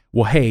say,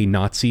 well, hey,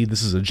 Nazi,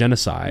 this is a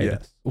genocide.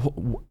 Yes.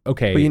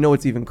 Okay. But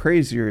what's even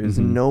crazier is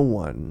no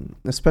one,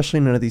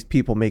 especially none of these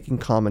people making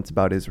comments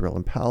about Israel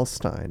and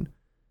Palestine,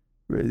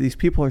 these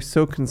people are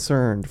so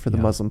concerned for the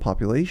Muslim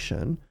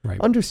population,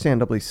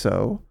 understandably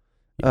so.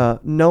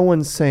 No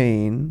one's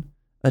saying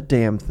a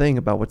damn thing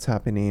about what's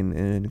happening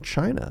in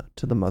China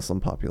to the Muslim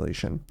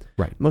population.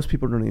 Right. Most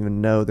people don't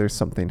even know there's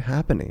something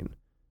happening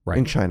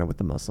in China with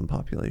the Muslim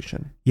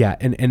population. Yeah,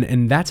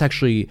 and that's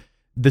actually,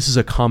 this is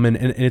a common,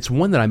 and it's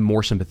one that I'm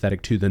more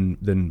sympathetic to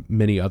than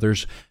many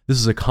others. This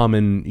is a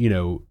common,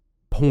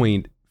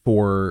 point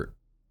for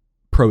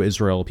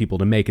pro-Israel people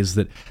to make, is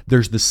that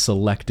there's this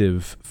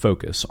selective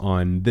focus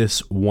on this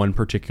one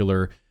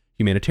particular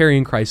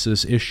humanitarian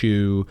crisis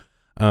issue.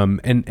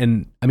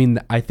 And I mean,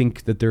 I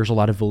think that there's a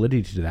lot of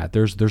validity to that.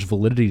 There's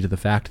validity to the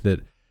fact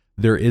that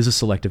there is a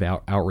selective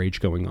outrage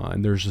going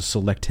on. There's a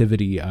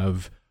selectivity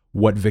of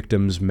what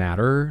victims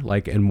matter,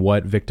 and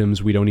what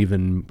victims we don't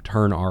even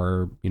turn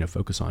our,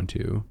 focus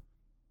onto.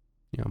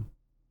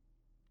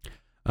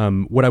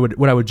 What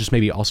I would just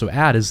maybe also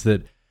add is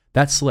that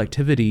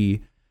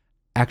selectivity,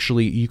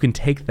 actually, you can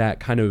take that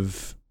kind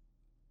of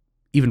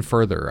even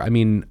further. I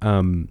mean,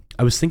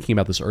 I was thinking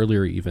about this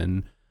earlier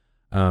even,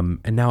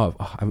 and now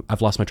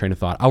I've lost my train of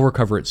thought. I'll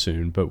recover it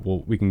soon, but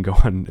we can go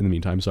on in the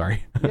meantime.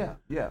 Sorry.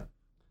 Yeah.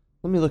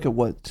 Let me look at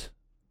what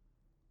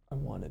I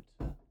wanted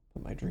to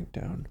put my drink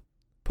down.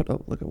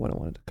 Look at what I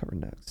wanted to cover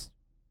next.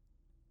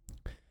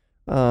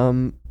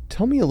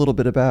 Tell me a little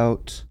bit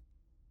about,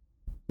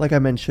 like I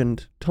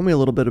mentioned, tell me a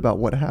little bit about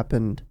what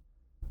happened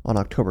on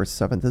October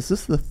 7th. Is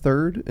this the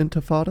third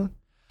Intifada?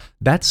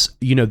 That's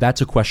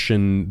a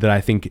question that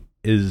I think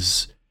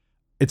it's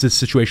a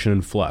situation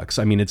in flux.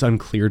 I mean, it's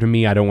unclear to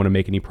me. I don't want to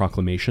make any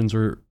proclamations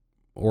or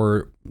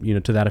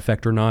to that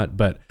effect or not,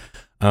 but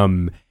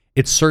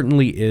it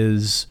certainly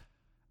is.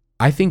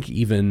 I think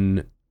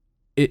even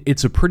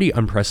it's a pretty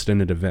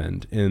unprecedented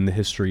event in the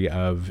history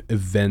of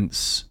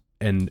events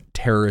and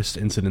terrorist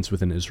incidents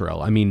within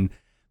Israel. I mean,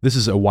 this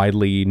is a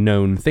widely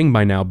known thing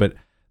by now, but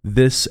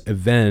this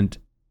event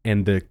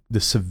and the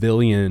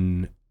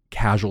civilian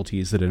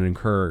casualties that had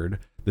incurred,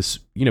 this,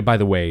 by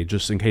the way,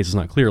 just in case it's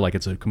not clear,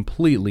 it's a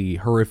completely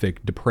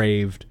horrific,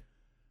 depraved,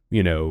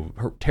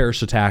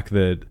 terrorist attack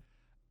that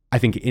I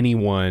think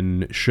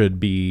anyone should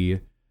be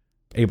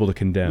able to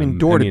condemn. I mean,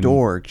 door to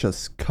door,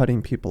 just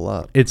cutting people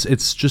up. It's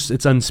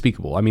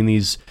unspeakable. I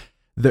mean,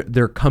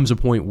 there comes a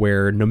point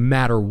where no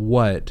matter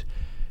what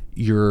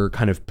your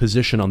kind of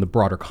position on the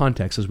broader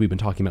context, as we've been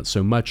talking about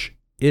so much,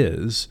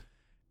 there's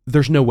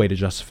no way to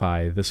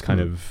justify this kind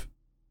of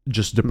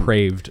just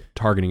depraved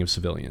targeting of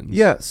civilians.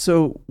 Yeah.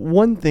 So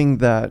one thing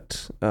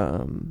that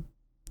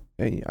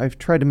I've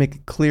tried to make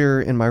it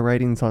clear in my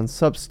writings on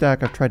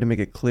Substack, I've tried to make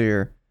it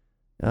clear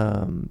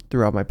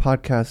throughout my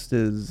podcast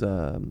is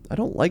I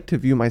don't like to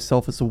view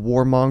myself as a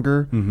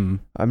warmonger. Mm-hmm.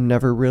 I'm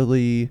never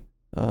really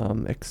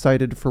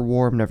excited for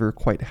war. I'm never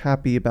quite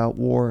happy about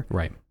war.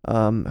 Right.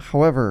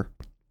 However,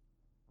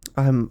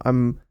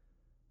 I'm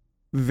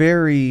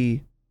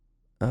very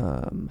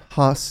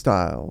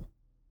hostile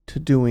to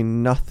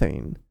doing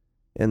nothing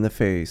in the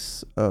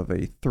face of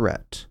a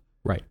threat.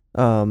 Right.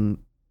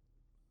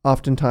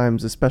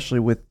 Oftentimes, especially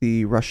with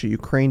the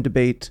Russia-Ukraine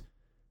debate,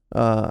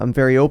 I'm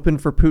very open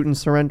for Putin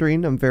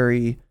surrendering. I'm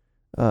very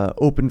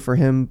open for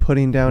him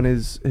putting down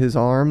his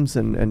arms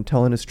and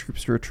telling his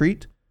troops to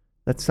retreat.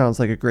 That sounds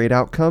like a great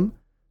outcome.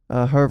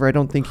 However, I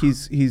don't think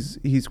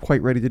he's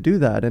quite ready to do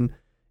that. And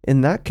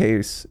in that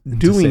case,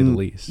 to say the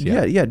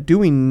least,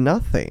 doing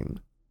nothing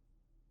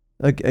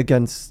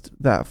against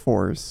that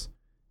force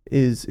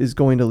is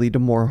going to lead to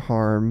more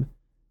harm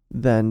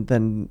than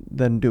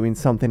doing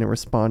something and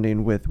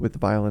responding with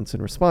violence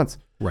in response.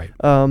 Right.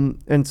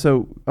 And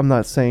so I'm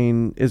not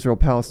saying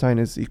Israel-Palestine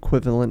is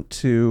equivalent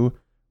to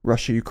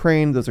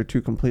Russia-Ukraine. Those are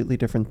two completely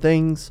different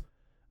things.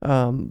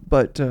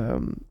 But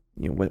when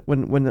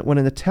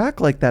an attack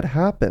like that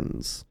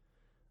happens,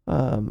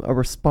 a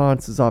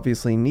response is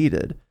obviously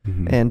needed.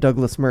 Mm-hmm. And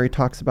Douglas Murray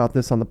talks about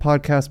this on the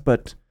podcast,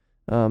 but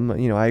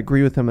I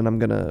agree with him, and I'm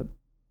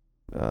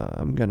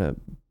gonna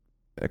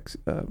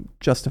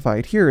justify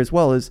it here as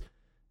well.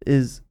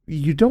 Is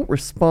you don't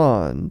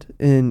respond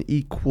in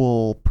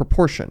equal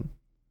proportion,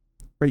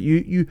 right?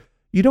 You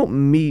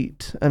don't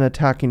meet an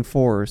attacking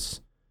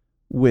force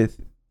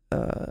with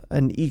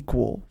an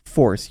equal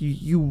force.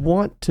 You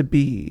want to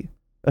be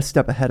a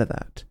step ahead of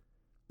that.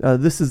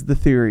 This is the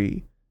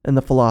theory and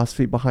the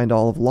philosophy behind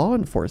all of law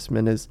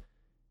enforcement is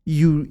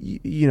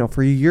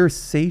for your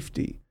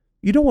safety,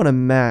 you don't want to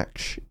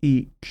match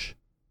each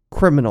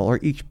criminal or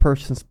each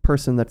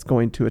person that's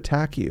going to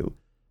attack you.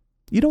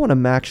 You don't want to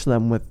match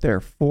them with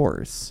their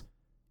force.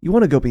 You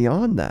want to go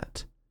beyond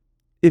that.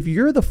 If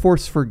you're the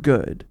force for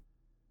good,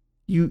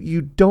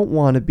 you don't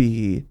want to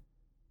be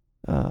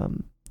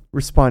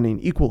responding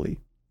equally.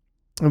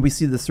 And we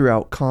see this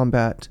throughout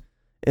combat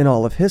in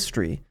all of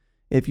history.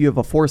 If you have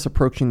a force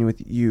approaching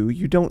with you,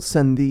 you don't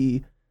send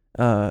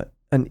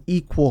an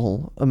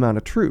equal amount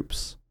of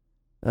troops.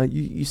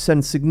 You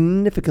send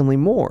significantly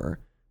more.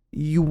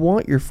 You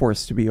want your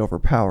force to be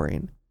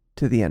overpowering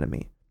to the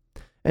enemy.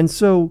 And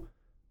so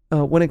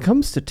when it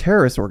comes to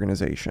terrorist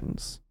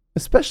organizations,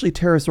 especially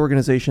terrorist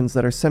organizations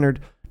that are centered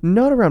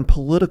not around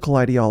political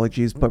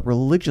ideologies, but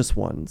religious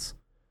ones,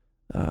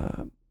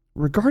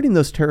 regarding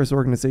those terrorist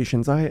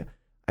organizations, I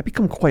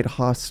become quite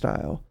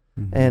hostile.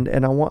 Mm-hmm.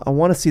 And I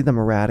want to see them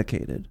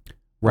eradicated.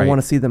 Right. I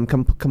want to see them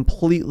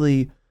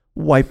completely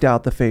wiped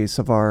out the face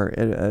of our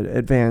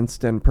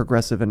advanced and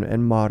progressive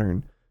and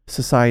modern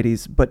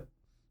societies. But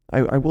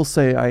I will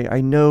say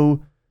I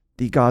know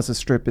the Gaza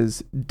Strip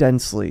is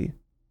densely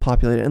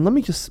populated, and let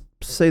me just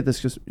say this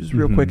just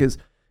real mm-hmm. quick is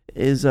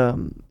it's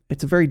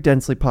a very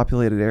densely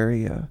populated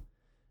area,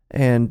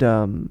 and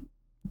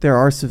there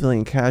are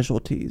civilian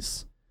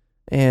casualties.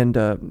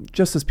 And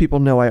just as people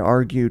know, I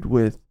argued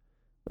with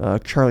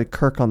Charlie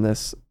Kirk on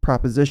this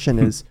proposition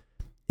is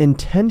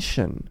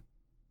intention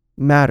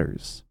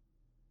matters.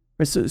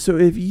 Right? So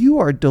if you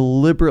are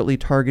deliberately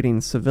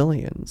targeting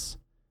civilians,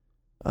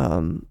 I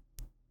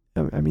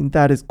mean,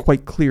 that is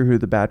quite clear who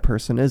the bad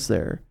person is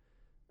there.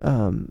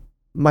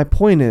 My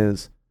point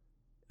is,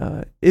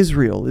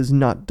 Israel is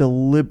not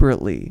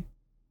deliberately,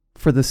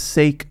 for the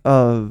sake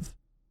of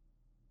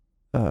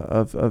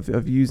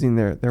using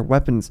their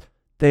weapons,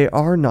 they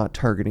are not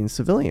targeting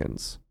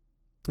civilians.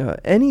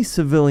 Any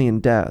civilian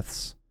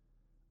deaths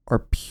are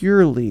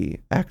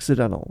purely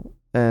accidental,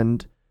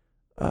 and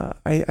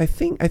I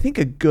think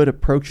a good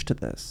approach to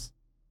this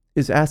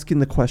is asking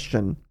the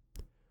question: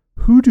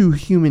 who do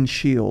human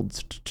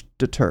shields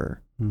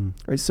deter?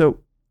 Right. So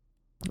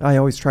I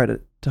always try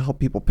to help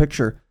people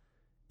picture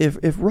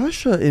if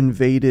Russia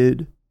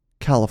invaded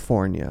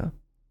California,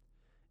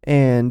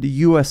 and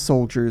U.S.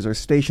 soldiers are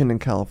stationed in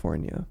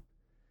California,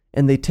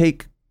 and they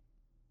take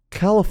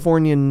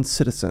Californian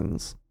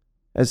citizens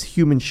as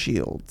human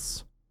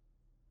shields,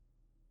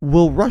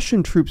 will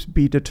Russian troops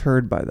be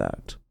deterred by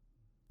that?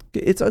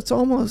 It's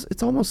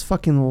almost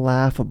fucking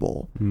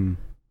laughable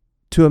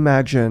to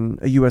imagine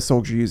a U.S.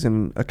 soldier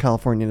using a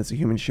Californian as a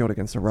human shield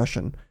against a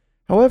Russian.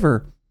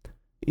 However,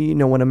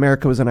 when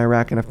America was in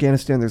Iraq and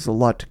Afghanistan, there's a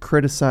lot to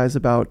criticize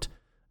about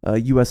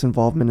U.S.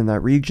 involvement in that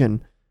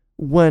region.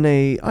 When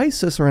a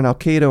ISIS or an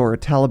Al-Qaeda or a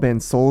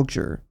Taliban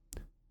soldier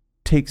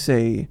takes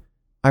a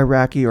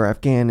Iraqi or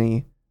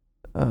Afghani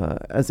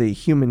as a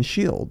human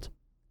shield,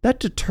 that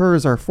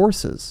deters our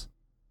forces.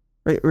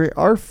 right?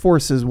 Our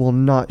forces will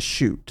not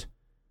shoot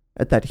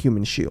at that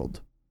human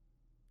shield.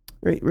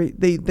 Right?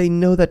 They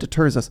know that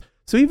deters us.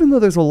 So even though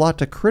there's a lot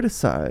to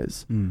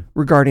criticize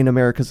regarding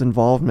America's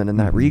involvement in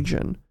that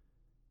region,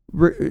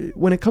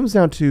 when it comes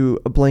down to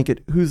a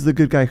blanket, who's the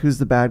good guy, who's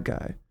the bad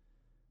guy,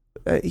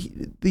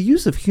 the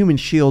use of human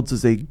shields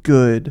is a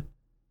good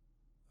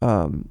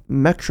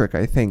metric,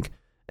 I think.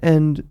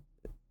 And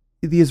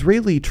the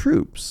Israeli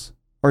troops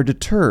are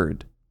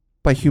deterred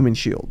by human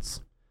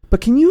shields.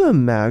 But can you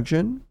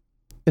imagine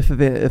if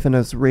an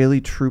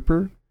Israeli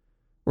trooper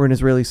or an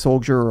Israeli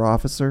soldier or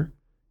officer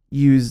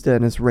used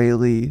an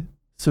Israeli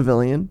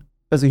civilian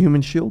as a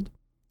human shield?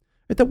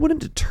 Right? That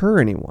wouldn't deter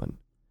anyone.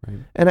 Right.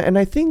 And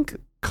I think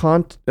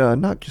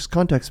not just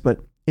context, but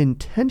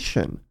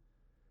intention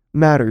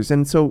matters.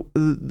 And so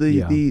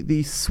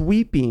the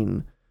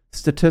sweeping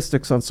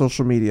statistics on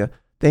social media,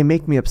 they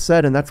make me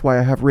upset, and that's why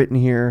I have written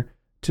here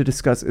to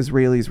discuss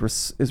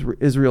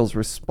Israel's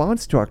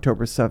response to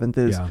October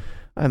 7th.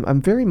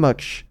 I'm very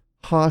much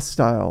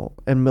hostile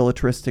and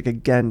militaristic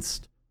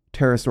against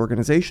terrorist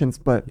organizations,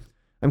 but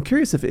I'm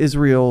curious if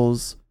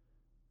Israel's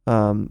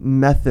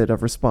method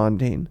of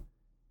responding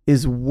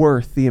is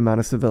worth the amount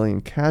of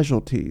civilian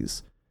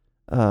casualties.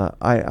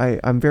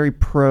 I'm very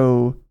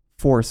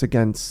pro-force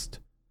against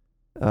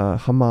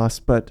Hamas,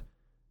 but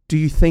do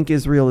you think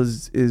Israel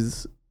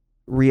is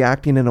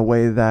reacting in a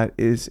way that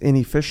is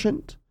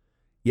inefficient?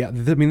 Yeah, I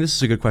mean, this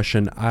is a good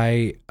question.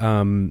 I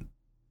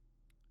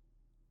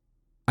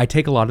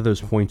take a lot of those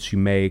points you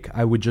make.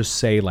 I would just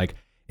say, like,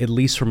 at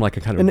least from like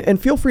a kind of...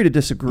 And feel free to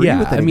disagree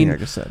with anything I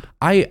just said.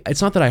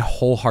 It's not that I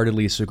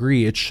wholeheartedly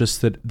disagree. It's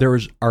just that there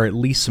are at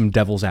least some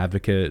devil's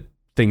advocate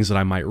things that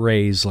I might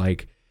raise.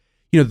 Like,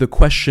 the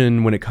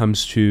question when it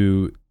comes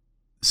to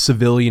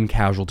civilian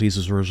casualties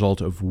as a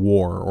result of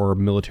war or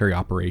military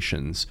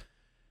operations,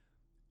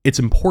 it's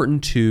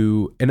important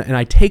to... And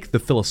I take the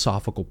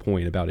philosophical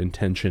point about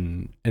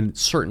intention, and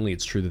certainly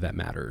it's true that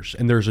matters.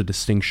 And there's a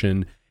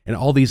distinction, and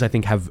all these, I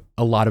think, have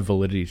a lot of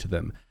validity to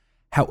them.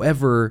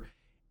 However,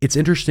 it's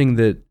interesting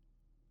that,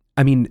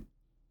 I mean,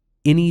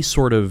 any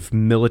sort of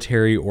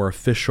military or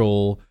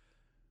official,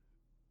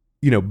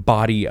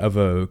 body of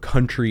a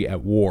country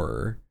at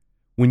war,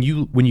 when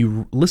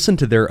you listen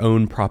to their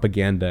own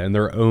propaganda and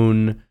their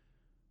own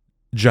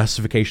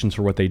justifications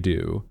for what they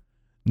do,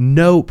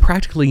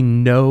 practically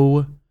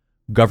no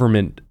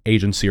government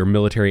agency or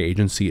military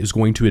agency is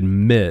going to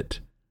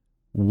admit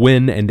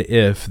when and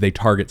if they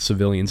target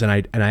civilians. And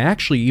I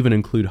actually even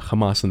include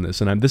Hamas in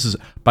this. And this is,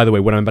 by the way,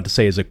 what I'm about to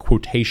say is a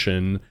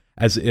quotation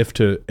as if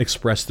to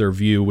express their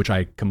view, which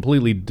I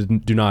completely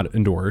do not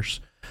endorse.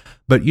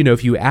 But,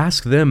 if you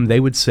ask them, they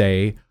would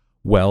say,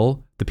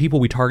 well, the people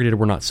we targeted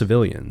were not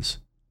civilians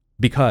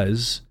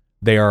because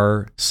they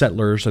are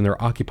settlers and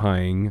they're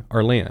occupying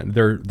our land.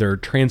 They're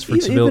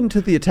transferred civilians. Even to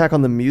the attack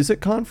on the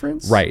music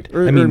conference? Right.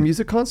 Or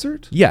music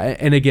concert? Yeah.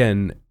 And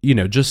again,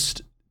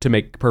 just to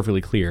make perfectly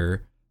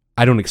clear,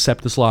 I don't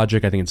accept this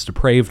logic. I think it's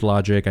depraved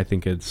logic. I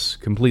think it's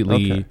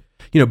completely,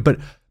 but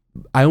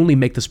I only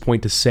make this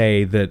point to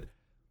say that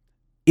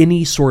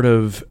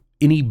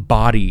any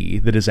body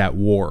that is at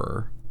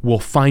war will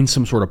find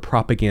some sort of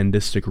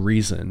propagandistic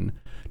reason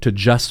to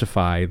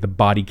justify the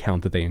body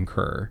count that they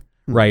incur,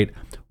 right?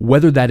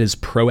 Whether that is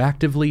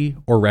proactively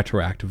or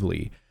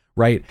retroactively,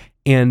 right?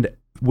 And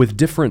with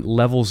different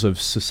levels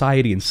of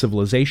society and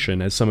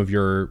civilization, as some of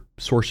your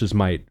sources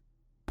might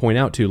point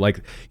out to,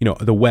 like,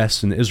 the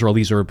West and Israel,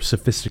 these are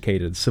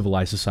sophisticated,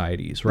 civilized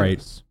societies, right?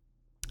 Yes.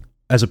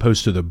 As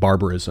opposed to the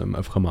barbarism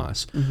of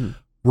Hamas. Mm-hmm.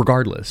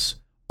 Regardless,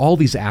 all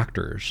these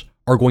actors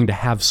are going to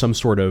have some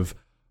sort of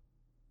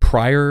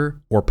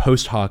prior or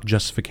post hoc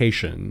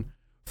justification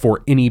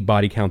for any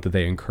body count that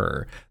they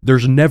incur.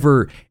 There's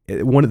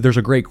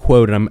a great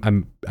quote,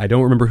 and I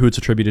don't remember who it's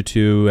attributed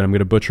to, and I'm going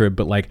to butcher it,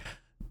 but like,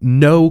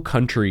 no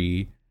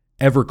country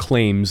ever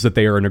claims that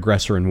they are an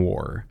aggressor in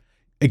war.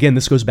 Again,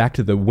 this goes back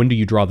to when do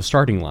you draw the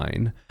starting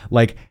line?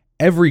 Like,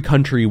 every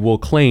country will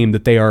claim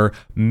that they are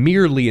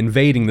merely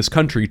invading this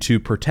country to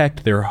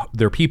protect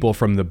their people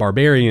from the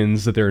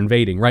barbarians that they're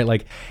invading, right?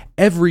 Like,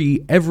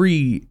 every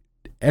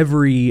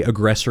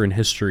aggressor in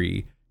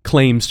history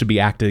claims to be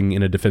acting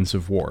in a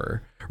defensive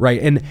war,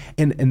 right?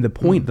 And the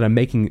point that I'm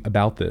making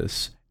about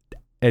this,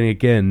 and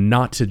again,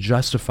 not to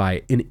justify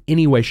in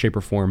any way, shape,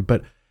 or form,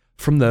 but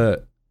from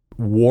the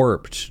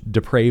warped,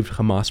 depraved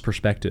Hamas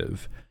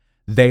perspective,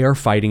 they are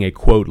fighting a,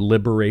 quote,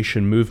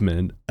 liberation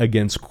movement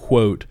against,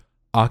 quote,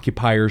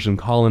 occupiers and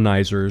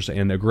colonizers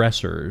and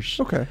aggressors.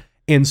 Okay.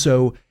 And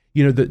so,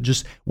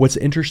 just what's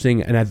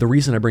interesting, and the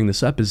reason I bring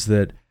this up is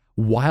that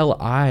while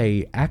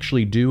I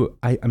actually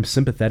I'm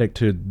sympathetic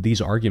to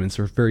these arguments,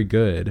 they're very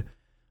good.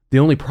 The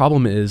only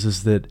problem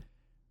is that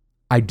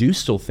I do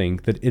still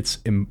think that it's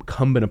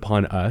incumbent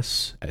upon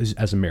us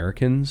as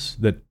Americans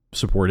that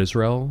support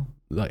Israel,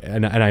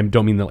 and I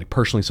don't mean that like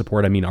personally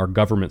support, I mean our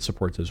government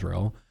supports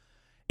Israel.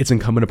 It's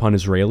incumbent upon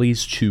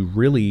Israelis to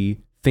really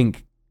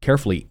think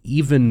carefully,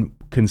 even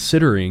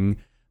considering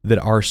that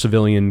our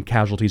civilian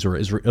casualties or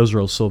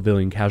Israel's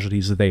civilian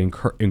casualties that they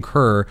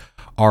incur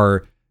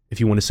are if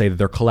you want to say that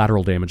they're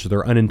collateral damage,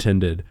 they're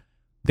unintended,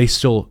 they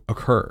still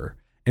occur.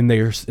 And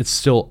that's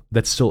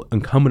still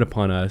incumbent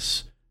upon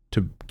us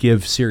to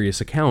give serious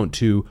account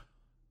to,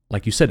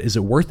 like you said, is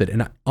it worth it?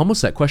 And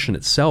almost that question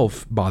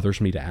itself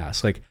bothers me to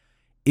ask. Like,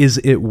 is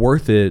it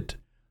worth it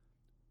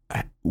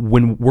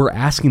when we're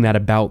asking that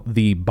about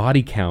the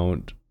body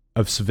count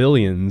of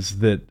civilians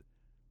that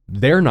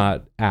they're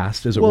not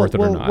asked, is it worth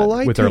it or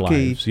not with their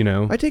lives, you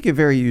know? I take a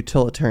very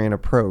utilitarian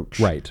approach.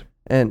 Right.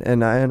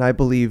 And I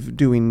believe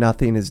doing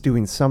nothing is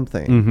doing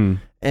something. Mm-hmm.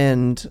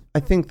 And I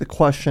think the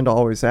question to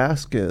always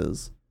ask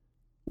is,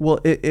 well,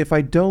 if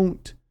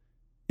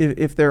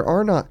there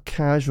are not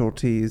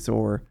casualties,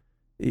 or,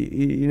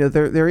 you know,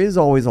 there is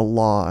always a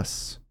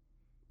loss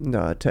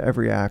to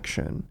every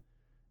action.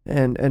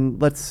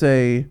 And let's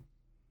say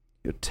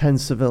 10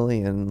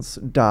 civilians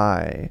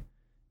die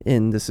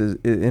in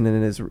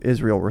an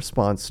Israel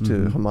response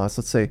to Hamas.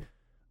 Let's say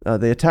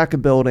they attack a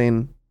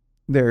building.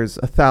 There's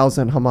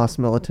 1,000 Hamas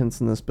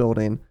militants in this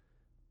building.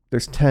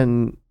 There's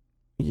 10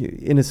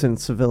 innocent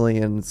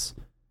civilians.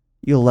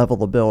 You level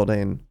the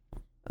building.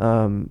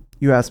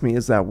 You ask me,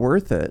 is that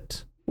worth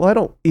it? Well, I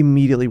don't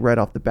immediately right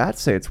off the bat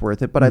say it's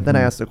worth it, but then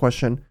I ask the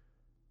question,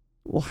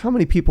 well, how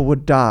many people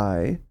would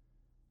die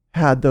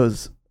had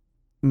those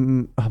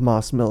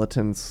Hamas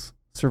militants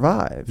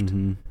survived?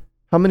 Mm-hmm.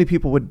 How many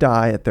people would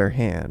die at their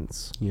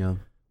hands? Yeah.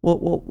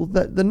 Well,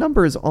 the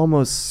number is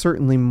almost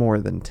certainly more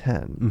than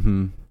 10.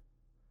 Mm-hmm.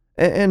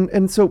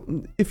 And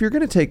so if you're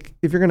going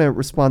to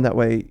respond that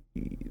way,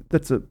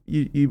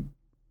 you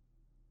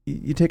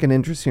take an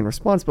interesting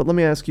response. But let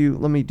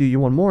me do you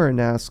one more and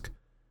ask,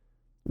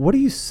 what do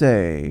you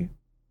say?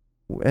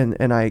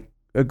 And I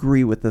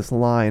agree with this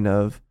line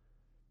of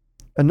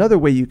another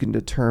way you can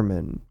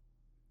determine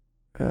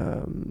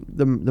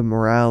the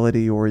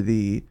morality or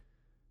the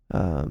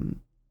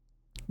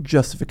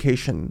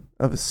justification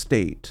of a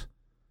state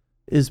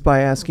is by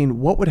asking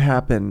what would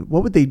happen,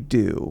 what would they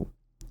do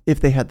if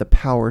they had the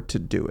power to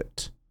do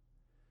it.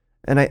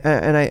 And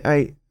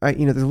I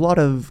you know, there's a lot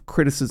of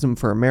criticism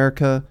for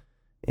America,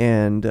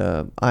 and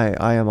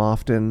I am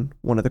often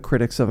one of the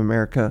critics of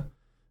America,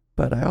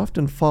 but I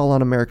often fall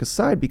on America's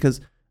side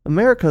because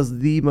America's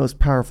the most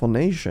powerful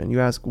nation. You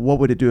ask, what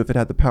would it do if it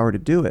had the power to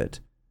do it?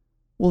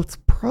 Well, it's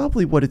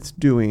probably what it's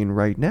doing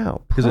right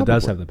now. Because it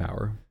does have the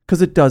power.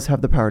 Because it does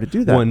have the power to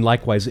do that. Well, and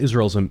likewise,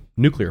 Israel's a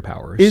nuclear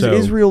power.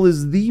 Israel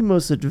is the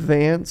most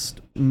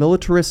advanced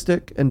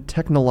militaristic and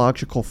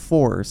technological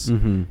force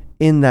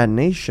in that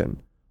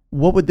nation.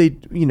 What would they,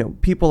 you know,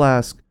 people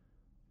ask,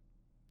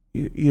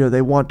 you know,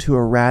 they want to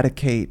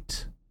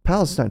eradicate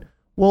Palestine.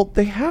 Well,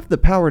 they have the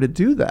power to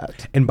do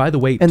that. And by the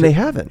way... they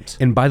haven't.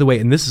 And by the way,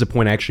 and this is a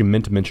point I actually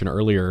meant to mention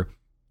earlier,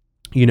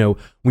 you know,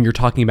 when you're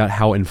talking about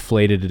how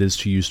inflated it is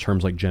to use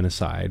terms like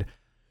genocide,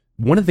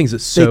 one of the things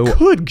that's so... They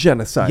could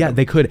genocide. Yeah,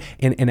 they could.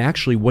 And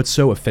actually what's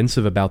so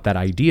offensive about that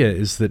idea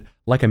is that,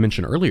 like I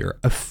mentioned earlier,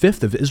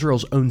 1/5 of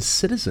Israel's own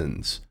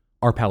citizens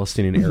are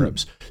Palestinian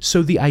Arabs.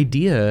 So the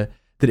idea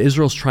that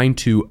Israel's trying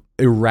to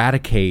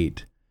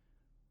eradicate,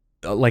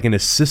 like in a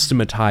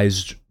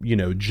systematized, you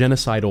know,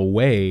 genocidal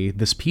way,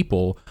 this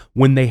people,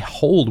 when they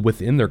hold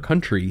within their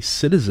country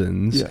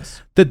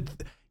citizens,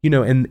 that, you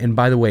know, and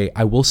by the way,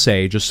 I will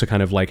say, just to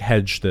kind of like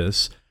hedge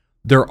this,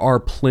 there are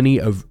plenty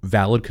of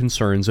valid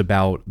concerns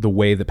about the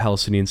way that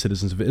Palestinian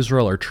citizens of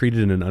Israel are treated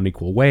in an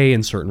unequal way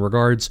in certain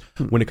regards.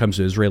 When it comes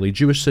to Israeli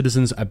Jewish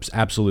citizens,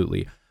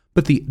 absolutely.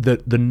 But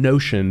the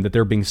notion that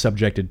they're being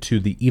subjected to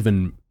the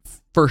even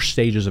first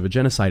stages of a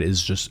genocide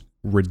is just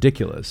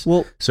ridiculous.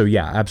 Well, so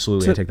yeah,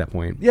 absolutely, I take that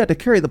point. Yeah, to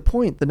carry the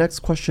point, the next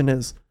question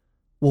is,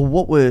 well,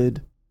 what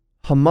would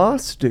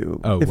Hamas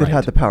do if it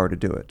had the power to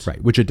do it?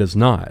 Right, which it does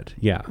not.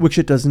 Yeah, which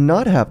it does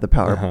not have the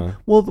power.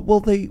 Well,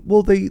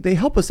 they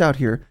help us out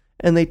here.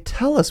 And they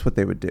tell us what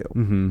they would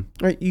do.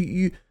 Right?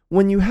 You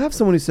when you have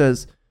someone who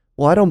says,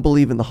 "Well, I don't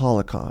believe in the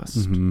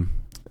Holocaust,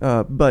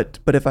 but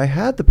if I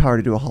had the power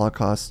to do a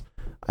Holocaust,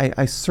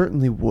 I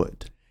certainly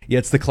would." Yeah,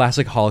 it's the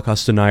classic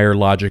Holocaust denier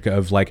logic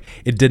of like,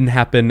 it didn't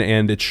happen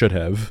and it should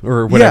have,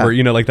 or whatever. Yeah.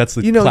 You know, like that's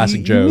the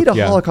classic joke. You meet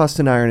a Holocaust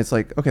denier, and it's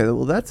like, okay,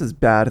 well, that's as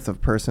bad as a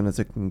person as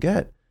it can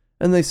get.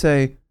 And they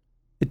say,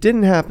 it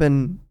didn't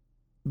happen,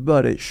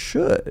 but it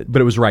should.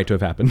 But it was right to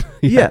have happened.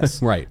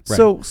 Yes. Right.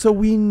 So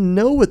we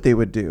know what they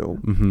would do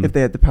if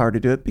they had the power to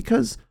do it,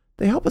 because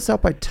they help us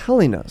out by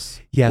telling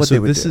us what they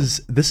would do.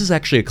 This is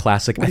actually a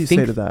classic. What do you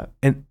say to that?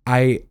 And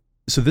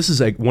so this is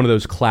like one of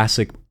those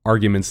classic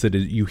arguments that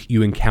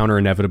you encounter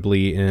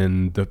inevitably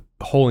in the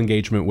whole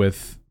engagement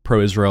with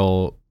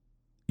pro-Israel,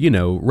 you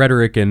know,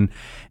 rhetoric, and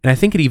I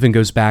think it even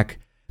goes back.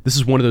 This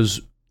is one of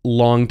those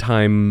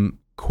long-time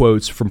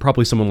quotes from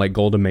probably someone like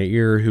Golda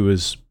Meir, who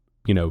was,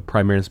 you know,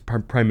 Prime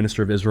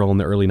Minister of Israel in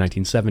the early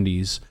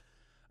 1970s.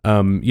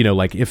 You know,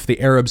 like, if the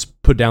Arabs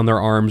put down their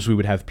arms, we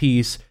would have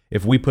peace.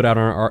 If we put down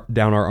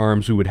our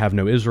arms, we would have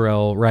no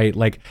Israel, right?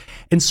 Like,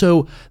 and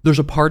so there's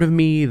a part of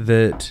me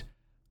that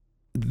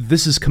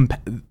there's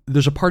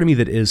a part of me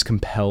that is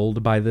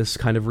compelled by this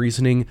kind of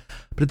reasoning,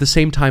 but at the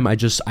same time, I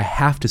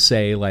have to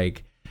say,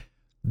 like,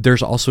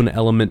 there's also an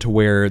element to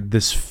where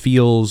this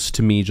feels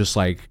to me just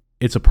like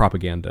it's a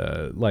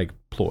propaganda like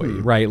ploy,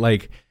 right?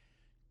 Like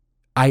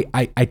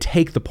I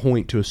take the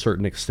point to a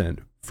certain extent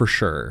for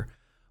sure,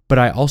 but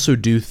I also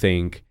do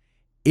think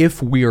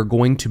if we are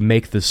going to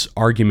make this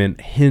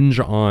argument hinge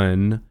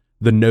on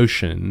the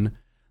notion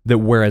that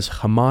whereas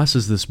Hamas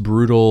is this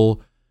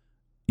brutal,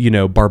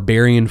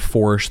 barbarian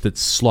force that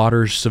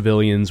slaughters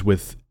civilians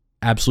with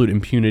absolute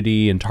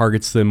impunity and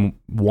targets them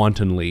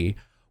wantonly,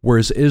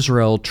 whereas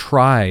Israel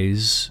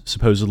tries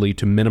supposedly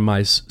to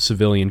minimize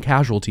civilian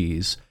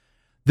casualties,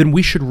 then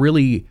we should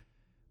really,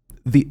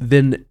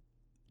 then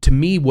to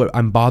me, what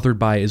I'm bothered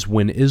by is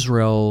when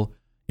Israel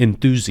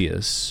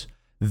enthusiasts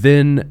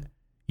then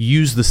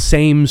use the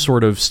same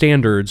sort of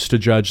standards to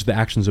judge the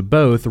actions of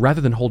both rather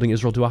than holding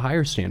Israel to a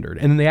higher standard.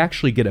 And then they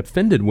actually get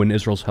offended when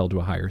Israel's held to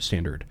a higher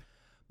standard.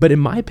 But in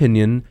my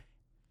opinion,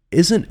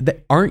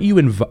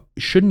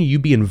 shouldn't you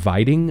be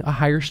inviting a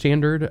higher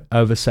standard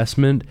of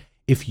assessment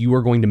if you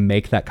are going to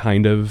make that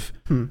kind of,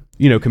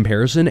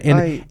 comparison?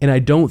 And I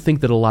don't think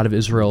that a lot of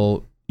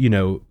Israel,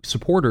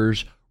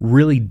 supporters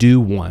really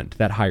do want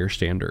that higher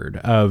standard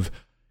of,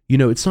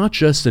 it's not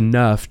just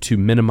enough to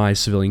minimize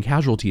civilian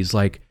casualties.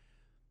 Like,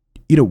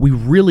 we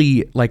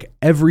really, like,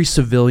 every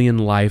civilian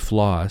life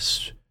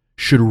lost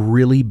should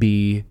really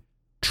be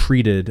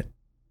treated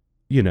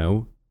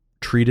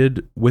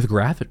with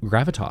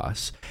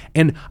gravitas.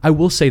 And I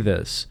will say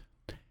this,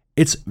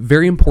 it's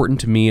very important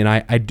to me, and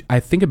I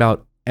think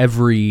about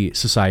every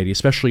society,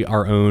 especially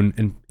our own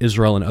and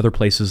Israel and other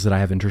places that I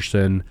have interest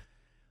in.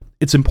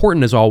 It's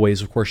important, as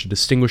always, of course, to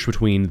distinguish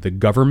between the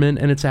government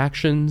and its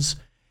actions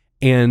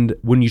and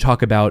when you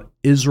talk about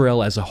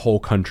Israel as a whole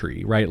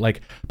country, right?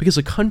 Like, because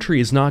a country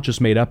is not just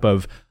made up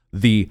of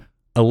the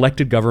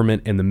elected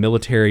government and the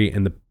military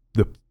and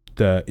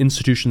the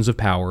institutions of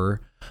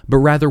power, but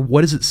rather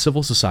what is its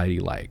civil society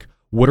like?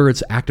 What are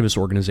its activist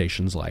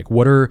organizations like?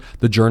 What are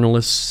the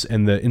journalists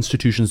and the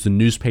institutions, the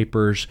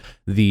newspapers,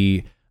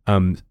 the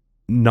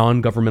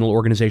non-governmental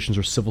organizations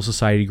or civil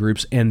society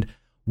groups? And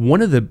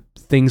one of the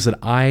things that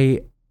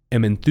I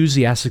am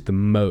enthusiastic the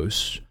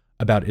most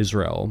about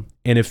Israel,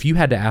 and if you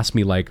had to ask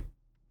me, like,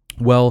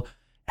 well,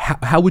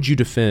 how would you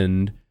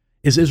defend,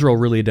 is Israel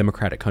really a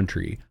democratic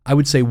country? I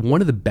would say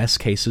one of the best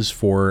cases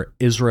for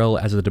Israel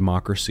as a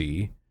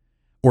democracy,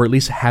 or at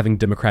least having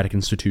democratic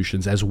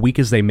institutions, as weak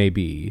as they may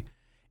be,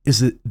 is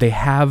that they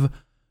have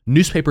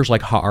newspapers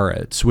like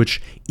Haaretz,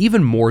 which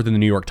even more than the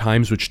New York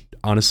Times, which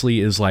honestly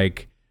is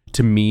like,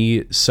 to me,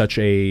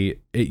 it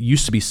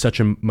used to be such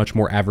a much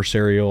more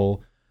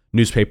adversarial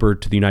newspaper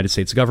to the United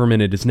States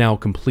government. It is now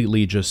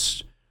completely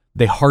just,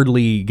 they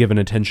hardly give an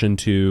attention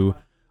to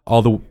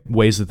all the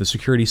ways that the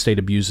security state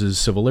abuses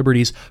civil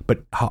liberties.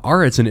 But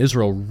Haaretz in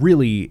Israel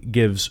really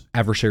gives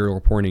adversarial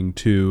reporting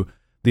to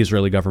the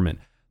Israeli government.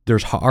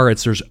 There's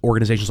Haaretz, there's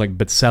organizations like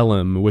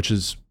B'Tselem, which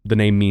is, the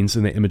name means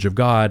in the image of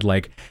God.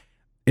 Like,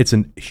 it's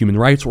a human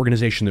rights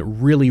organization that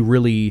really,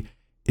 really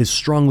is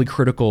strongly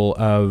critical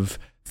of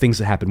things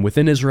that happen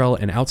within Israel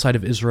and outside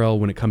of Israel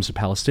when it comes to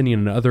Palestinian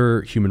and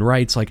other human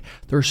rights. Like,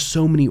 there are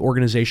so many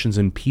organizations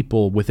and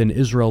people within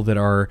Israel that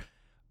are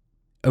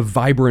a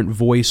vibrant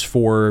voice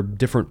for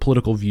different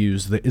political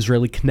views. The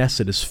Israeli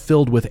Knesset is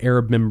filled with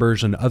Arab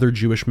members and other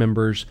Jewish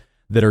members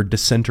that are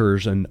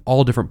dissenters in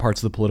all different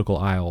parts of the political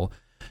aisle.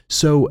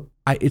 So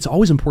it's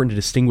always important to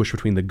distinguish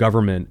between the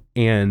government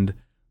and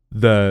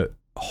the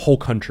whole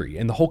country.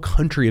 And the whole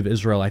country of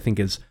Israel, I think,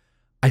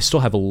 I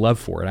still have a love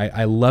for it.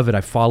 I love it.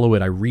 I follow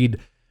it. I read,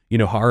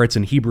 Haaretz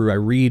in Hebrew. I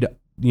read,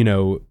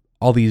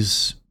 all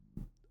these,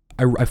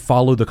 I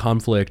follow the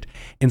conflict.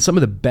 And some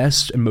of the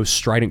best and most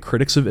strident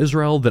critics of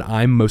Israel that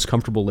I'm most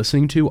comfortable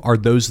listening to are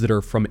those that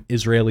are from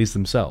Israelis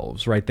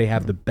themselves, right? They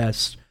have the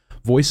best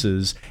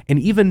voices and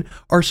even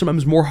are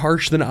sometimes more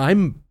harsh than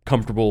I'm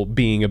comfortable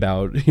being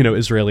about,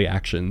 Israeli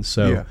actions.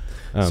 So,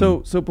 yeah.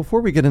 So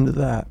before we get into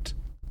that,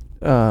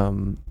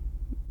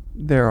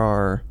 there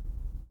are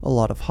a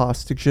lot of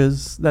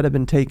hostages that have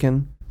been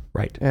taken,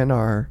 right, and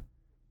are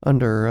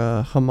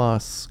under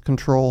Hamas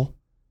control,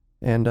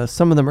 and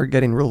some of them are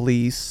getting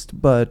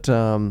released, but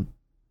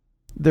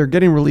they're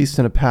getting released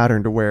in a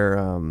pattern to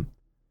where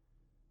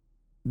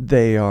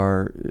they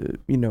are,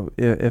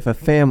 if a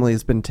family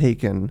has been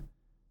taken,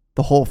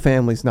 the whole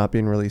family's not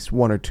being released.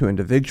 One or two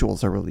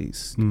individuals are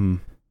released.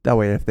 That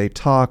way, if they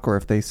talk or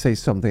if they say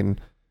something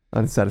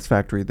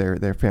unsatisfactory,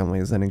 their family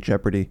is then in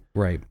jeopardy.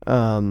 Right.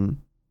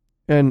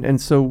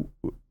 And so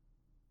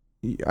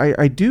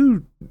I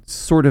do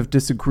sort of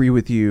disagree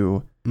with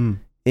you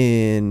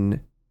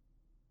in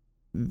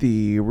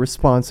the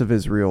response of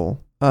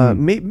Israel.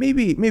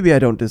 Maybe I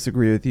don't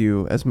disagree with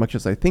you as much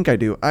as I think I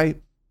do.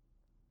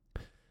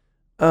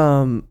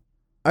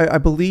 I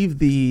believe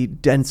the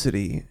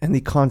density and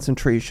the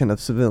concentration of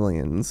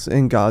civilians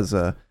in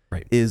Gaza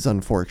is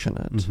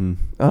unfortunate.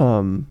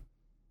 Mm-hmm.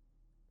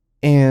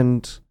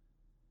 And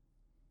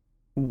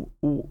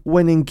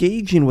when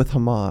engaging with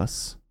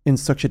Hamas in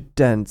such a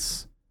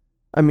dense,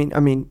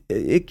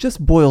 it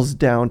just boils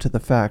down to the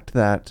fact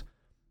that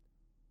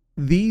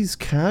these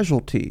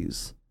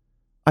casualties,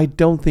 I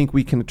don't think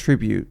we can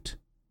attribute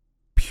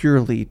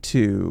purely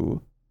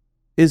to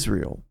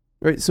Israel.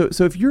 right? So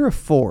if you're a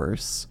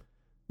force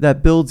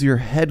that builds your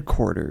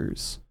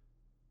headquarters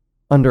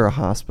under a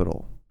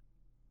hospital,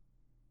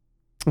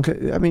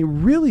 okay, I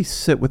mean, really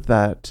sit with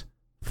that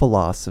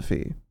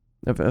philosophy.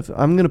 If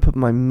I'm going to put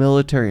my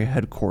military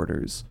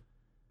headquarters,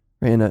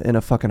 right, in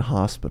a fucking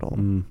hospital,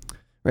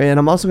 right, and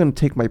I'm also going to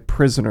take my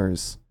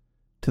prisoners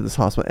to this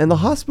hospital, and the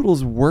hospital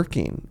is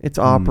working, it's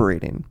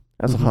operating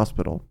as a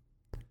hospital.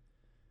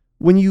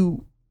 When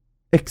you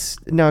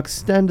now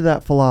extend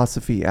that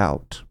philosophy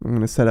out, I'm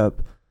going to set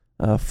up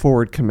a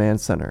forward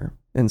command center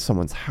in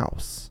someone's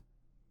house,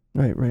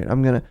 right.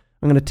 I'm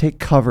gonna take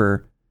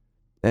cover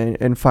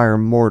and fire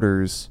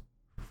mortars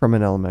from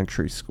an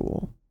elementary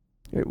school,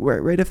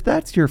 right. If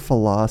that's your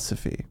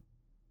philosophy,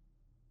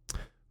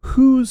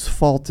 whose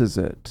fault is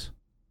it,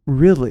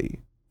 really,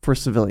 for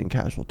civilian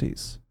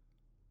casualties?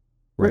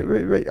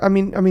 Right. I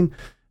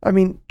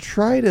mean,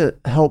 try to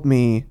help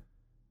me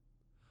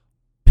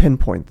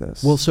pinpoint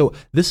this. Well, so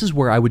this is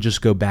where I would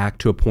just go back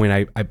to a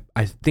point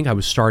I think I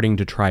was starting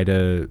to try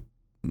to,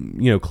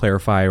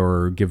 clarify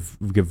or give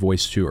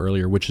voice to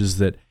earlier, which is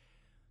that,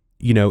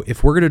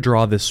 if we're going to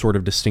draw this sort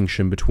of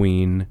distinction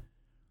between,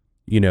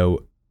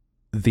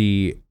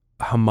 the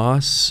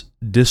Hamas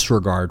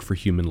disregard for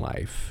human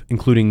life,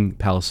 including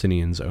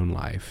Palestinians' own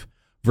life,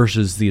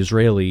 versus the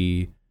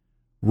Israeli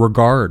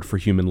regard for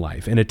human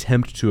life and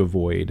attempt to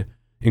avoid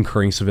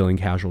incurring civilian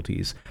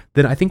casualties,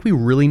 then I think we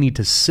really need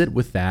to sit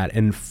with that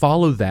and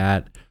follow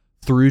that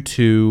through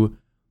to,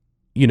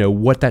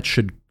 what that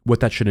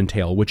should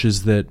entail, which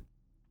is that,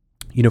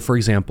 for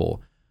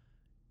example,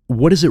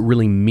 what does it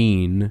really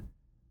mean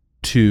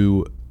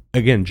to,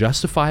 again,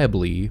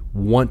 justifiably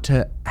want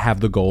to have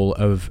the goal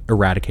of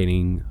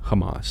eradicating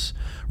Hamas,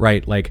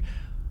 right? Like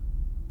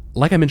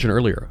I mentioned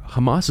earlier,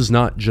 Hamas is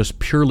not just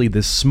purely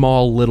this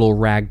small little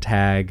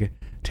ragtag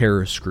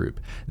terrorist group.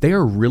 They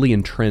are really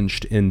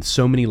entrenched in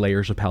so many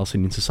layers of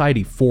Palestinian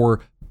society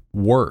for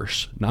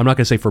worse. Now, I'm not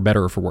going to say for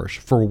better or for worse.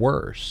 For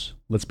worse,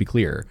 let's be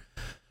clear.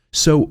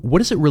 So what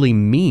does it really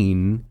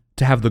mean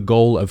to have the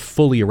goal of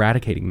fully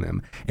eradicating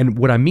them? And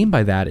what I mean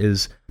by that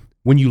is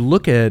when you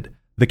look at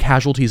the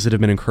casualties that have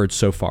been incurred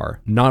so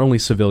far, not only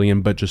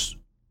civilian, but just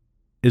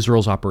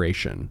Israel's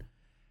operation,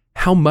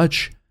 how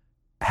much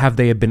have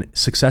they been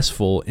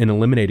successful in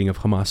eliminating of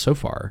Hamas so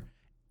far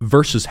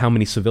versus how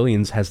many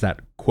civilians has that,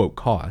 quote,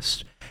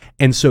 cost?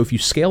 And so if you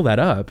scale that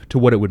up to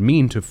what it would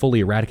mean to fully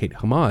eradicate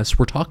Hamas,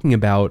 we're talking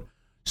about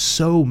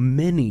so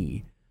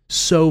many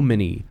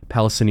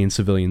Palestinian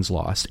civilians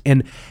lost.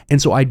 And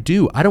so I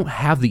don't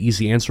have the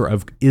easy answer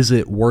of, is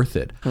it worth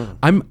it?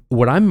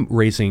 What I'm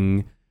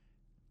raising,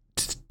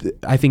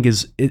 I think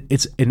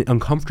it's an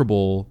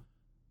uncomfortable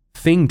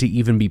thing to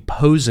even be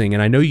posing.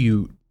 And I know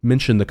you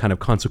mentioned the kind of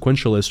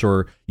consequentialist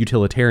or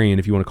utilitarian,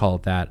 if you want to call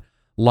it that,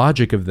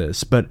 logic of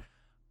this, but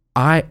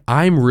I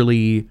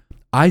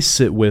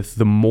sit with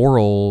the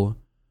moral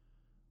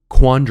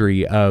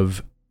quandary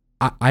of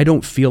I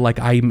don't feel like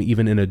I'm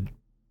even in a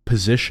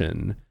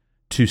position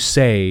to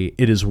say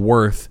it is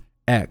worth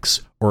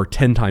X or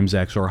 10 times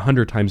X or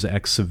 100 times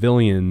X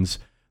civilians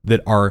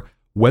that are,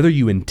 whether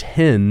you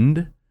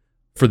intend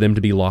for them to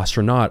be lost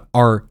or not,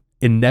 are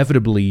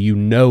inevitably,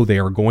 they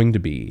are going to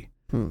be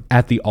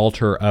at the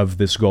altar of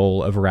this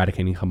goal of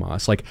eradicating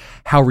Hamas. Like,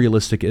 how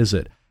realistic is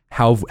it?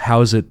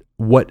 How is it?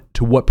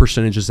 To what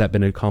percentage has that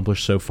been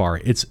accomplished so far?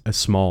 It's a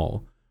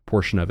small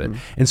portion of it.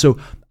 And so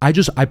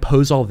I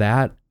pose all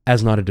that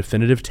as not a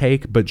definitive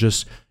take, but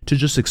just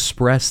to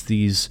express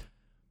these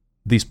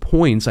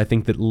points, I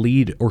think that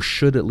lead or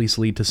should at least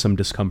lead to some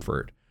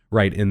discomfort,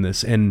 right, in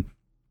this. And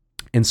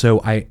so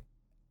I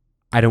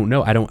don't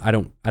know. I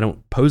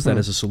don't pose that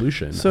as a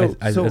solution. As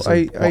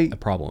a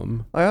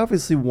problem. I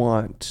obviously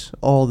want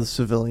all the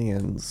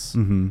civilians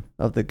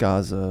of the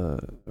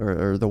Gaza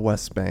or the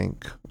West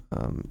Bank,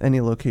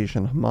 any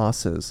location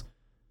Hamas is.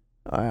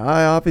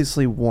 I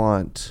obviously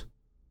want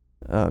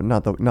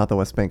not the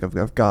West Bank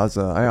of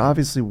Gaza. I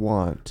obviously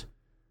want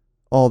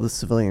all the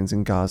civilians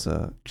in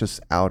Gaza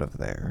just out of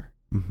there,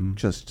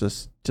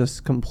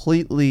 just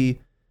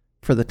completely,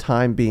 for the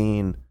time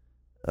being,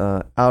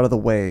 out of the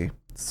way.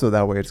 So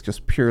that way it's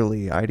just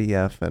purely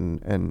IDF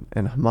and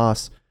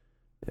Hamas,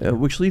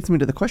 which leads me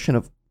to the question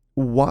of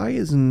why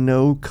is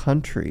no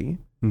country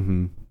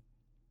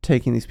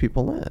taking these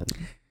people in?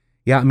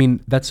 Yeah, I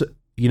mean, that's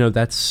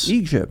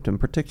Egypt in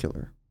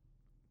particular.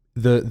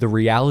 The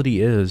reality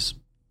is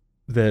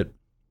that,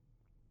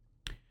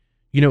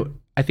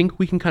 I think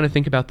we can kind of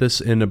think about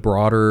this in a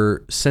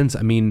broader sense.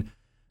 I mean,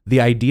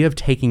 the idea of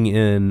taking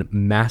in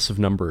massive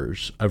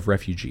numbers of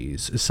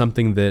refugees is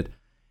something that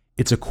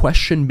it's a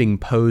question being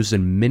posed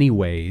in many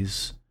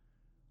ways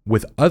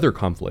with other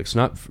conflicts,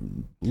 not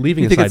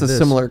leaving aside this. You think it's a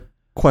similar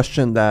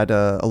question that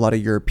a lot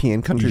of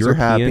European countries are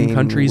having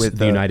with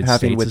the United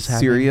States with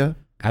Syria?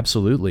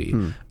 Absolutely.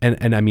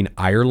 And I mean,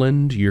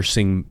 Ireland, you're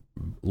seeing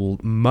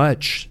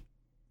much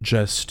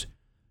just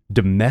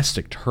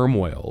domestic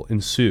turmoil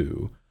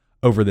ensue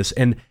over this.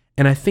 And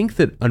I think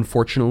that,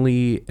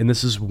 unfortunately, and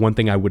this is one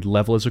thing I would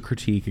level as a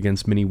critique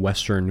against many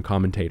Western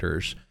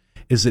commentators,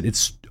 is that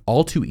it's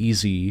all too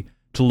easy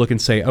to look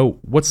and say, oh,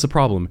 what's the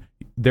problem?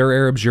 They're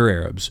Arabs, you're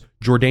Arabs.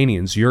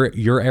 Jordanians,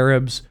 you're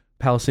Arabs,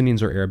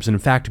 Palestinians are Arabs. And in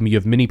fact, you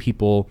have many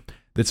people,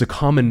 that's a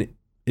common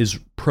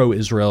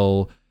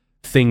pro-Israel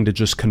thing to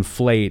just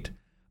conflate,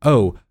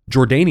 oh,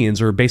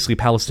 Jordanians are basically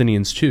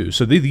Palestinians too.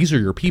 So these are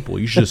your people.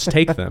 You should just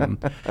take them.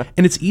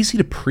 And it's easy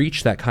to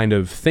preach that kind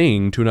of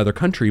thing to another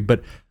country.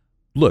 But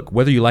look,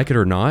 whether you like it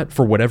or not,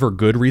 for whatever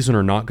good reason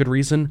or not good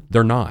reason,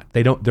 they're not.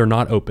 They're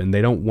not open.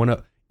 They don't want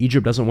to.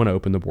 Egypt doesn't want to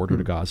open the border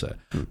to Gaza.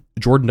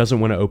 Jordan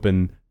doesn't want to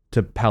open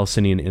to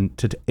Palestinian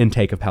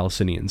intake of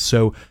Palestinians.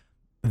 So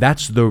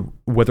that's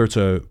whether it's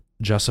a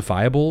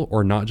justifiable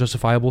or not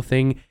justifiable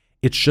thing.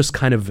 It's just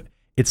kind of,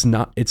 it's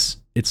not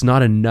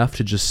enough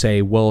to just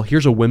say, well,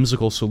 here's a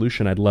whimsical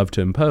solution I'd love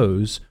to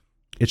impose.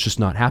 It's just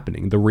not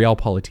happening. The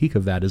realpolitik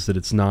of that is that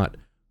it's not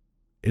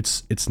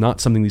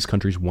something these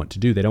countries want to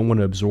do. They don't want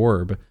to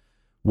absorb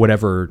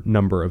whatever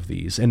number of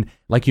these. And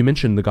like you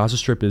mentioned, the Gaza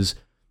Strip is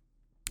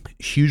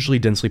hugely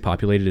densely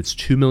populated. It's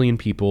 2 million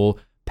people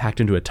packed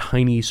into a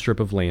tiny strip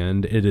of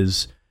land. It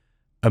is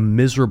a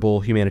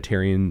miserable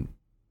humanitarian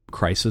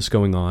crisis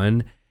going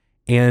on.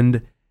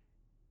 And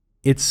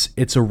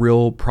it's a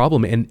real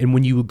problem. And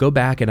when you go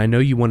back, and I know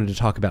you wanted to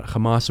talk about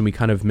Hamas, and we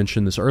kind of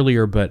mentioned this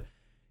earlier, but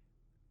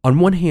on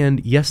one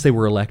hand, yes, they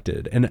were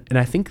elected. And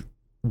I think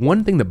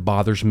one thing that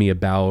bothers me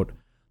about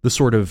the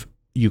sort of,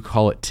 you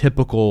call it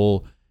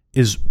typical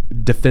is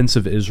defense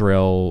of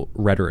Israel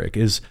rhetoric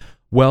is,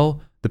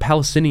 well, the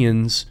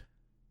Palestinians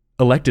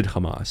elected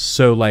Hamas.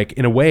 So like,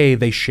 in a way,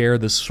 they share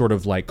this sort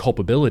of like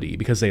culpability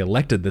because they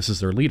elected this as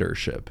their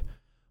leadership.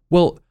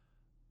 Well,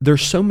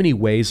 there's so many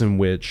ways in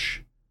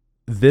which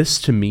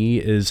this to me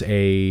is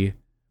a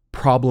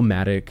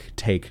problematic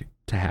take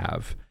to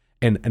have.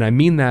 And I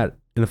mean that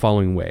in the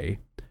following way.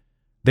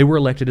 They were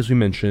elected, as we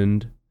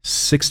mentioned,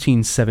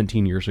 16,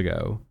 17 years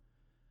ago.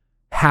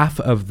 Half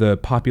of the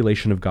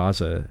population of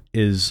Gaza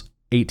is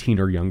 18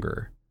 or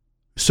younger.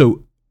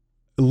 So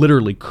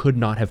literally could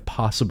not have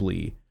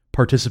possibly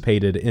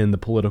participated in the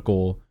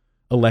political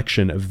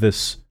election of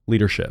this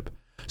leadership.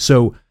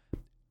 So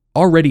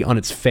already on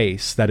its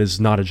face, that is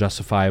not a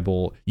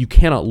justifiable. You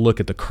cannot look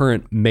at the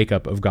current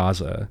makeup of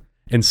Gaza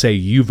and say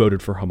you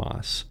voted for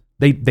Hamas.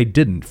 They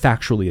didn't.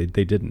 Factually,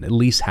 they didn't. At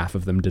least half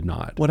of them did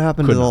not. What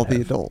happened to all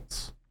the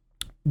adults?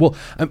 Well,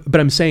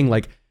 but I'm saying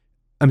that,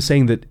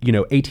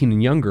 18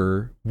 and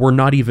younger were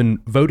not even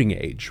voting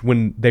age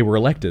when they were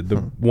elected, the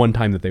one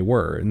time that they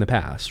were in the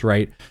past,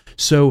 right?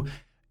 So,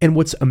 and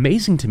what's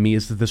amazing to me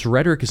is that this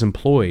rhetoric is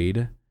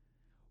employed,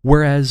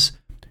 whereas,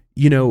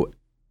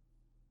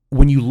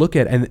 when you look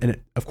at, and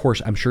of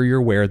course, I'm sure you're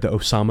aware, the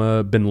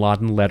Osama bin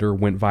Laden letter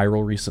went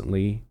viral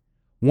recently.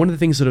 One of the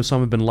things that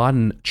Osama bin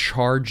Laden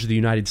charged the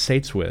United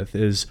States with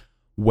is,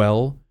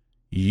 well,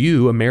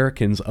 you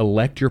Americans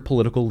elect your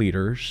political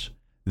leaders.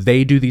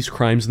 They do these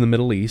crimes in the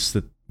Middle East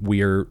that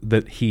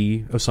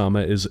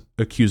Osama is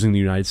accusing the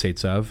United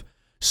States of.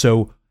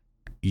 So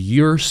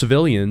your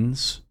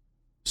civilians,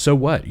 so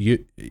what?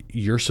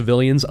 Your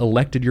civilians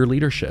elected your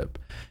leadership.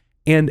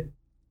 And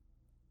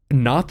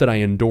not that I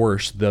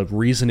endorse the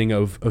reasoning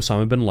of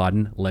Osama bin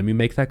Laden, let me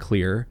make that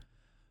clear.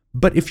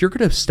 But if you're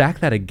going to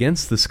stack that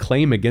against this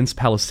claim against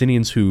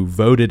Palestinians who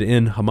voted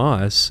in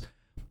Hamas,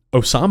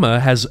 Osama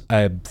has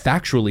a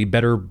factually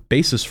better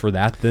basis for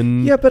that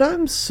than... Yeah, but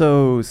I'm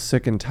so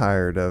sick and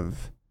tired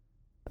of...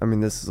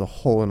 this is a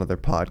whole another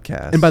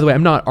podcast. And by the way,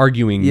 I'm not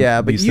arguing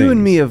but these you things.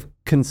 and me have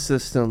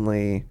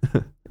consistently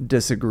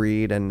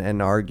disagreed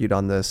and argued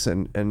on this.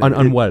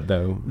 On what,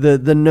 though? The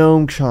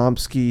Noam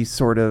Chomsky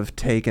sort of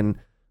take, and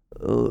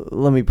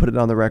let me put it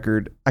on the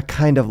record, I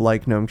kind of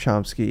like Noam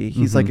Chomsky.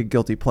 He's like a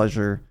guilty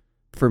pleasure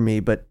for me,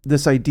 but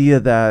this idea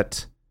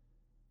that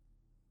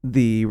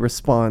the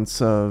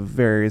response of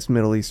various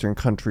Middle Eastern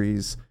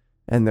countries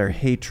and their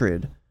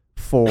hatred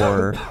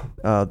for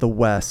the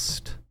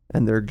West,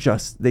 and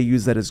they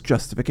use that as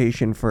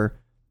justification for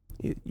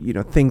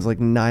things like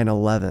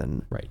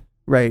 9/11.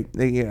 Right.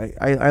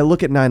 I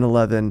look at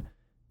 9/11,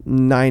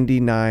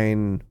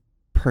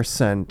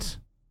 99%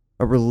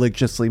 a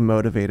religiously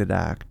motivated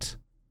act,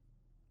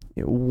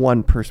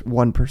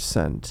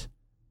 1%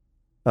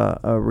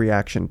 a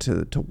reaction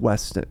to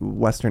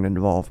Western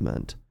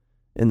involvement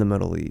in the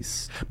Middle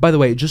East. By the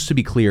way, just to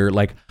be clear,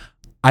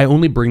 I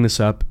only bring this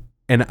up,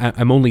 and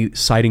I'm only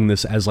citing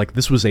this as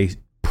this was a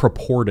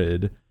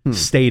purported,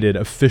 stated,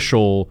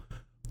 official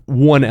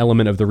one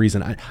element of the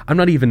reason. I'm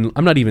not even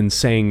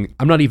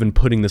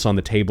putting this on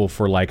the table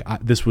for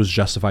this was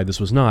justified,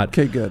 this was not.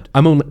 Okay, good.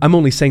 I'm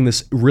only saying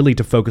this really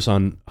to focus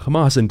on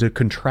Hamas and to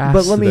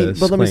contrast. Let me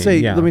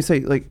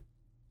say,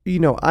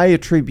 I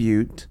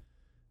attribute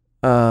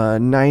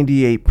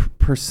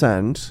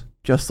 98%,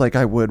 just like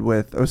I would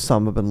with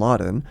Osama bin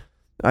Laden.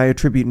 I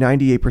attribute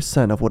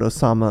 98% of what what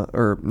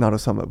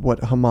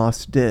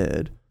Hamas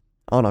did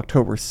on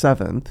October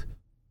 7th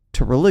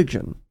to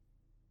religion.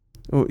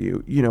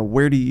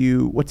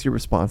 What's your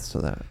response to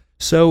that?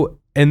 So,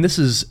 and this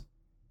is,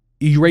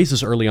 you raised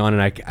this early on,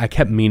 and I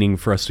kept meaning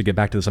for us to get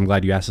back to this. I'm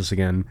glad you asked this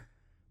again.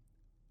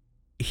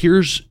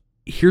 Here's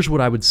what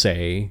I would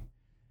say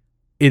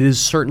it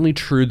is certainly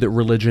true that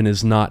religion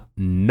is not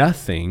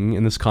nothing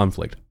in this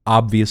conflict.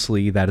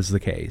 Obviously, that is the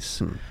case.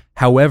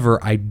 However,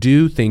 I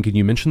do think, and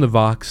you mentioned the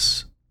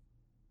Vox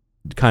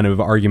kind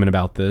of argument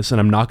about this, and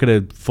I'm not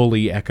going to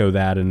fully echo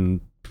that and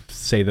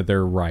say that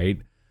they're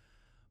right,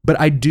 but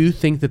I do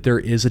think that there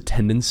is a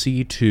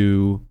tendency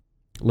to,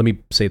 let me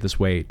say it this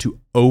way, to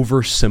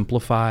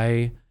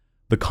oversimplify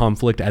the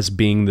conflict as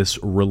being this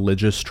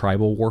religious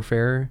tribal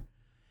warfare.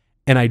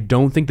 And I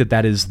don't think that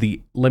that is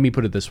let me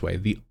put it this way,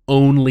 the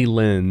only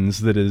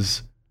lens that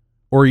is,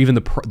 or even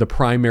the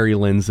primary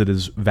lens that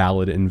is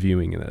valid in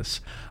viewing this.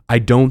 I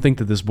don't think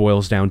that this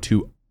boils down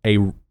to a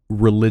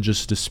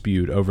religious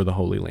dispute over the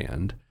Holy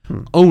Land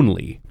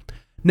only.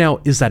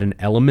 Now, is that an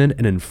element,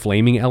 an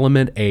inflaming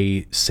element,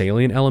 a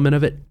salient element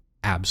of it?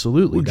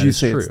 Absolutely. Would you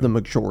say it's the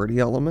majority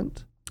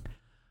element?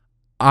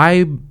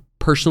 I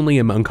personally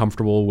am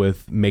uncomfortable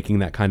with making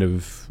that kind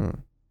of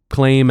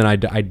claim,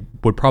 and I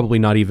would probably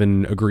not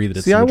even agree that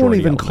it's the majority I won't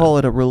even element. call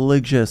it a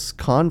religious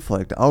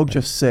conflict. I'll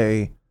just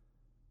say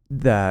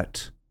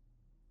that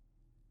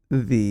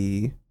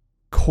the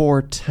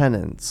core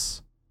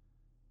tenets,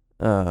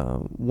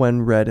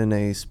 when read in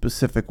a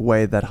specific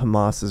way that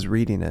Hamas is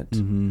reading it,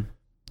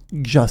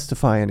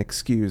 justify and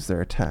excuse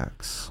their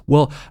attacks.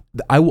 Well,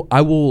 I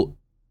will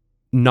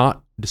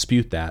not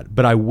dispute that,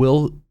 but I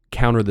will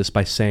counter this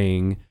by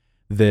saying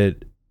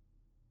that,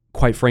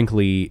 quite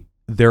frankly,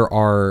 there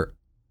are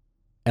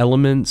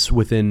elements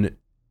within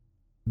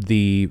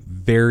the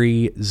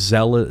very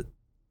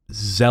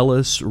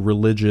zealous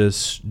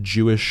religious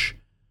Jewish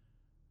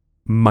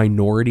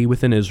minority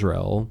within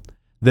Israel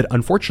that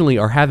unfortunately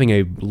are having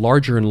a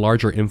larger and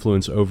larger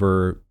influence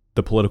over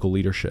the political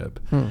leadership.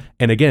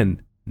 And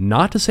again,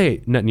 not to say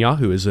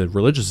Netanyahu is a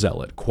religious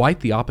zealot, quite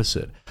the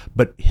opposite,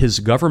 but his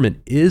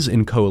government is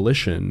in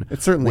coalition.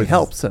 It certainly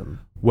helps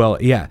him. Well,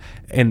 yeah,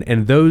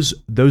 and those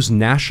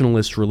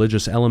nationalist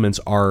religious elements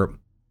are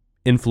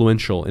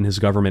influential in his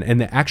government,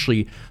 and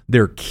actually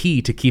they're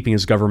key to keeping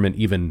his government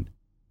even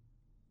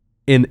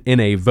in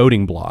a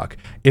voting bloc.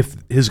 If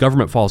his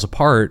government falls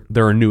apart,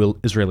 there are new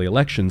Israeli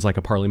elections, like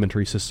a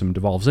parliamentary system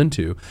devolves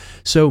into.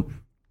 So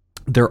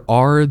there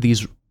are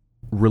these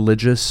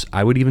religious,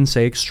 I would even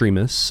say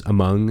extremists,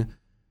 among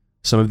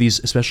some of these,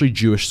 especially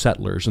Jewish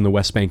settlers in the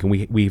West Bank, and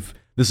we've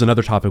this is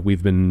another topic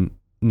we've been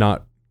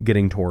not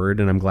getting toward,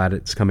 and I'm glad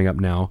it's coming up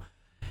now.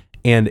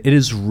 And it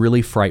is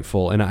really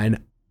frightful. And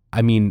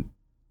I mean,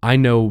 I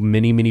know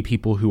many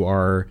people who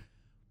are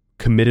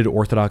committed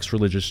Orthodox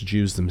religious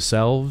Jews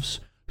themselves,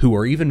 who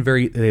are even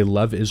they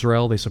love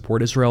Israel, they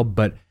support Israel,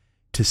 but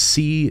to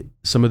see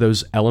some of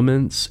those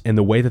elements and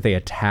the way that they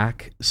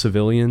attack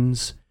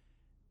civilians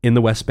in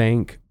the West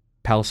Bank,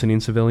 Palestinian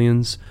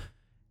civilians,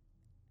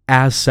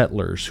 as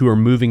settlers who are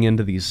moving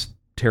into these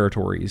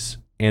territories,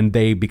 and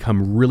they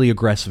become really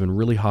aggressive and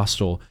really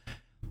hostile,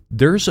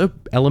 there's an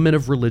element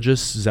of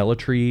religious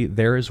zealotry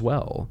there as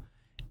well.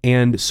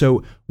 And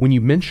so when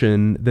you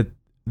mention that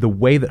the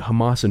way that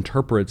Hamas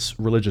interprets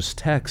religious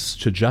texts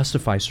to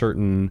justify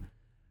certain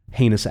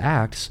heinous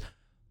acts,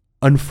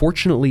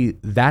 unfortunately,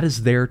 that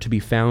is there to be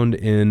found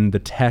in the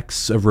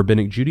texts of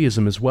rabbinic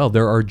Judaism as well.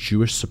 There are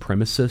Jewish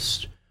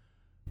supremacist,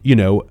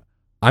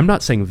 I'm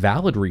not saying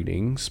valid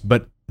readings,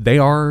 but they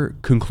are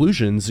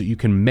conclusions that you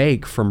can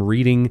make from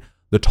reading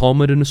the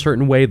Talmud in a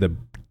certain way,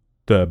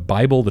 the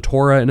Bible, the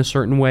Torah in a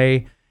certain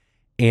way.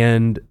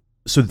 And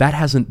so that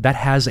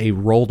has a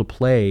role to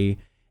play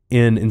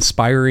in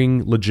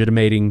inspiring,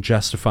 legitimating,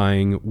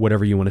 justifying,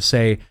 whatever you want to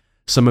say,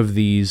 some of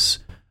these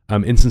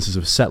instances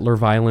of settler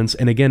violence.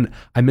 And again,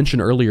 I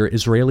mentioned earlier,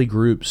 Israeli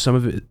groups,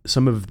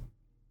 some of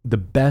the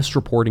best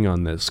reporting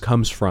on this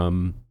comes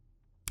from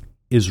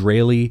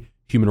Israeli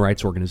human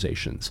rights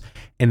organizations.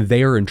 And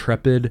they are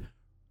intrepid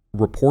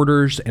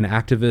reporters and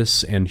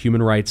activists and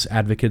human rights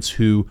advocates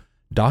who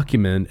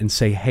document and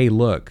say, hey,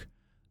 look,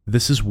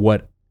 this is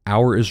what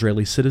our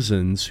Israeli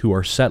citizens who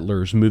are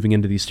settlers moving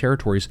into these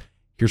territories,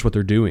 here's what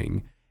they're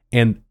doing.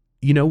 And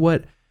you know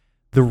what?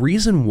 The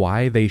reason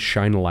why they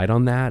shine a light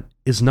on that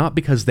is not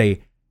because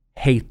they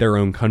hate their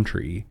own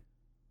country.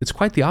 It's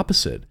quite the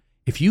opposite.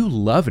 If you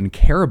love and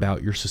care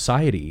about your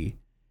society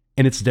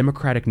and its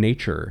democratic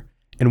nature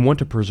and want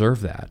to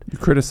preserve that, you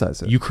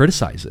criticize it. You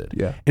criticize it.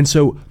 Yeah. And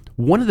so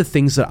one of the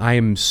things that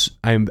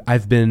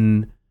I've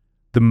been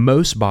the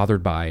most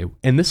bothered by,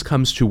 and this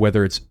comes to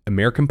whether it's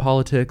American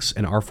politics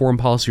and our foreign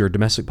policy or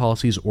domestic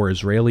policies or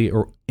Israeli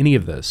or any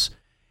of this,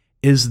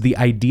 is the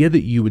idea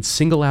that you would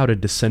single out a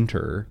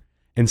dissenter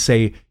and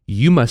say,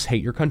 you must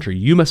hate your country.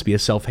 You must be a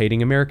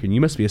self-hating American.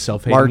 You must be a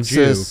self-hating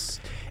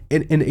Marxist.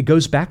 Jew. And it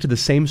goes back to the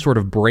same sort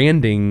of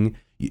branding.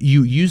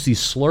 You use these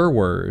slur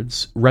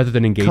words rather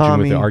than engaging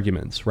with the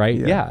arguments, right?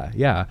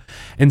 Yeah.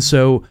 And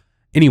so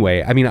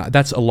anyway, I mean,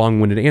 that's a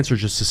long-winded answer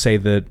just to say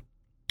that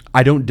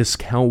I don't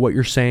discount what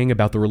you're saying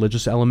about the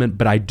religious element,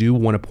 but I do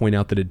want to point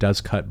out that it does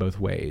cut both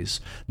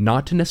ways.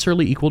 Not to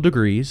necessarily equal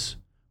degrees,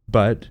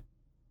 but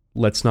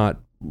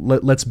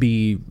let's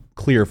be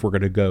clear if we're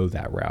going to go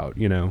that route,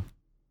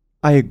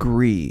 I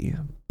agree,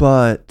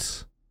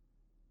 but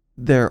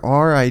there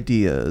are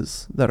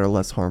ideas that are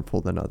less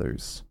harmful than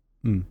others.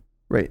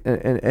 right?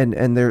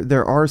 And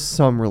there are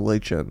some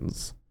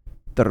religions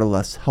that are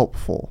less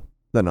helpful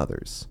than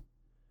others,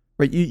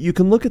 right? You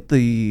can look at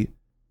the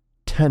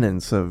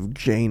tenets of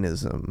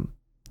Jainism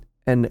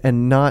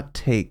and not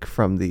take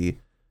from the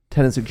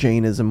tenets of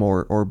Jainism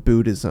or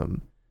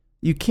Buddhism.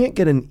 You can't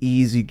get an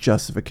easy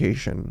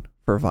justification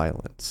for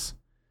violence.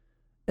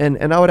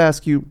 And I would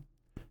ask you,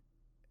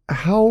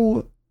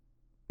 how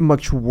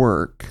much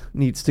work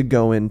needs to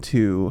go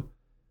into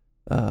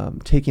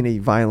taking a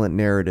violent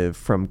narrative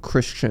from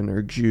Christian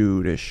or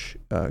Jewish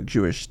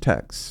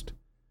text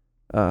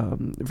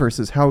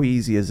versus how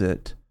easy is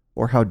it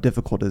or how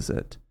difficult is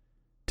it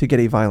to get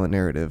a violent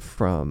narrative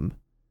from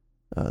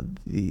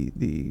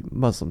the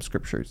Muslim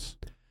scriptures?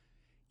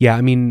 Yeah,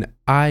 I mean,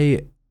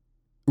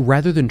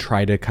 rather than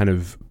try to kind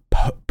of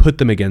put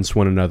them against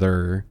one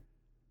another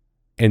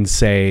and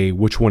say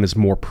which one is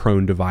more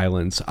prone to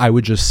violence, I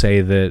would just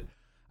say that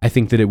I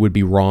think that it would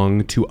be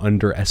wrong to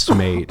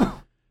underestimate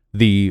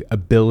the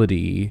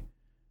ability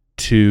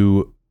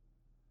to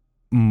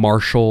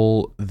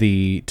marshal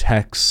the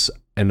texts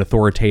and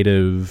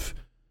authoritative,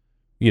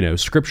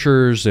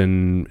 scriptures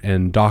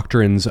and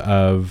doctrines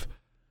of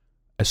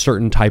a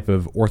certain type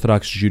of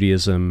Orthodox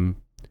Judaism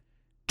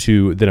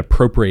to then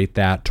appropriate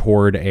that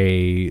toward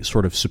a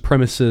sort of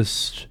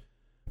supremacist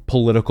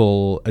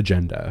political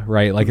agenda,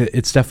 right? Like,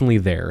 it's definitely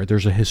there.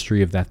 There's a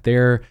history of that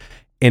there.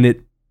 And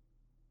it,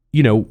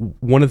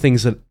 one of the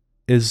things that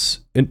is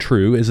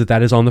true is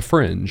that is on the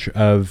fringe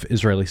of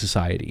Israeli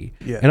society,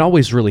 and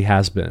always really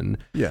has been.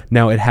 Yeah.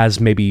 Now it has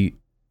maybe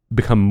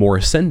become more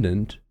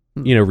ascendant,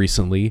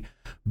 recently,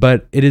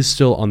 but it is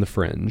still on the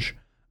fringe.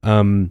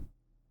 And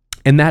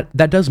that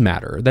does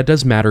matter. That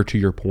does matter to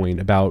your point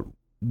about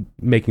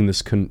making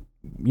this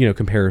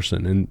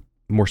comparison and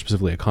more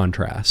specifically a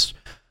contrast.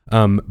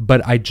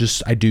 But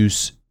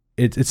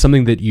it's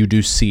something that you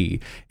do see.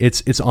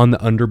 It's on the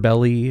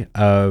underbelly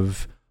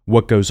of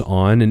what goes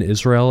on in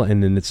Israel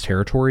and in its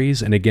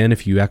territories. And again,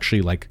 if you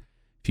actually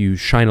if you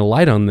shine a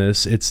light on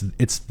this,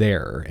 it's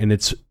there. And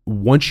it's,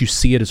 once you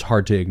see it, it's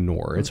hard to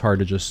ignore. It's hard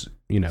to just,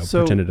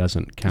 pretend it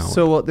doesn't count.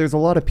 So there's a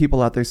lot of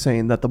people out there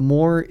saying that the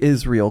more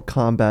Israel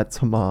combats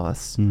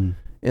Hamas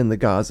in the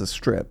Gaza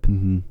Strip,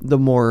 the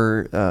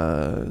more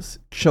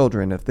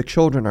children, if the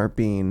children are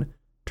being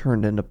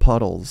turned into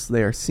puddles,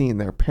 they are seeing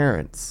their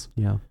parents,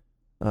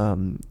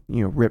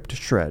 ripped to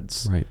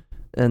shreds. Right.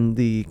 And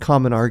the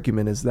common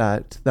argument is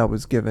that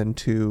was given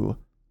to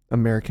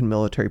American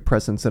military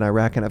presence in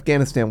Iraq and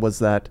Afghanistan was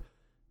that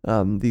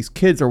these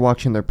kids are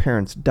watching their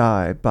parents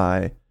die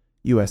by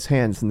U.S.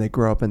 hands, and they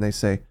grow up and they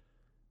say,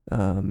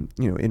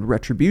 in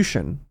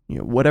retribution,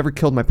 whatever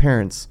killed my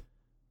parents,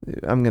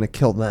 I'm going to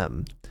kill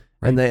them.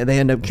 Right. And they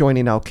end up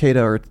joining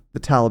Al-Qaeda or the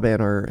Taliban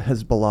or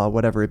Hezbollah,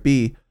 whatever it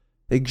be.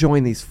 They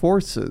join these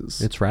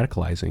forces. It's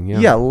radicalizing, yeah.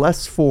 Yeah,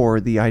 less for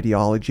the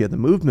ideology of the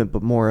movement,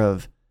 but more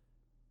of,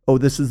 oh,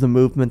 this is the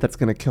movement that's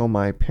going to kill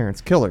my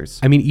parents' killers.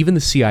 I mean, even the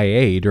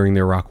CIA during the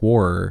Iraq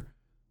War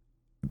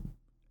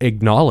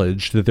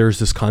acknowledged that there's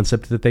this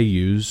concept that they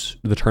use,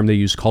 the term they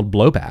use called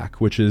blowback,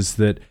 which is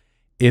that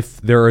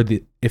if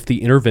the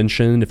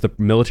intervention, if the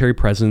military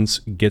presence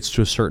gets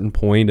to a certain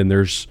point and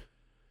there's,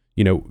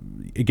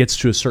 it gets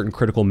to a certain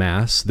critical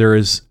mass, there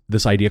is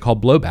this idea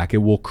called blowback. It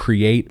will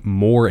create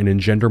more and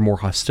engender more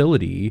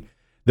hostility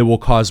that will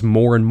cause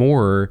more and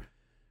more,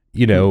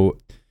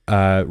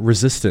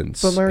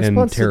 resistance. But my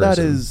response to that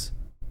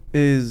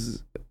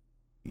is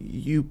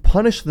you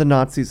punish the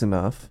Nazis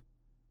enough.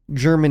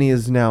 Germany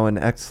is now an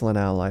excellent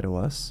ally to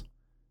us.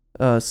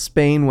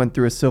 Spain went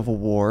through a civil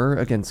war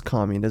against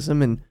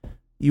communism, and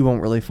you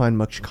won't really find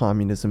much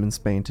communism in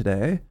Spain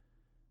today.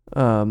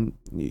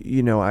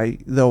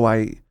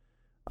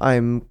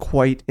 I'm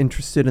quite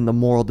interested in the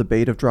moral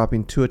debate of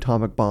dropping 2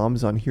 atomic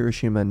bombs on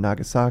Hiroshima and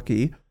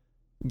Nagasaki.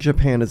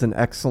 Japan is an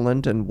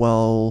excellent and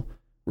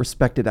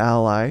well-respected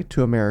ally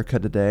to America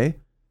today.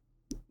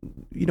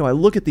 I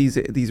look at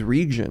these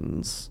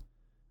regions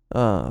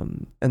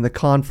and the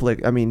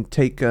conflict. I mean,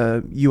 take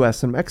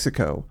U.S. and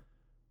Mexico.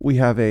 We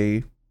have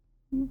a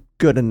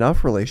good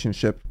enough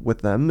relationship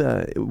with them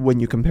when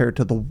you compare it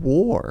to the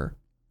war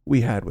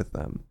we had with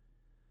them.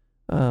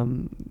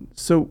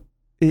 So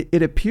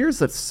it appears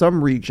that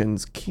some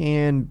regions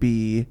can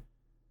be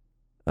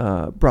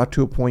brought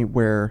to a point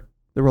where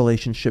the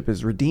relationship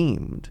is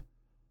redeemed.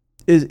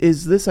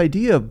 Is this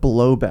idea of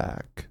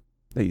blowback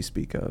that you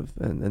speak of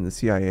and the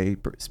CIA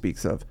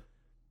speaks of,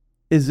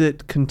 is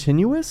it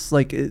continuous?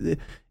 Like,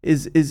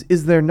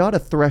 is there not a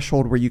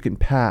threshold where you can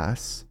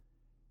pass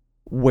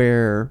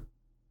where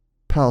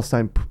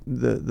Palestine,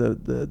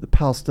 the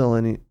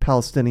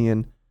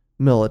Palestinian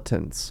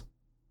militants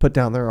put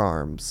down their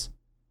arms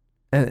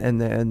and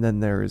then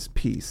there is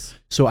peace?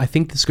 So I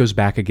think this goes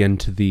back again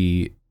to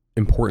the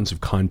importance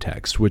of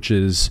context, which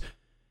is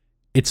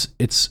it's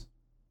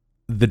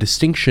the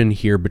distinction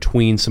here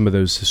between some of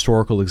those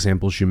historical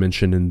examples you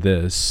mentioned in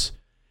this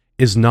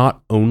is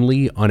not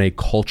only on a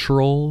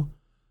cultural,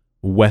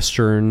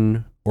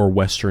 Western or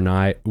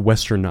westernized,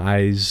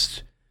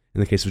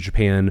 in the case of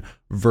Japan,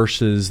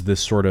 versus this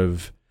sort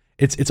of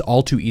it's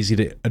all too easy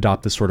to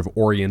adopt this sort of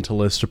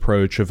Orientalist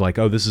approach of like,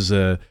 oh, this is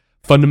a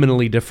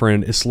fundamentally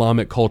different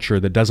Islamic culture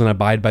that doesn't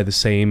abide by the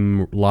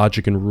same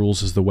logic and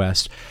rules as the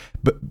West.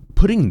 But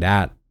putting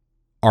that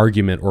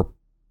argument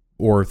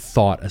or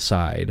thought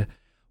aside,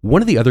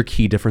 one of the other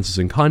key differences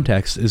in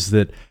context is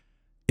that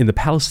in the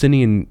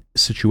Palestinian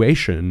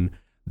situation,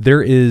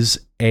 there is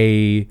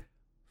a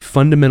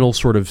fundamental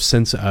sort of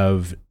sense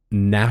of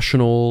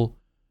national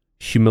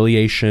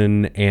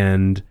humiliation.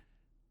 And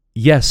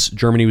yes,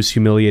 Germany was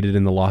humiliated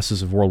in the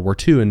losses of World War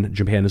II and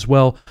Japan as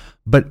well,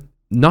 but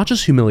not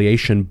just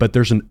humiliation, but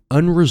there's an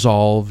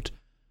unresolved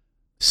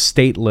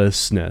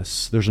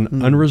statelessness. There's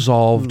an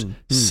unresolved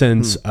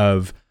sense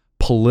of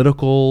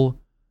political,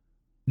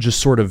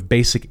 just sort of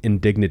basic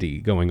indignity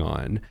going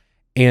on.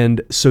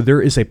 And so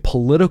there is a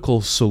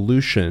political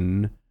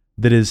solution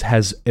that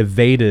has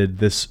evaded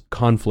this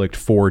conflict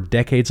for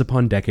decades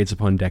upon decades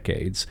upon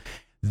decades,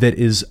 that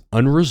is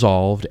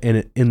unresolved,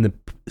 and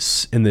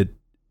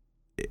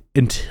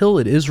until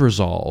it is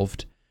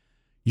resolved,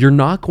 you're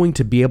not going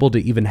to be able to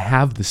even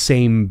have the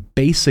same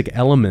basic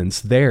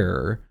elements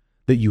there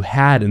that you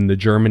had in the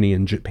Germany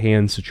and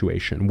Japan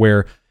situation,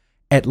 where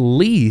at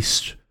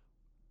least,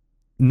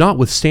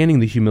 notwithstanding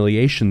the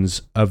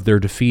humiliations of their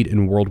defeat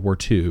in World War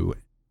II,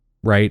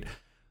 right,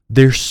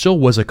 there still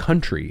was a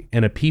country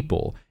and a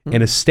people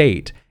and a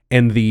state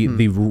and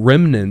the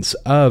remnants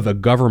of a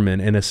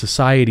government and a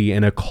society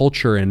and a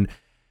culture. And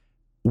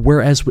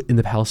whereas in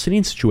the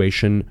Palestinian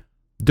situation,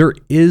 there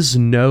is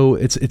no,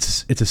 it's a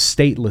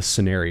stateless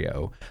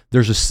scenario.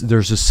 There's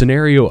a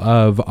scenario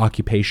of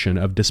occupation,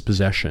 of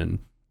dispossession,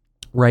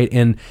 right?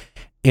 And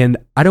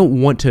I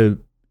don't want to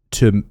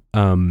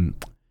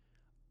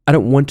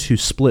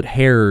split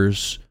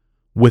hairs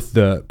with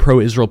the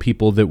pro-Israel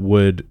people that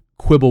would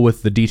quibble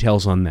with the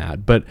details on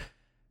that. But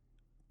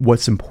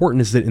what's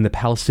important is that in the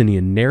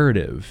Palestinian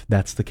narrative,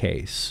 that's the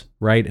case,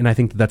 right? And I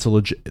think that's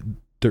to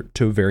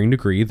a varying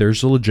degree,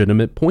 there's a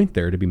legitimate point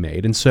there to be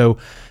made. And so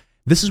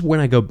this is where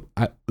I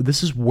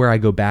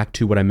go back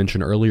to what I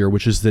mentioned earlier,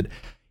 which is that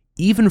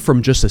even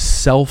from just a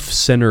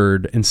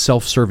self-centered and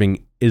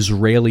self-serving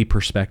Israeli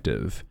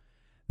perspective,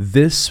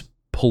 this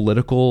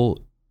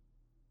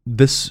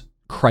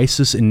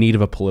crisis in need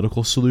of a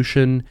political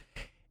solution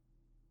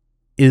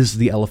is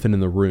the elephant in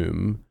the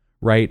room,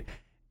 right?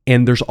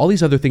 And there's all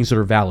these other things that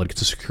are valid.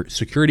 It's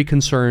security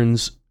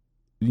concerns,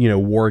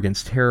 war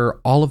against terror,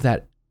 all of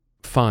that,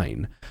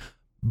 fine.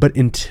 But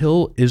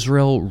until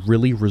Israel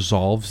really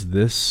resolves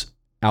this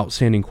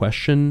outstanding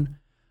question,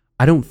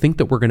 I don't think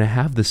that we're going to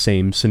have the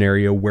same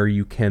scenario where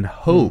you can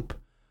hope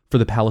for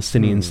the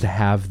Palestinians to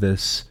have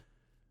this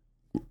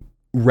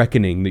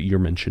reckoning that you're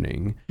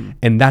mentioning.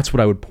 And that's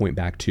what I would point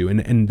back to.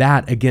 And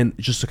that, again,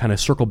 just to kind of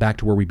circle back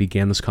to where we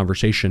began this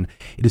conversation,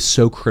 it is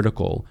so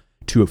critical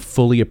to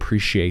fully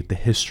appreciate the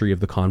history of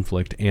the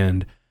conflict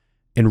and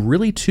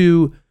really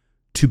to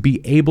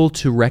be able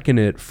to reckon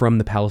it from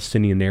the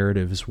Palestinian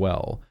narrative as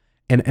well.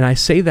 And I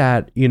say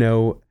that, in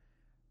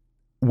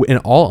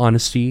all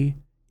honesty,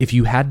 if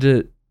you had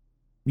to,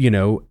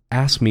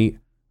 ask me,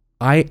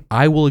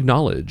 I will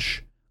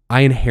acknowledge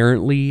I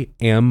inherently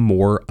am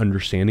more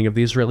understanding of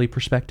the Israeli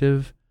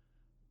perspective,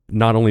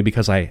 not only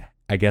because I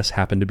guess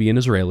happen to be an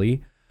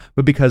Israeli,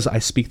 but because I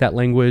speak that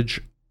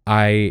language.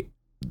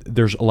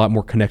 There's a lot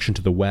more connection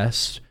to the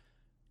West.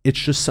 It's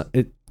just,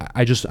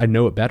 I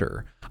know it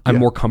better. I'm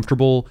more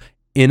comfortable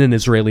in an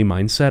Israeli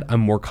mindset.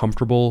 I'm more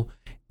comfortable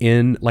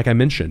in, like I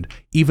mentioned,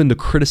 even the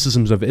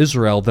criticisms of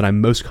Israel that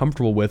I'm most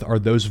comfortable with are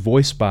those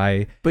voiced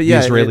by the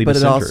Israeli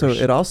dissenters. But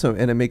it also,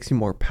 and it makes you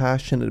more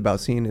passionate about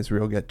seeing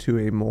Israel get to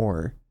a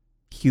more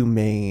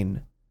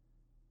humane,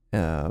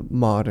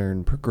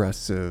 modern,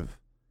 progressive,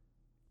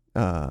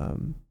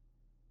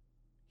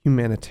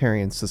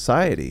 humanitarian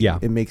society. Yeah.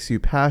 It makes you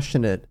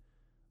passionate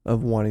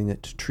of wanting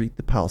it to treat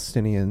the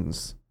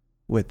Palestinians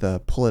with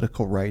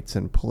political rights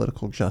and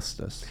political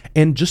justice.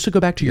 And just to go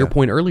back to your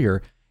point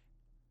earlier,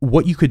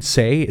 what you could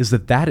say is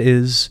that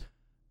is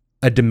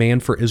a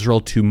demand for Israel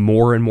to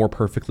more and more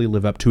perfectly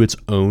live up to its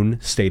own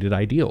stated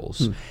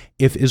ideals.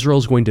 If Israel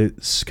is going to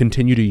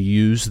continue to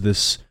use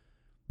this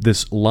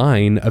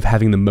line of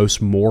having the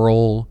most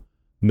moral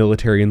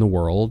military in the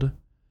world,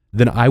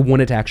 then I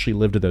want it to actually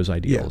live to those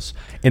ideals.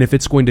 Yeah. And if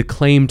it's going to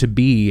claim to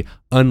be,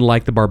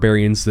 unlike the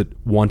barbarians that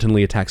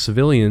wantonly attack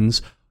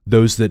civilians,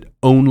 those that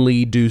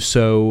only do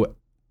so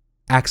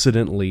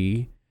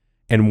accidentally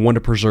and want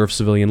to preserve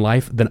civilian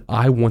life, then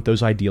I want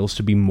those ideals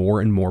to be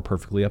more and more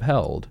perfectly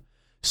upheld.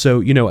 So,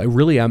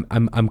 really,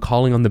 I'm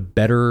calling on the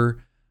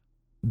better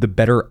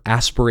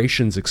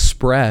aspirations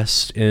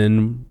expressed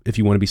in, if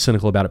you want to be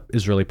cynical about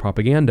Israeli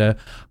propaganda,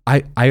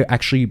 I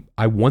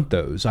want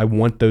those. I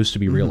want those to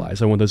be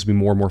realized. I want those to be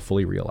more and more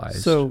fully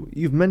realized. So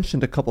you've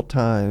mentioned a couple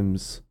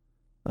times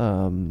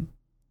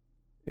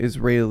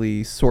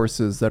Israeli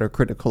sources that are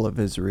critical of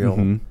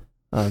Israel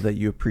that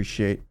you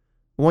appreciate.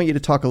 I want you to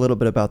talk a little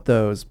bit about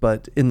those,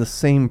 but in the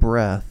same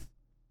breath,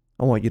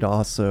 I want you to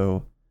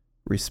also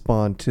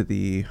respond to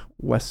the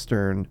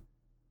Western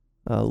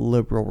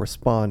liberal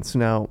response.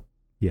 Now,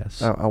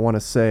 yes, I want to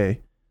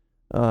say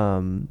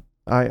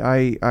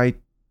I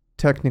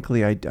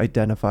technically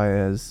identify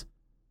as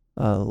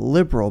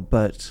liberal,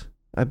 but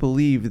I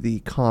believe the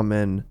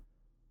common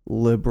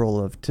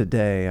liberal of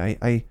today,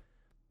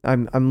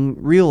 I'm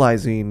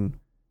realizing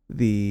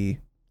the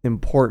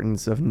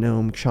importance of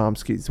Noam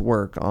Chomsky's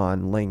work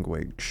on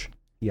language.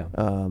 Yeah.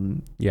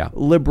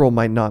 Liberal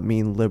might not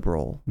mean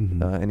liberal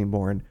Mm-hmm.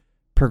 anymore, and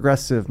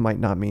progressive might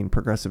not mean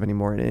progressive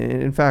anymore.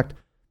 And in fact,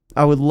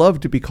 I would love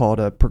to be called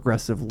a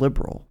progressive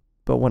liberal,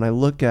 but when I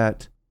look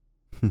at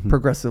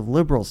progressive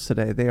liberals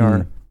today, they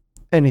are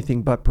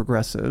anything but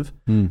progressive,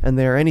 and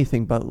they are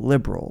anything but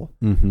liberal.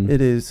 Mm-hmm.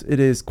 It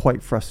is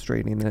quite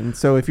frustrating. And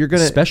so if you're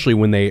gonna, especially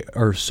when they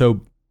are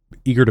so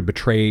eager to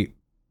betray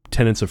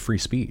tenets of free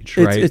speech,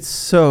 right? it's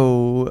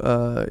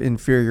so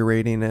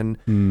infuriating,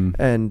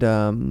 and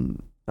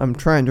I'm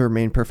trying to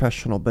remain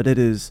professional, but it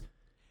is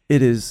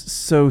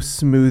so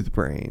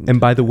smooth-brained. And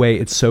by the way,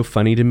 it's so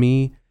funny to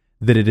me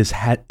that it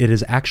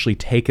has actually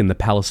taken the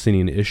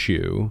Palestinian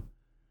issue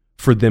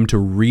for them to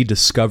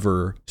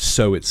rediscover,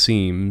 so it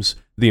seems,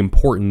 the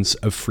importance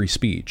of free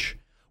speech,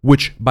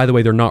 which, by the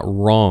way, they're not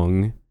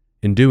wrong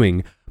in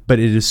doing, but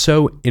it is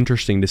so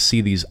interesting to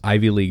see these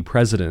Ivy League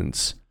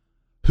presidents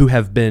who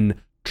have been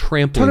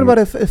trampling... Talking about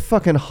if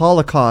fucking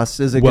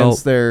Holocaust is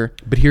against their...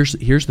 But here's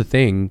the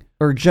thing.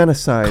 Or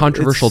genocide.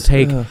 Controversial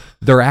take.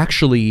 They're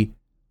actually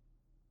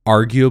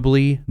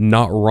arguably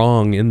not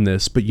wrong in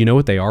this, but you know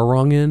what they are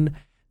wrong in?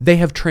 They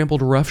have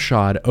trampled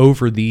roughshod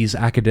over these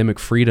academic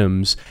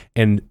freedoms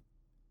and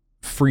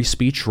free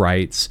speech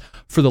rights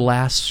for the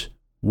last,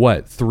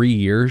 3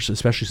 years,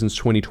 especially since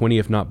 2020,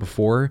 if not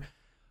before.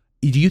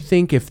 Do you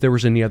think if there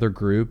was any other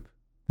group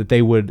that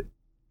they would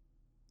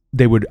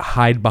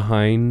hide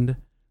behind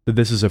that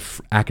this is a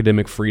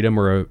academic freedom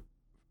or a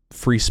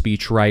free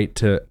speech right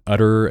to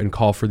utter and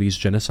call for these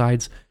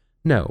genocides?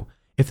 No.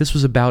 If this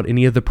was about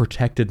any of the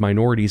protected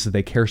minorities that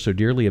they care so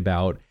dearly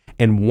about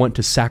and want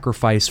to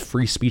sacrifice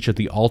free speech at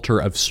the altar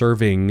of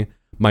serving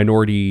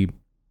minority,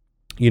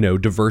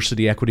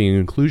 diversity, equity, and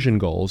inclusion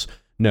goals,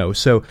 no.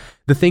 So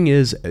the thing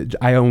is,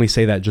 I only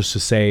say that just to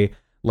say,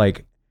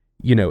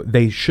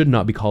 they should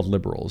not be called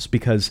liberals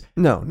because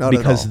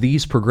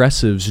these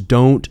progressives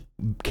don't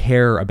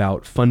care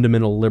about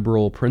fundamental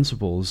liberal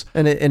principles.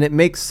 And it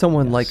makes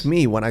someone like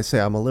me, when I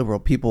say I'm a liberal,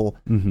 people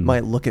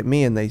might look at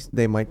me and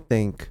they might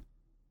think,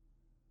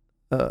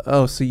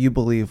 oh, so you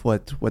believe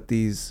what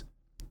these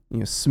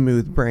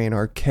smooth brain,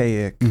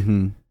 archaic,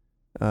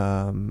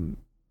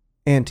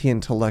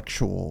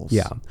 anti-intellectuals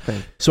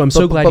think. So I'm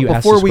so glad you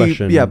asked this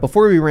question. Yeah,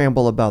 before we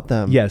ramble about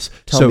them,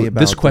 tell me about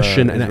this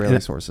question Israeli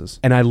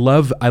sources. And I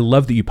love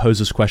that you pose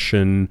this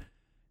question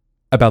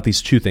about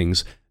these two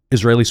things: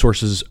 Israeli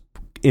sources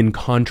in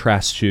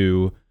contrast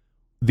to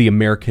the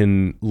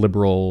American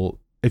liberal,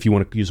 if you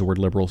want to use the word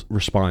liberal,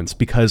 response,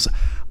 because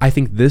I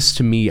think this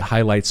to me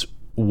highlights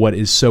what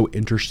is so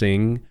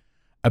interesting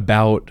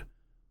about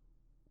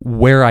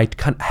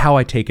how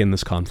I take in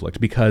this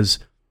conflict, because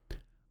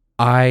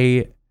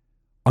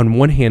on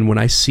one hand, when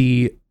I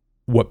see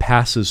what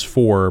passes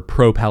for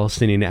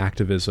pro-Palestinian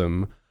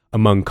activism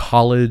among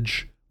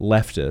college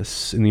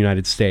leftists in the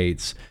United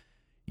States,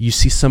 you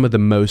see some of the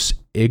most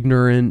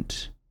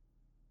ignorant,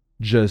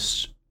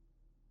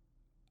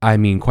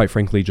 quite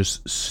frankly,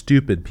 just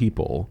stupid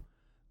people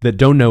that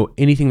don't know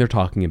anything they're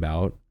talking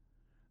about.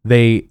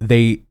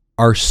 They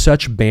are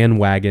such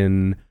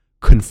bandwagon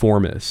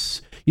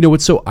conformists.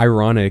 What's so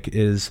ironic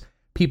is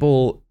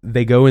people,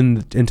 they go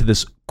into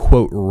this,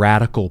 quote,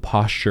 radical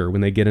posture when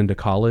they get into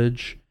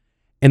college.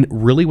 And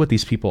really what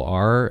these people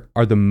are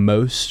the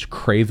most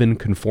craven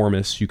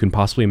conformists you can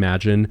possibly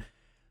imagine.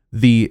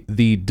 The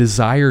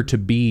desire to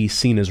be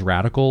seen as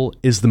radical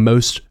is the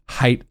most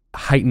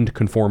heightened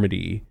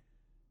conformity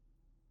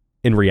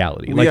in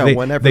reality.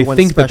 When everyone's they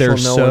think special,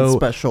 that they're one's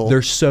special.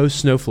 They're so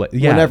snowflake.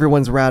 Yeah. When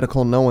everyone's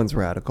radical, no one's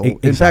radical.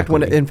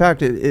 Exactly. In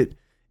fact,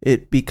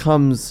 it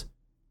becomes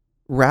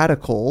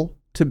radical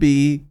to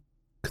be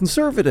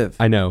conservative.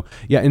 I know.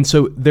 Yeah. And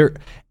so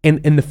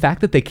and the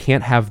fact that they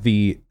can't have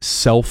the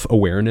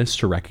self-awareness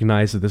to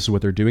recognize that this is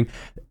what they're doing,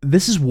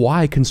 this is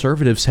why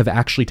conservatives have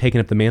actually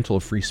taken up the mantle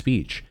of free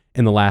speech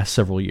in the last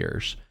several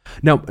years.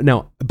 Now,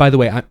 by the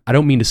way, I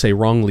don't mean to say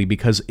wrongly,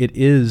 because it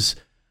is,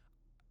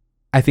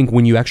 I think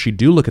when you actually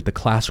do look at the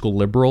classical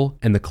liberal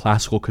and the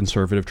classical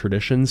conservative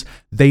traditions,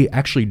 they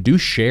actually do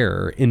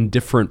share in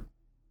different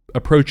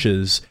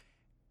approaches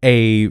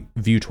a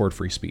view toward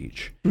free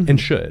speech, and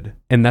should,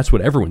 and that's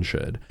what everyone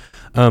should.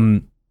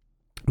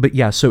 But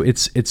yeah, so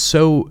it's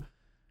so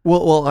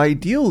well.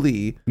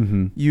 Ideally,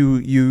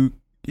 you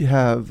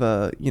have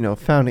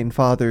founding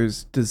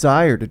fathers'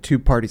 desire to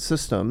two-party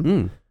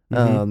system.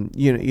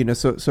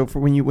 So for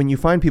when you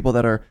find people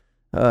that are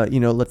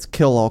let's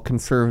kill all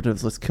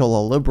conservatives, let's kill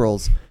all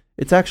liberals,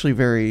 it's actually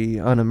very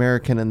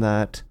un-American in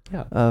that.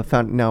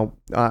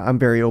 I'm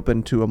very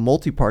open to a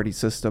multi-party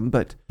system,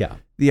 but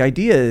the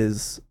idea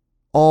is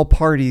all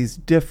parties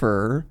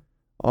differ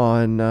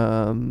on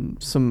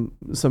some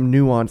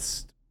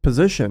nuanced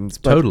positions.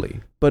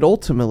 But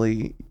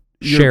ultimately,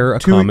 share a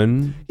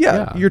common...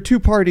 your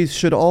two parties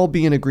should all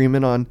be in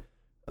agreement on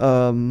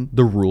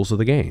the rules of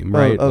the game,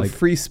 right? Of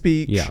free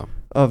speech, yeah.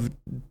 of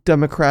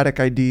democratic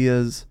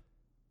ideas,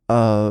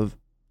 of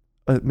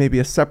maybe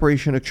a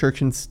separation of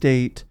church and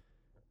state.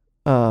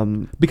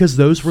 Because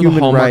those were the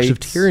hallmarks of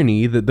rights.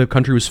 tyranny, that the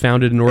country was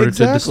founded in order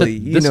to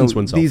distance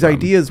oneself these from.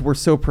 ideas were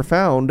so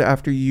profound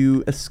after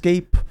you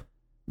escape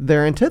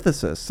their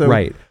antithesis. So,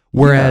 right.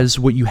 Whereas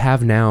what you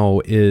have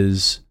now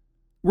is...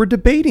 we're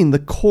debating the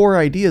core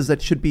ideas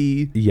that should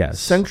be Yes.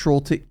 central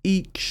to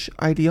each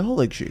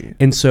ideology.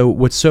 And so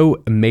what's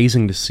so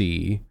amazing to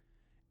see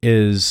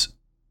is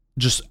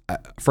just,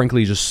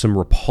 frankly, just some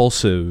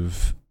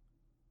repulsive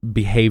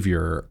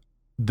behavior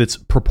that's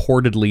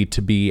purportedly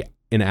to be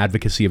in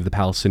advocacy of the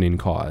Palestinian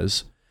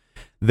cause.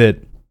 That,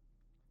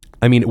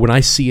 I mean, when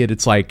I see it,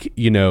 it's like,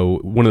 you know,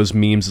 one of those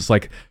memes, it's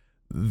like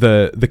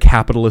the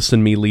capitalist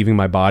in me leaving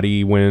my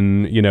body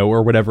when, you know,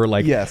 or whatever,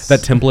 like Yes. that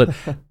template,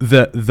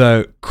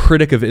 the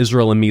critic of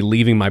Israel in me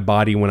leaving my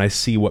body when I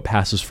see what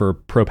passes for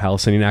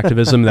pro-Palestinian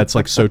activism. That's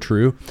like so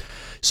true.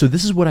 So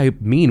this is what I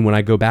mean when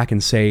I go back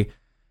and say,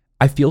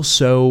 I feel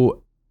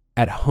so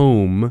at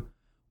home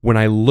when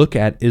I look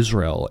at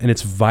Israel and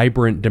its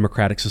vibrant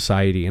democratic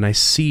society, and I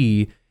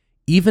see,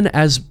 even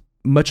as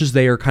much as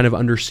they are kind of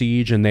under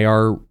siege and they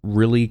are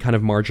really kind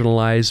of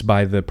marginalized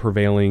by the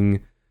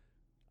prevailing,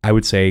 I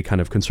would say, kind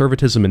of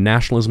conservatism and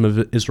nationalism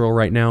of Israel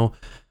right now,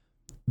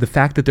 the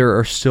fact that there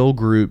are still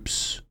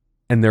groups,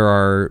 and there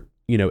are,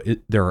 you know,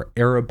 there are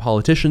Arab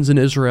politicians in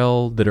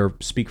Israel that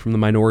speak from the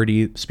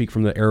minority, speak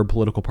from the Arab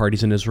political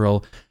parties in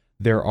Israel.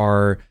 There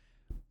are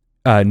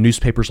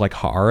newspapers like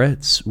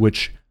Haaretz,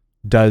 which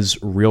does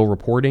real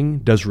reporting,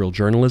 does real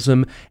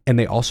journalism, and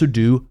they also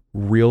do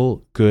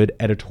real good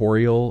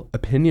editorial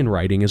opinion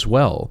writing as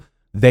well.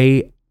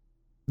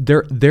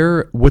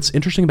 They're what's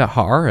interesting about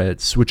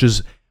Haaretz, which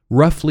is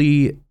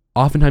roughly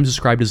oftentimes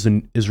described as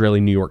the Israeli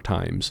New York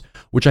Times,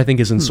 which I think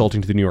is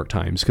insulting to the New York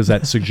Times, because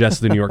that suggests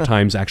the New York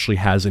Times actually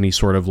has any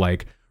sort of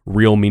like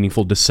real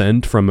meaningful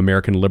dissent from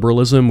American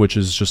liberalism, which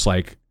is just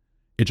like,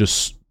 it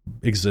just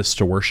exists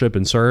to worship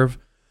and serve.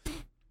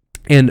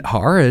 And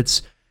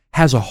Haaretz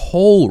has a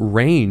whole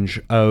range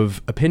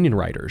of opinion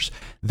writers.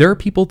 There are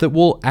people that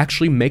will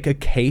actually make a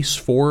case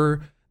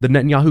for the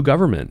Netanyahu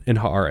government in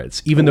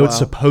Haaretz, even though it's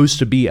supposed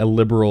to be a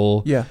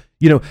liberal,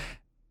 you know,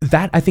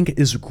 that I think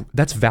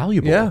that's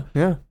valuable.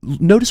 Yeah.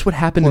 Notice what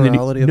happened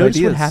Plurality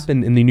what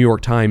happened in the New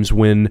York Times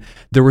when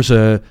there was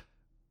a,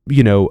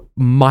 you know,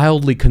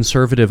 mildly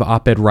conservative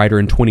op-ed writer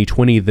in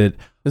 2020 that...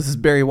 This is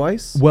Barry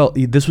Weiss? Well,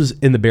 this was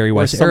in the Barry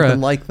Weiss era.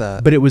 Something like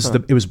that. But it was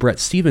it was Brett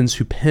Stevens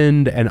who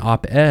penned an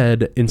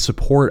op-ed in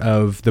support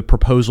of the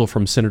proposal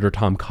from Senator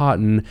Tom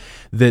Cotton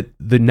that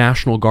the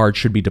National Guard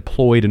should be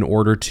deployed in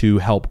order to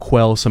help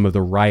quell some of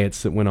the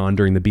riots that went on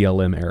during the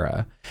BLM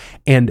era.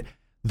 And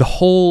the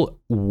whole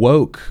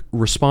woke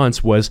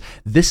response was,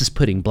 this is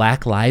putting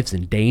black lives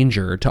in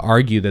danger, to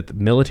argue that the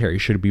military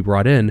should be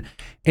brought in.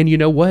 And you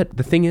know what?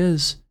 The thing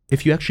is,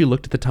 if you actually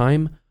looked at the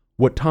time,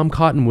 what Tom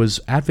Cotton was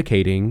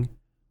advocating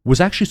was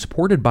actually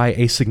supported by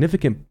a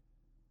significant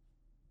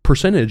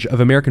percentage of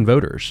American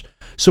voters.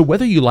 So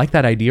whether you like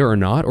that idea or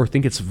not, or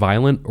think it's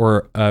violent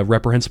or a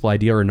reprehensible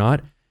idea or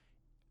not,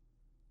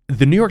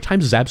 the New York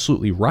Times is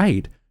absolutely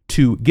right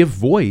to give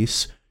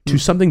voice to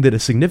something that a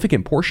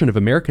significant portion of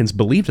Americans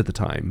believed at the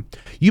time.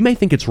 You may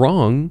think it's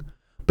wrong,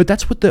 but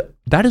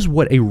that is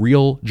what a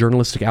real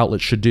journalistic outlet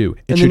should do.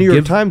 And the New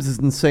York Times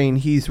isn't saying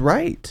he's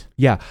right.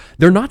 Yeah,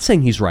 they're not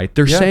saying he's right.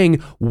 They're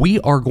saying we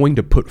are going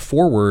to put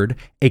forward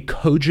a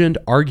cogent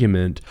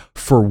argument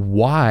for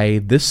why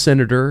this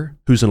senator,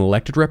 who's an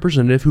elected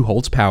representative who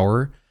holds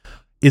power,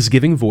 is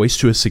giving voice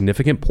to a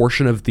significant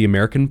portion of the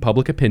American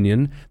public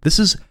opinion.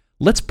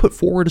 Let's put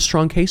forward a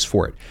strong case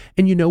for it.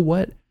 And you know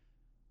what?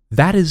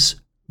 That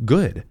is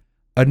good.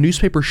 A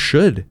newspaper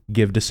should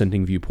give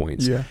dissenting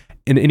viewpoints. Yeah.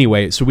 And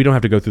anyway, so we don't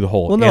have to go through the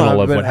whole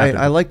annal of what happened.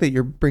 I like that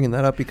you're bringing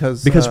that up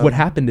because what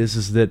happened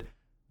is that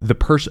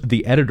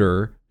the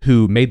editor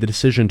who made the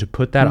decision to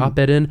put that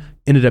op-ed in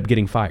ended up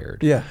getting fired.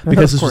 Yeah,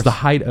 because this was the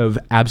height of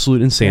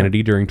absolute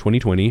insanity during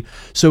 2020.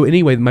 So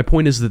anyway, my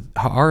point is that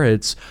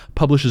Haaretz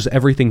publishes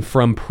everything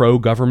from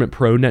pro-government,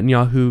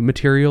 pro-Netanyahu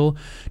material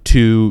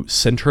to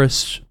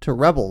centrist, to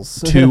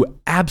rebels, to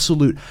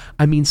absolute.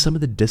 I mean, some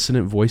of the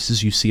dissonant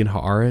voices you see in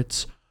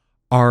Haaretz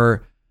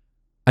are,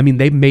 I mean,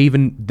 they may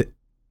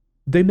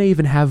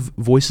even have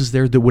voices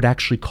there that would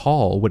actually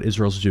call what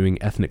Israel's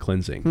doing ethnic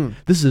cleansing.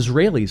 This is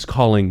Israelis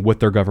calling what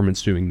their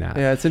government's doing that.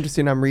 Yeah, it's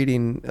interesting. I'm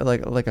reading,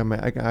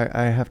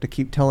 I have to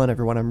keep telling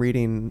everyone I'm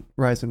reading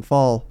Rise and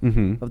Fall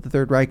of the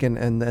Third Reich,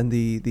 and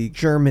the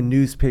German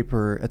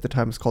newspaper at the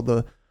time was called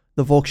the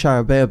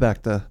Volkschaire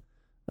Beobachter,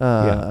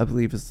 I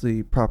believe is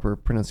the proper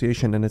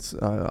pronunciation, and it's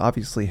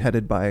obviously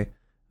headed by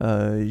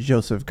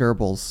Joseph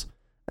Goebbels.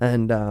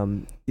 And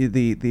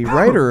the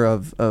writer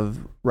of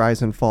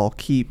Rise and Fall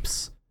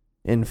keeps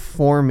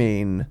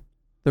informing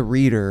the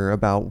reader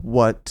about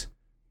what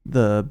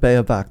the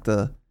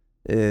Beobachter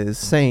is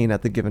saying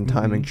at the given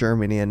time in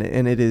Germany,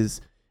 and it is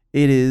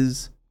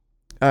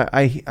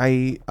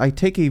I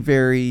take a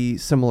very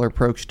similar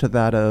approach to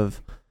that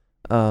of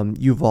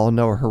Yuval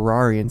Noah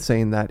Harari and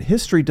saying that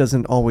history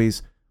doesn't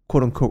always,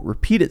 quote unquote,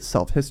 repeat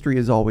itself. History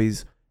is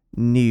always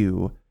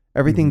new.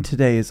 Everything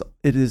today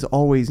is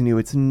always new.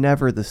 It's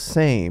never the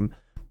same,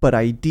 but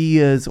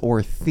ideas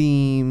or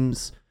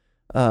themes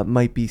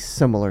might be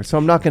similar. So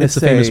I'm not going to say...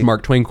 It's the famous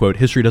Mark Twain quote,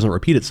 history doesn't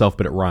repeat itself,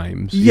 but it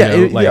rhymes. Yeah,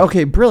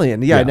 okay,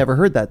 brilliant. Yeah, I never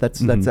heard that.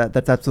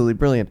 That's absolutely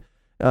brilliant.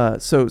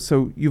 So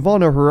Yuval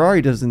Noah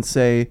Harari doesn't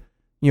say,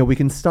 we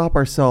can stop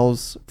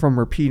ourselves from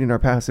repeating our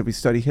past if we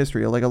study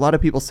history. Like a lot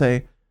of people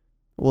say,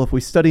 well, if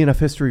we study enough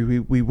history,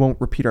 we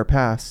won't repeat our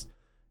past.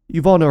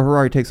 Yuval Noah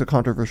Harari takes a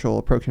controversial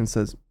approach and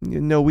says,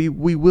 no, we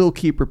will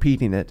keep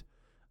repeating it,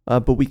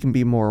 but we can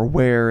be more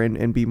aware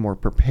and be more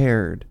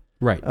prepared.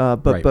 Right.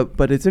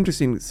 But it's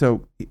interesting.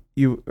 So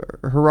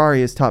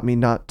Harari has taught me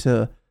not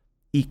to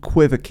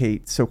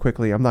equivocate so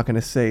quickly. I'm not going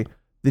to say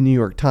the New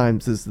York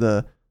Times is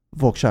the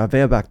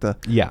Volkswagen.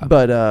 Yeah.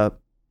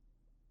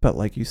 But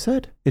like you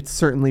said, it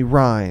certainly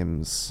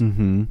rhymes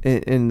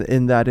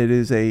in that it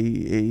is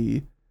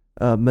a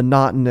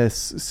monotonous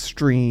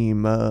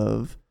stream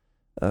of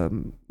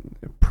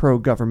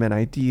pro-government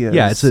ideas.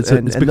 Yeah, it's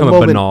become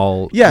a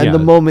banal. Yeah, and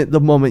the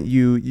moment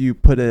you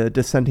put a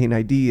dissenting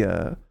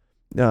idea,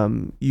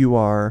 you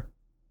are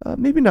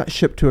maybe not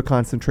shipped to a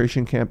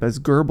concentration camp as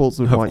Goebbels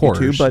would want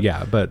you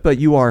to, but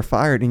you are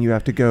fired and you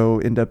have to go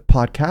into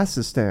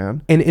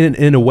Podcastistan. And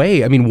in a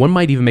way, I mean, one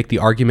might even make the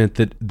argument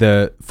that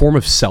the form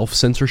of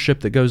self-censorship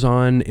that goes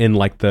on in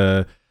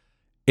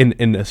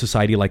in a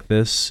society like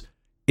this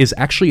is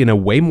actually in a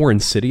way more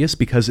insidious,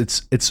 because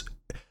it's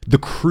the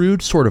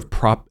crude sort of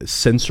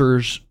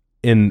censors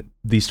in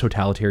these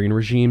totalitarian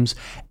regimes.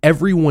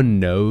 Everyone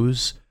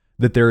knows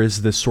that there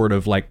is this sort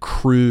of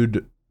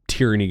crude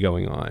tyranny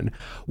going on,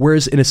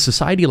 whereas in a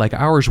society like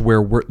ours,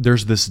 where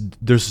there's this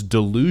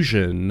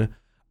delusion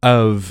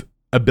of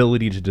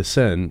ability to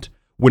dissent,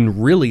 when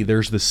really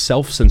there's this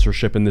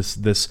self-censorship and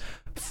this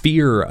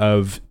fear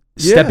of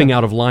stepping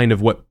out of line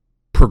of what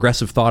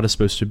progressive thought is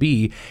supposed to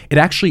be, it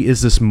actually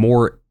is this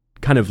more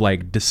kind of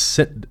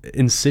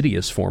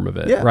insidious form of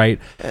it, right?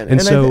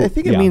 And so I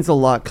think it means a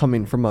lot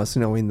coming from us,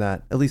 knowing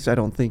that at least I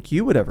don't think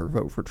you would ever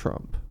vote for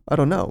Trump. I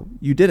don't know.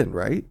 You didn't,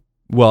 right?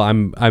 Well,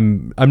 I'm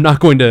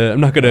not going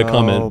to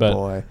comment, but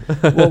boy.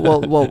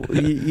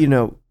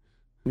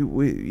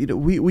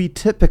 we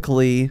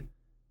typically,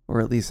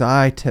 or at least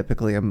I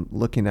typically, I'm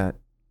looking at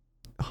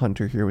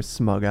Hunter here with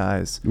smug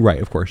eyes. Right,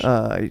 of course.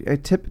 I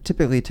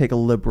typically take a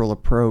liberal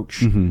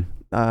approach.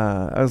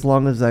 As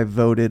long as I've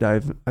voted,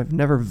 I've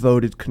never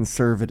voted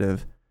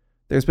conservative.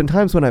 There's been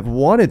times when I've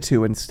wanted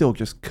to and still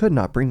just could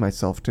not bring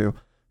myself to.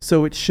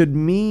 So it should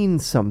mean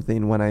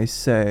something when I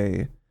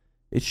say.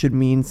 It should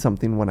mean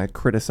something when I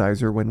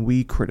criticize or when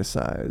we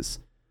criticize.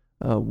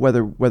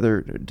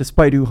 Whether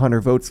despite who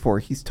Hunter votes for,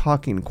 he's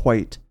talking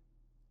quite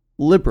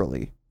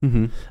liberally.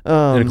 In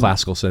a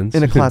classical sense.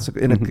 In a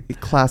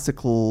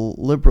classical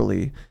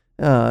liberally.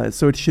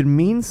 So it should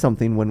mean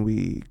something when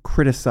we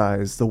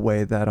criticize the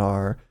way that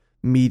our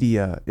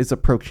media is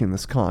approaching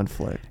this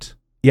conflict.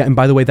 Yeah, and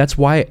by the way, that's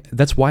why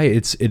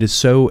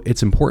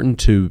it's important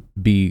to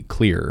be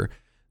clear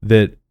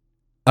that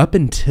up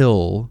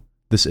until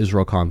this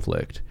Israel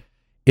conflict,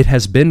 it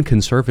has been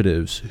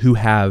conservatives who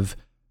have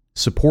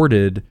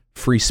supported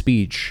free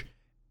speech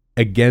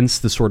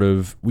against the sort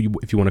of,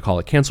 if you want to call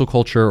it cancel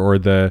culture, or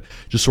the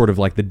just sort of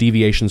the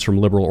deviations from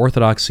liberal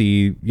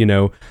orthodoxy,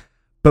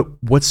 But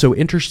what's so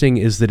interesting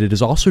is that it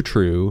is also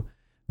true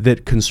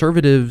that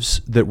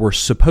conservatives that were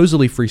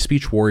supposedly free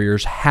speech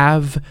warriors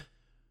have,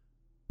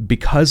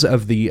 because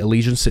of the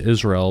allegiance to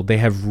Israel, they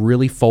have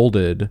really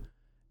folded.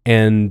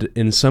 And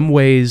in some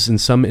ways, in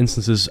some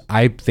instances,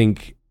 I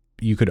think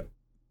you could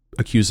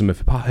accuse them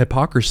of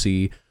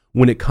hypocrisy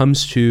when it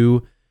comes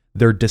to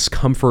their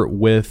discomfort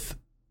with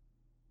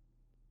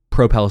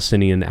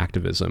pro-Palestinian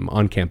activism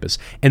on campus.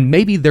 And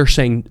maybe they're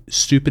saying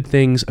stupid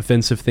things,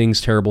 offensive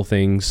things, terrible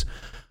things,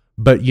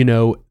 but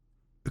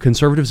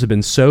conservatives have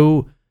been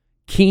so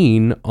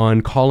keen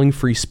on calling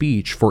free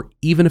speech for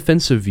even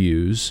offensive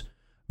views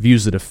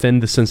that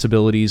offend the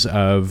sensibilities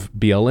of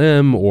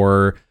BLM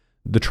or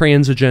the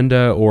trans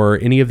agenda or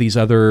any of these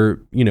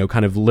other,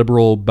 kind of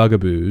liberal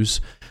bugaboos.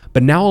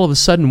 But now all of a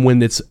sudden,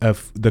 when it's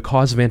the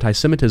cause of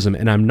anti-Semitism,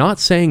 and I'm not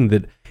saying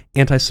that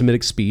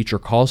anti-Semitic speech or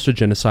calls to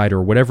genocide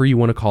or whatever you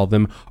want to call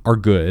them are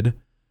good,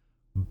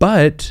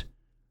 but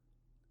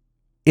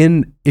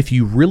if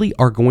you really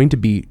are going to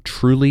be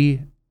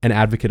truly an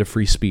advocate of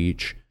free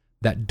speech,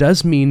 that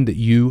does mean that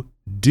you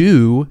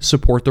do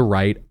support the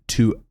right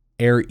to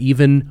air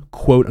even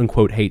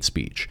quote-unquote hate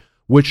speech,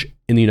 which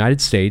in the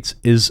United States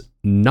is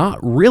not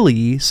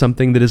really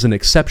something that is an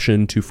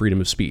exception to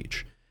freedom of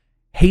speech.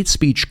 Hate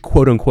speech,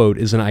 quote unquote,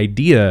 is an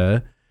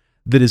idea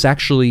that is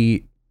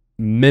actually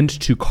meant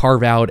to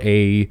carve out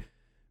an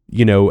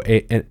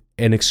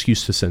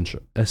excuse to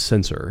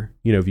censor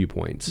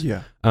viewpoints.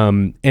 Yeah.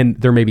 And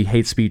there may be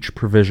hate speech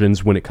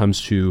provisions when it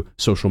comes to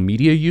social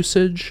media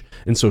usage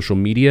and social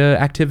media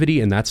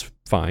activity, and that's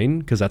fine,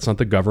 because that's not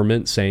the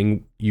government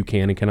saying you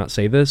can and cannot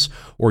say this,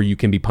 or you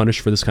can be punished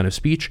for this kind of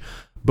speech.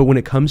 But when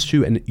it comes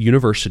to a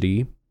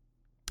university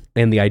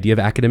and the idea of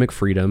academic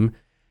freedom,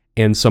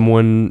 and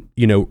someone,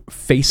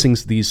 facing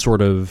these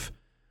sort of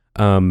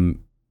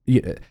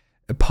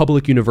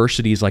public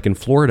universities like in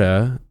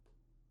Florida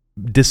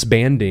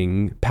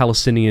disbanding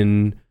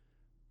Palestinian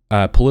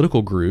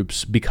political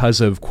groups because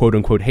of quote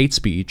unquote hate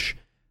speech,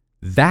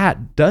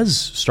 that does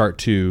start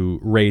to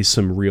raise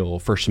some real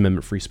First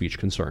Amendment free speech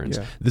concerns.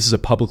 Yeah. This is a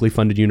publicly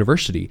funded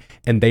university,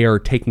 and they are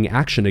taking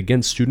action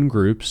against student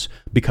groups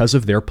because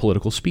of their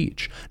political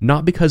speech,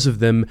 not because of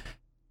them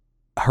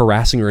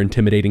harassing or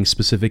intimidating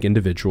specific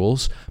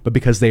individuals, but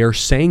because they are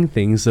saying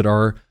things that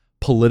are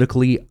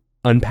politically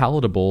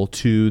unpalatable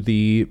to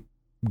the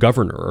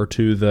governor or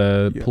to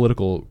the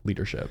political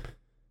leadership.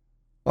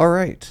 All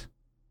right.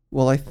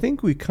 Well, I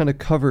think we kind of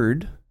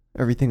covered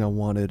everything I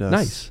wanted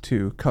us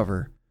to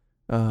cover.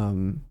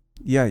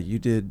 You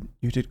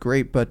did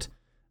great, but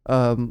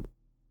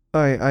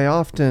I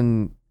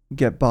often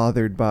get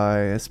bothered by,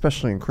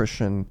 especially in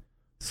Christian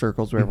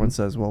circles, where everyone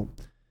says, well,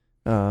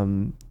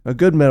 a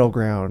good middle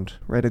ground,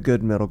 right? A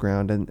good middle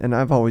ground. And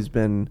I've always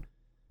been,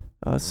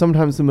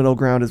 sometimes the middle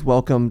ground is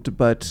welcomed,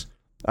 but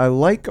I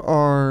like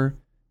our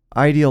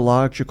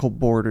ideological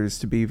borders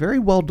to be very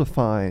well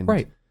defined.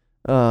 Right.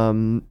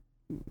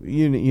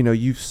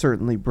 You've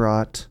certainly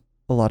brought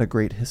a lot of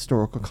great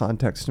historical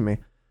context to me.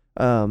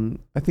 I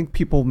think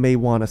people may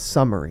want a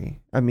summary.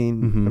 I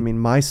mean,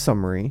 my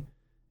summary,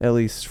 at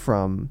least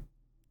from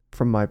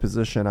my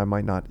position, I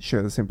might not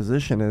share the same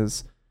position,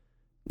 is,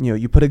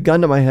 you put a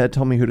gun to my head,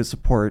 tell me who to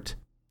support.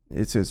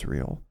 It's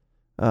Israel.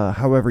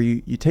 However,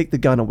 you take the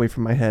gun away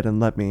from my head and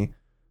let me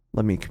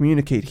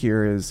communicate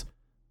here is,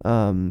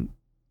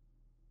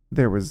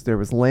 there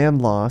was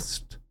land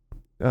lost,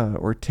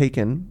 or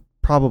taken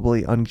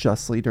probably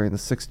unjustly during the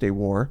 6-Day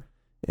War.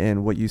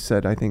 And what you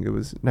said, I think it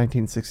was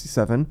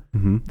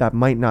 1967, that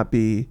might not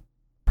be,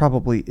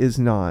 probably is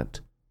not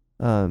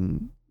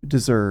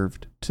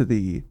deserved to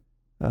the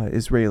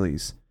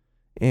Israelis.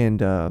 And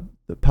the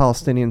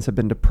Palestinians have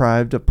been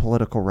deprived of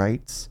political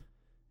rights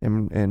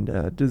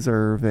and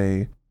deserve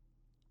a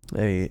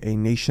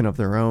nation of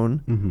their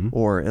own,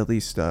 or at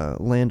least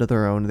land of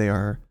their own. They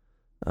are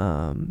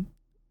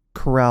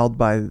corralled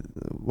by,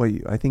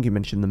 I think you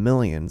mentioned the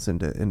millions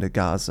into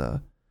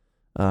Gaza,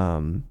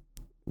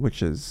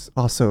 which is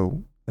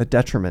also a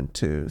detriment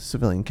to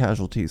civilian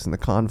casualties in the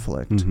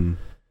conflict.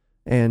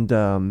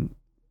 And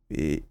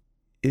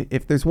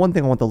if there's one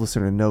thing I want the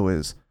listener to know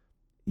is,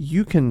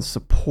 you can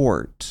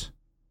support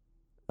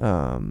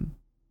the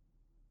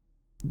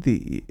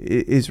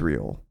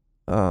Israel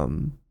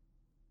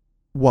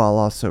while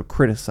also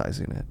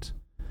criticizing it,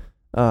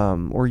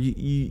 or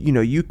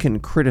you can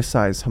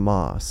criticize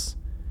Hamas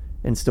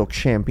and still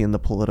champion the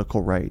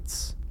political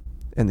rights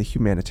and the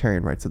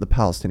humanitarian rights of the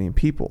Palestinian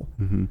people.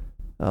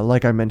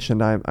 Like I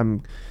mentioned,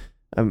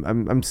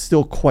 I'm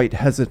still quite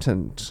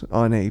hesitant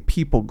on a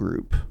people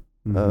group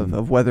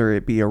of whether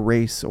it be a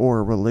race or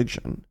a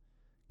religion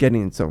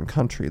getting its own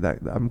country. That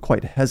I'm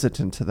quite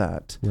hesitant to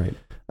that. Right.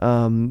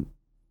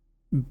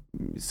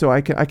 So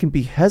I can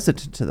be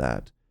hesitant to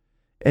that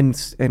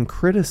and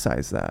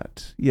criticize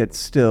that, yet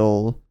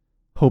still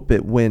hope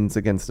it wins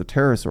against a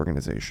terrorist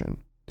organization.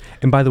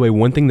 And by the way,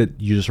 one thing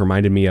that you just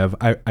reminded me of,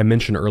 I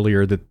mentioned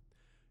earlier that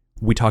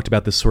we talked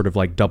about this sort of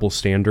like double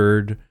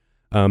standard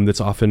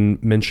that's often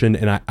mentioned.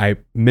 And I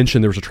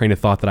mentioned there was a train of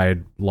thought that I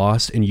had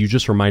lost, and you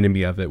just reminded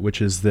me of it, which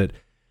is that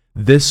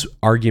this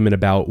argument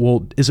about,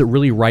 well, is it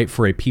really right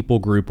for a people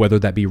group, whether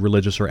that be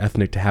religious or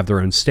ethnic, to have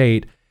their own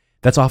state?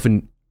 That's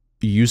often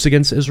used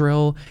against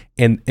Israel.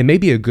 And it may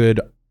be a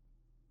good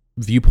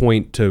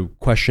viewpoint to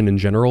question in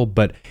general,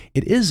 but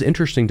it is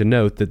interesting to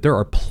note that there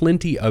are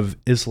plenty of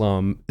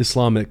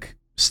Islamic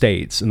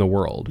states in the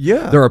world.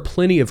 Yeah. There are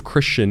plenty of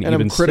Christian, and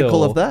even I'm critical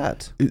still, of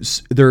that.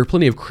 There are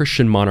plenty of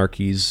Christian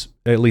monarchies,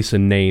 at least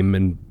in name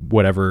and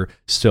whatever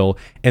still,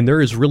 and there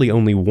is really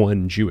only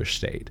one Jewish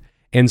state.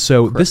 And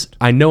so this,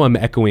 I know I'm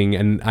echoing,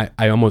 and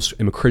I almost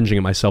am cringing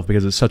at myself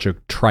because it's such a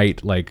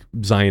trite, like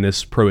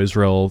Zionist,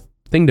 pro-Israel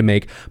thing to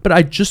make, but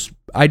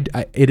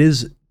it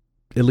is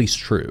at least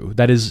true.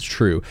 That is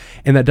true.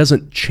 And that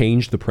doesn't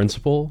change the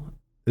principle.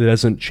 It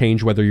doesn't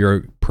change whether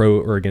you're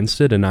pro or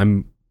against it, and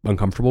I'm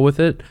uncomfortable with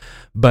it.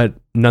 But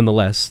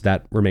nonetheless,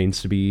 that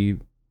remains to be,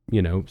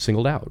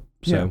 singled out.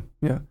 So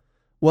yeah.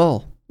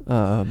 Well,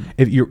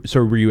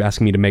 so were you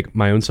asking me to make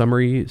my own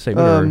summary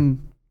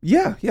statement?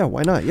 Yeah,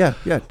 why not? Yeah.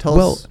 Tell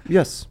us.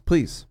 Yes,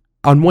 please.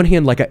 On one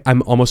hand, like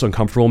I'm almost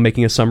uncomfortable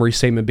making a summary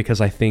statement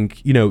because I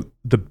think,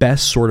 the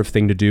best sort of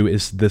thing to do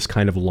is this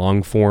kind of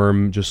long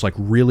form, just like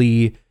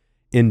really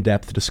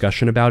in-depth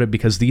discussion about it,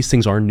 because these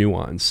things are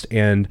nuanced.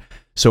 And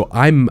so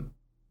I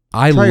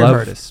Try love your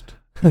hardest.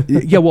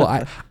 yeah,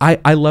 well,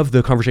 I love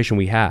the conversation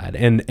we had.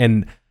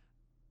 And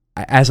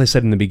as I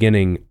said in the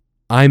beginning,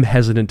 I'm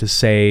hesitant to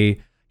say,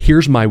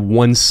 here's my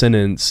one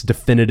sentence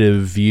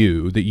definitive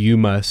view that you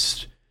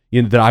must,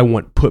 that I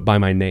want put by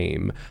my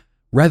name.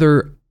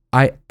 Rather,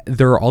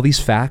 there are all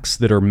these facts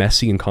that are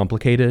messy and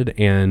complicated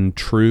and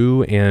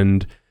true,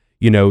 and,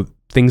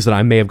 things that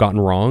I may have gotten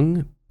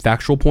wrong,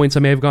 factual points I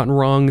may have gotten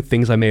wrong,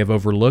 things I may have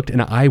overlooked.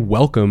 And I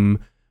welcome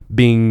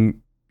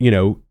being,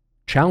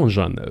 challenged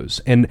on those.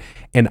 And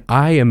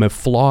I am a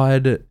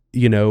flawed,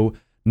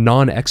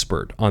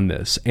 non-expert on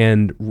this.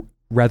 And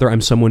rather,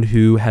 I'm someone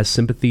who has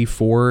sympathy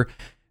for,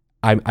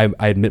 I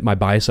admit my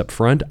bias up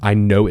front. I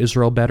know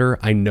Israel better.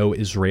 I know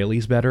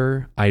Israelis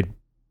better. I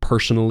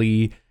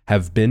personally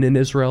have been in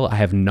Israel. I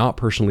have not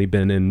personally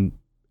been in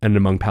and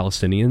among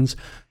Palestinians.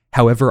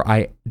 However,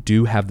 I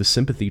do have the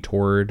sympathy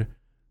toward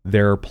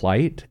their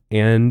plight.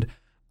 And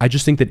I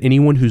just think that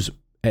anyone who's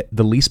at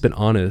the least bit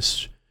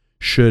honest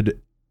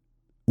should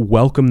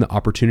welcome the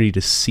opportunity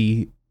to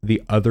see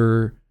the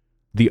other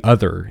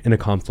in a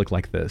conflict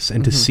like this,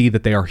 and to see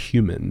that they are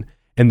human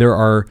and there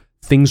are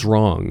things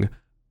wrong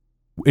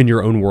in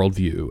your own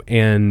worldview.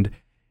 And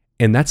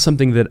that's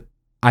something that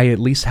I at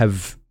least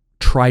have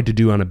tried to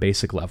do on a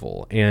basic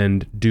level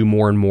and do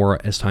more and more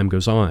as time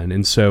goes on.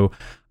 And so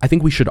I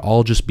think we should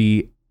all just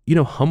be,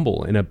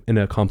 humble in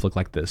a conflict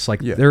like this. Like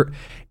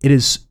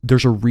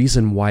there's a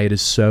reason why it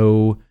is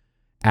so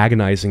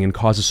agonizing and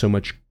causes so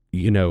much,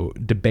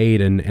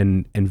 debate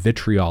and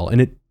vitriol.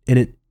 And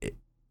it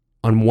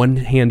on one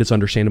hand, it's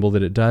understandable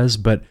that it does,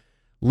 but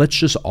let's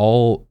just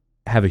all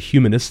have a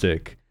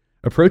humanistic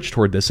approach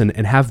toward this and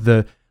have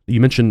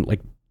you mentioned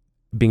like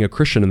being a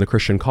Christian and the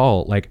Christian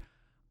call. Like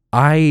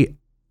I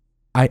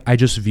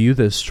just view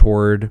this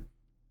toward,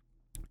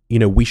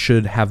 we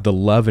should have the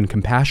love and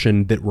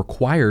compassion that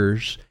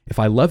requires, if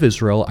I love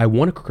Israel, I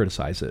want to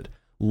criticize it.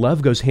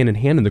 Love goes hand in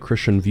hand in the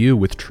Christian view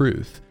with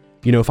truth.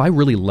 If I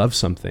really love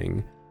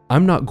something,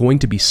 I'm not going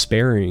to be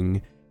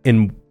sparing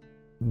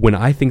when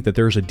I think that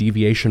there's a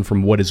deviation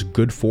from what is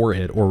good for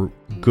it or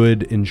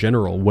good in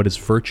general, what is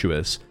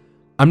virtuous.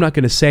 I'm not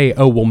going to say,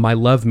 oh, well, my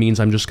love means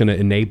I'm just going to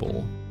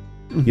enable.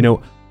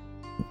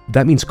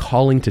 That means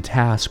calling to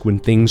task when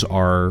things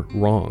are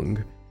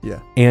wrong. Yeah.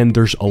 And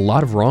there's a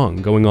lot of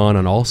wrong going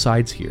on all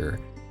sides here.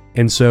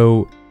 And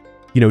so,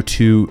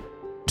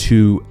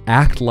 to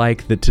act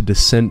like that, to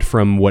dissent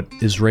from what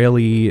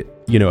Israeli,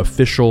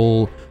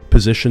 official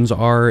positions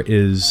are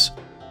is,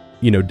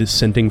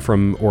 dissenting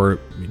from or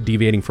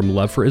deviating from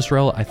love for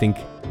Israel, I think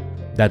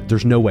that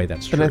there's no way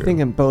that's true. And I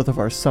think in both of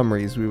our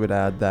summaries, we would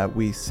add that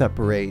we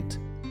separate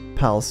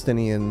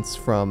Palestinians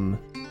from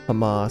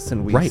Hamas,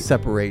 and we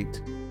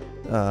separate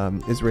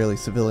Israeli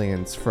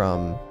civilians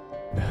from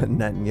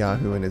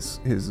Netanyahu and his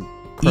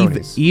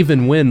cronies.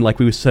 Even when, like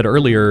we said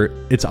earlier,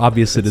 it's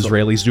obvious that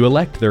Israelis do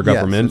elect their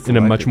government in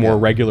a much more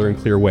regular and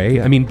clear way.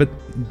 Yeah. I mean, but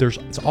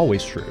it's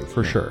always true,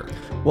 for sure.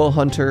 Well,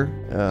 Hunter,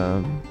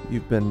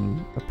 you've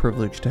been a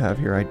privilege to have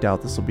here. I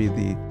doubt this will be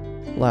the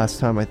last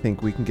time. I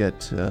think we can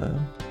get a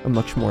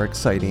much more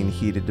exciting,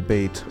 heated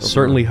debate.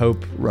 Certainly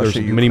hope Russia, there's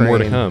Ukraine. Many more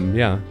to come.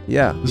 Yeah.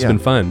 This has been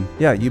fun.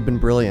 Yeah, you've been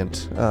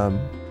brilliant.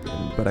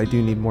 But I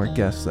do need more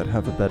guests that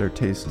have a better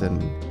taste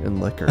in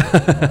liquor.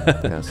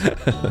 Yes.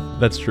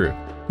 That's true.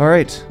 All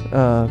right.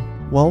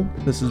 Well,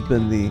 this has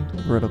been the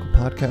Vertical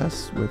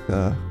Podcast with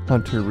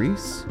Hunter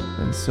Rees.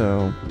 And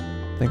so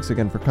thanks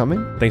again for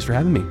coming. Thanks for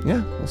having me.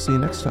 Yeah, we'll see you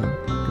next time.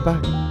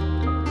 Goodbye.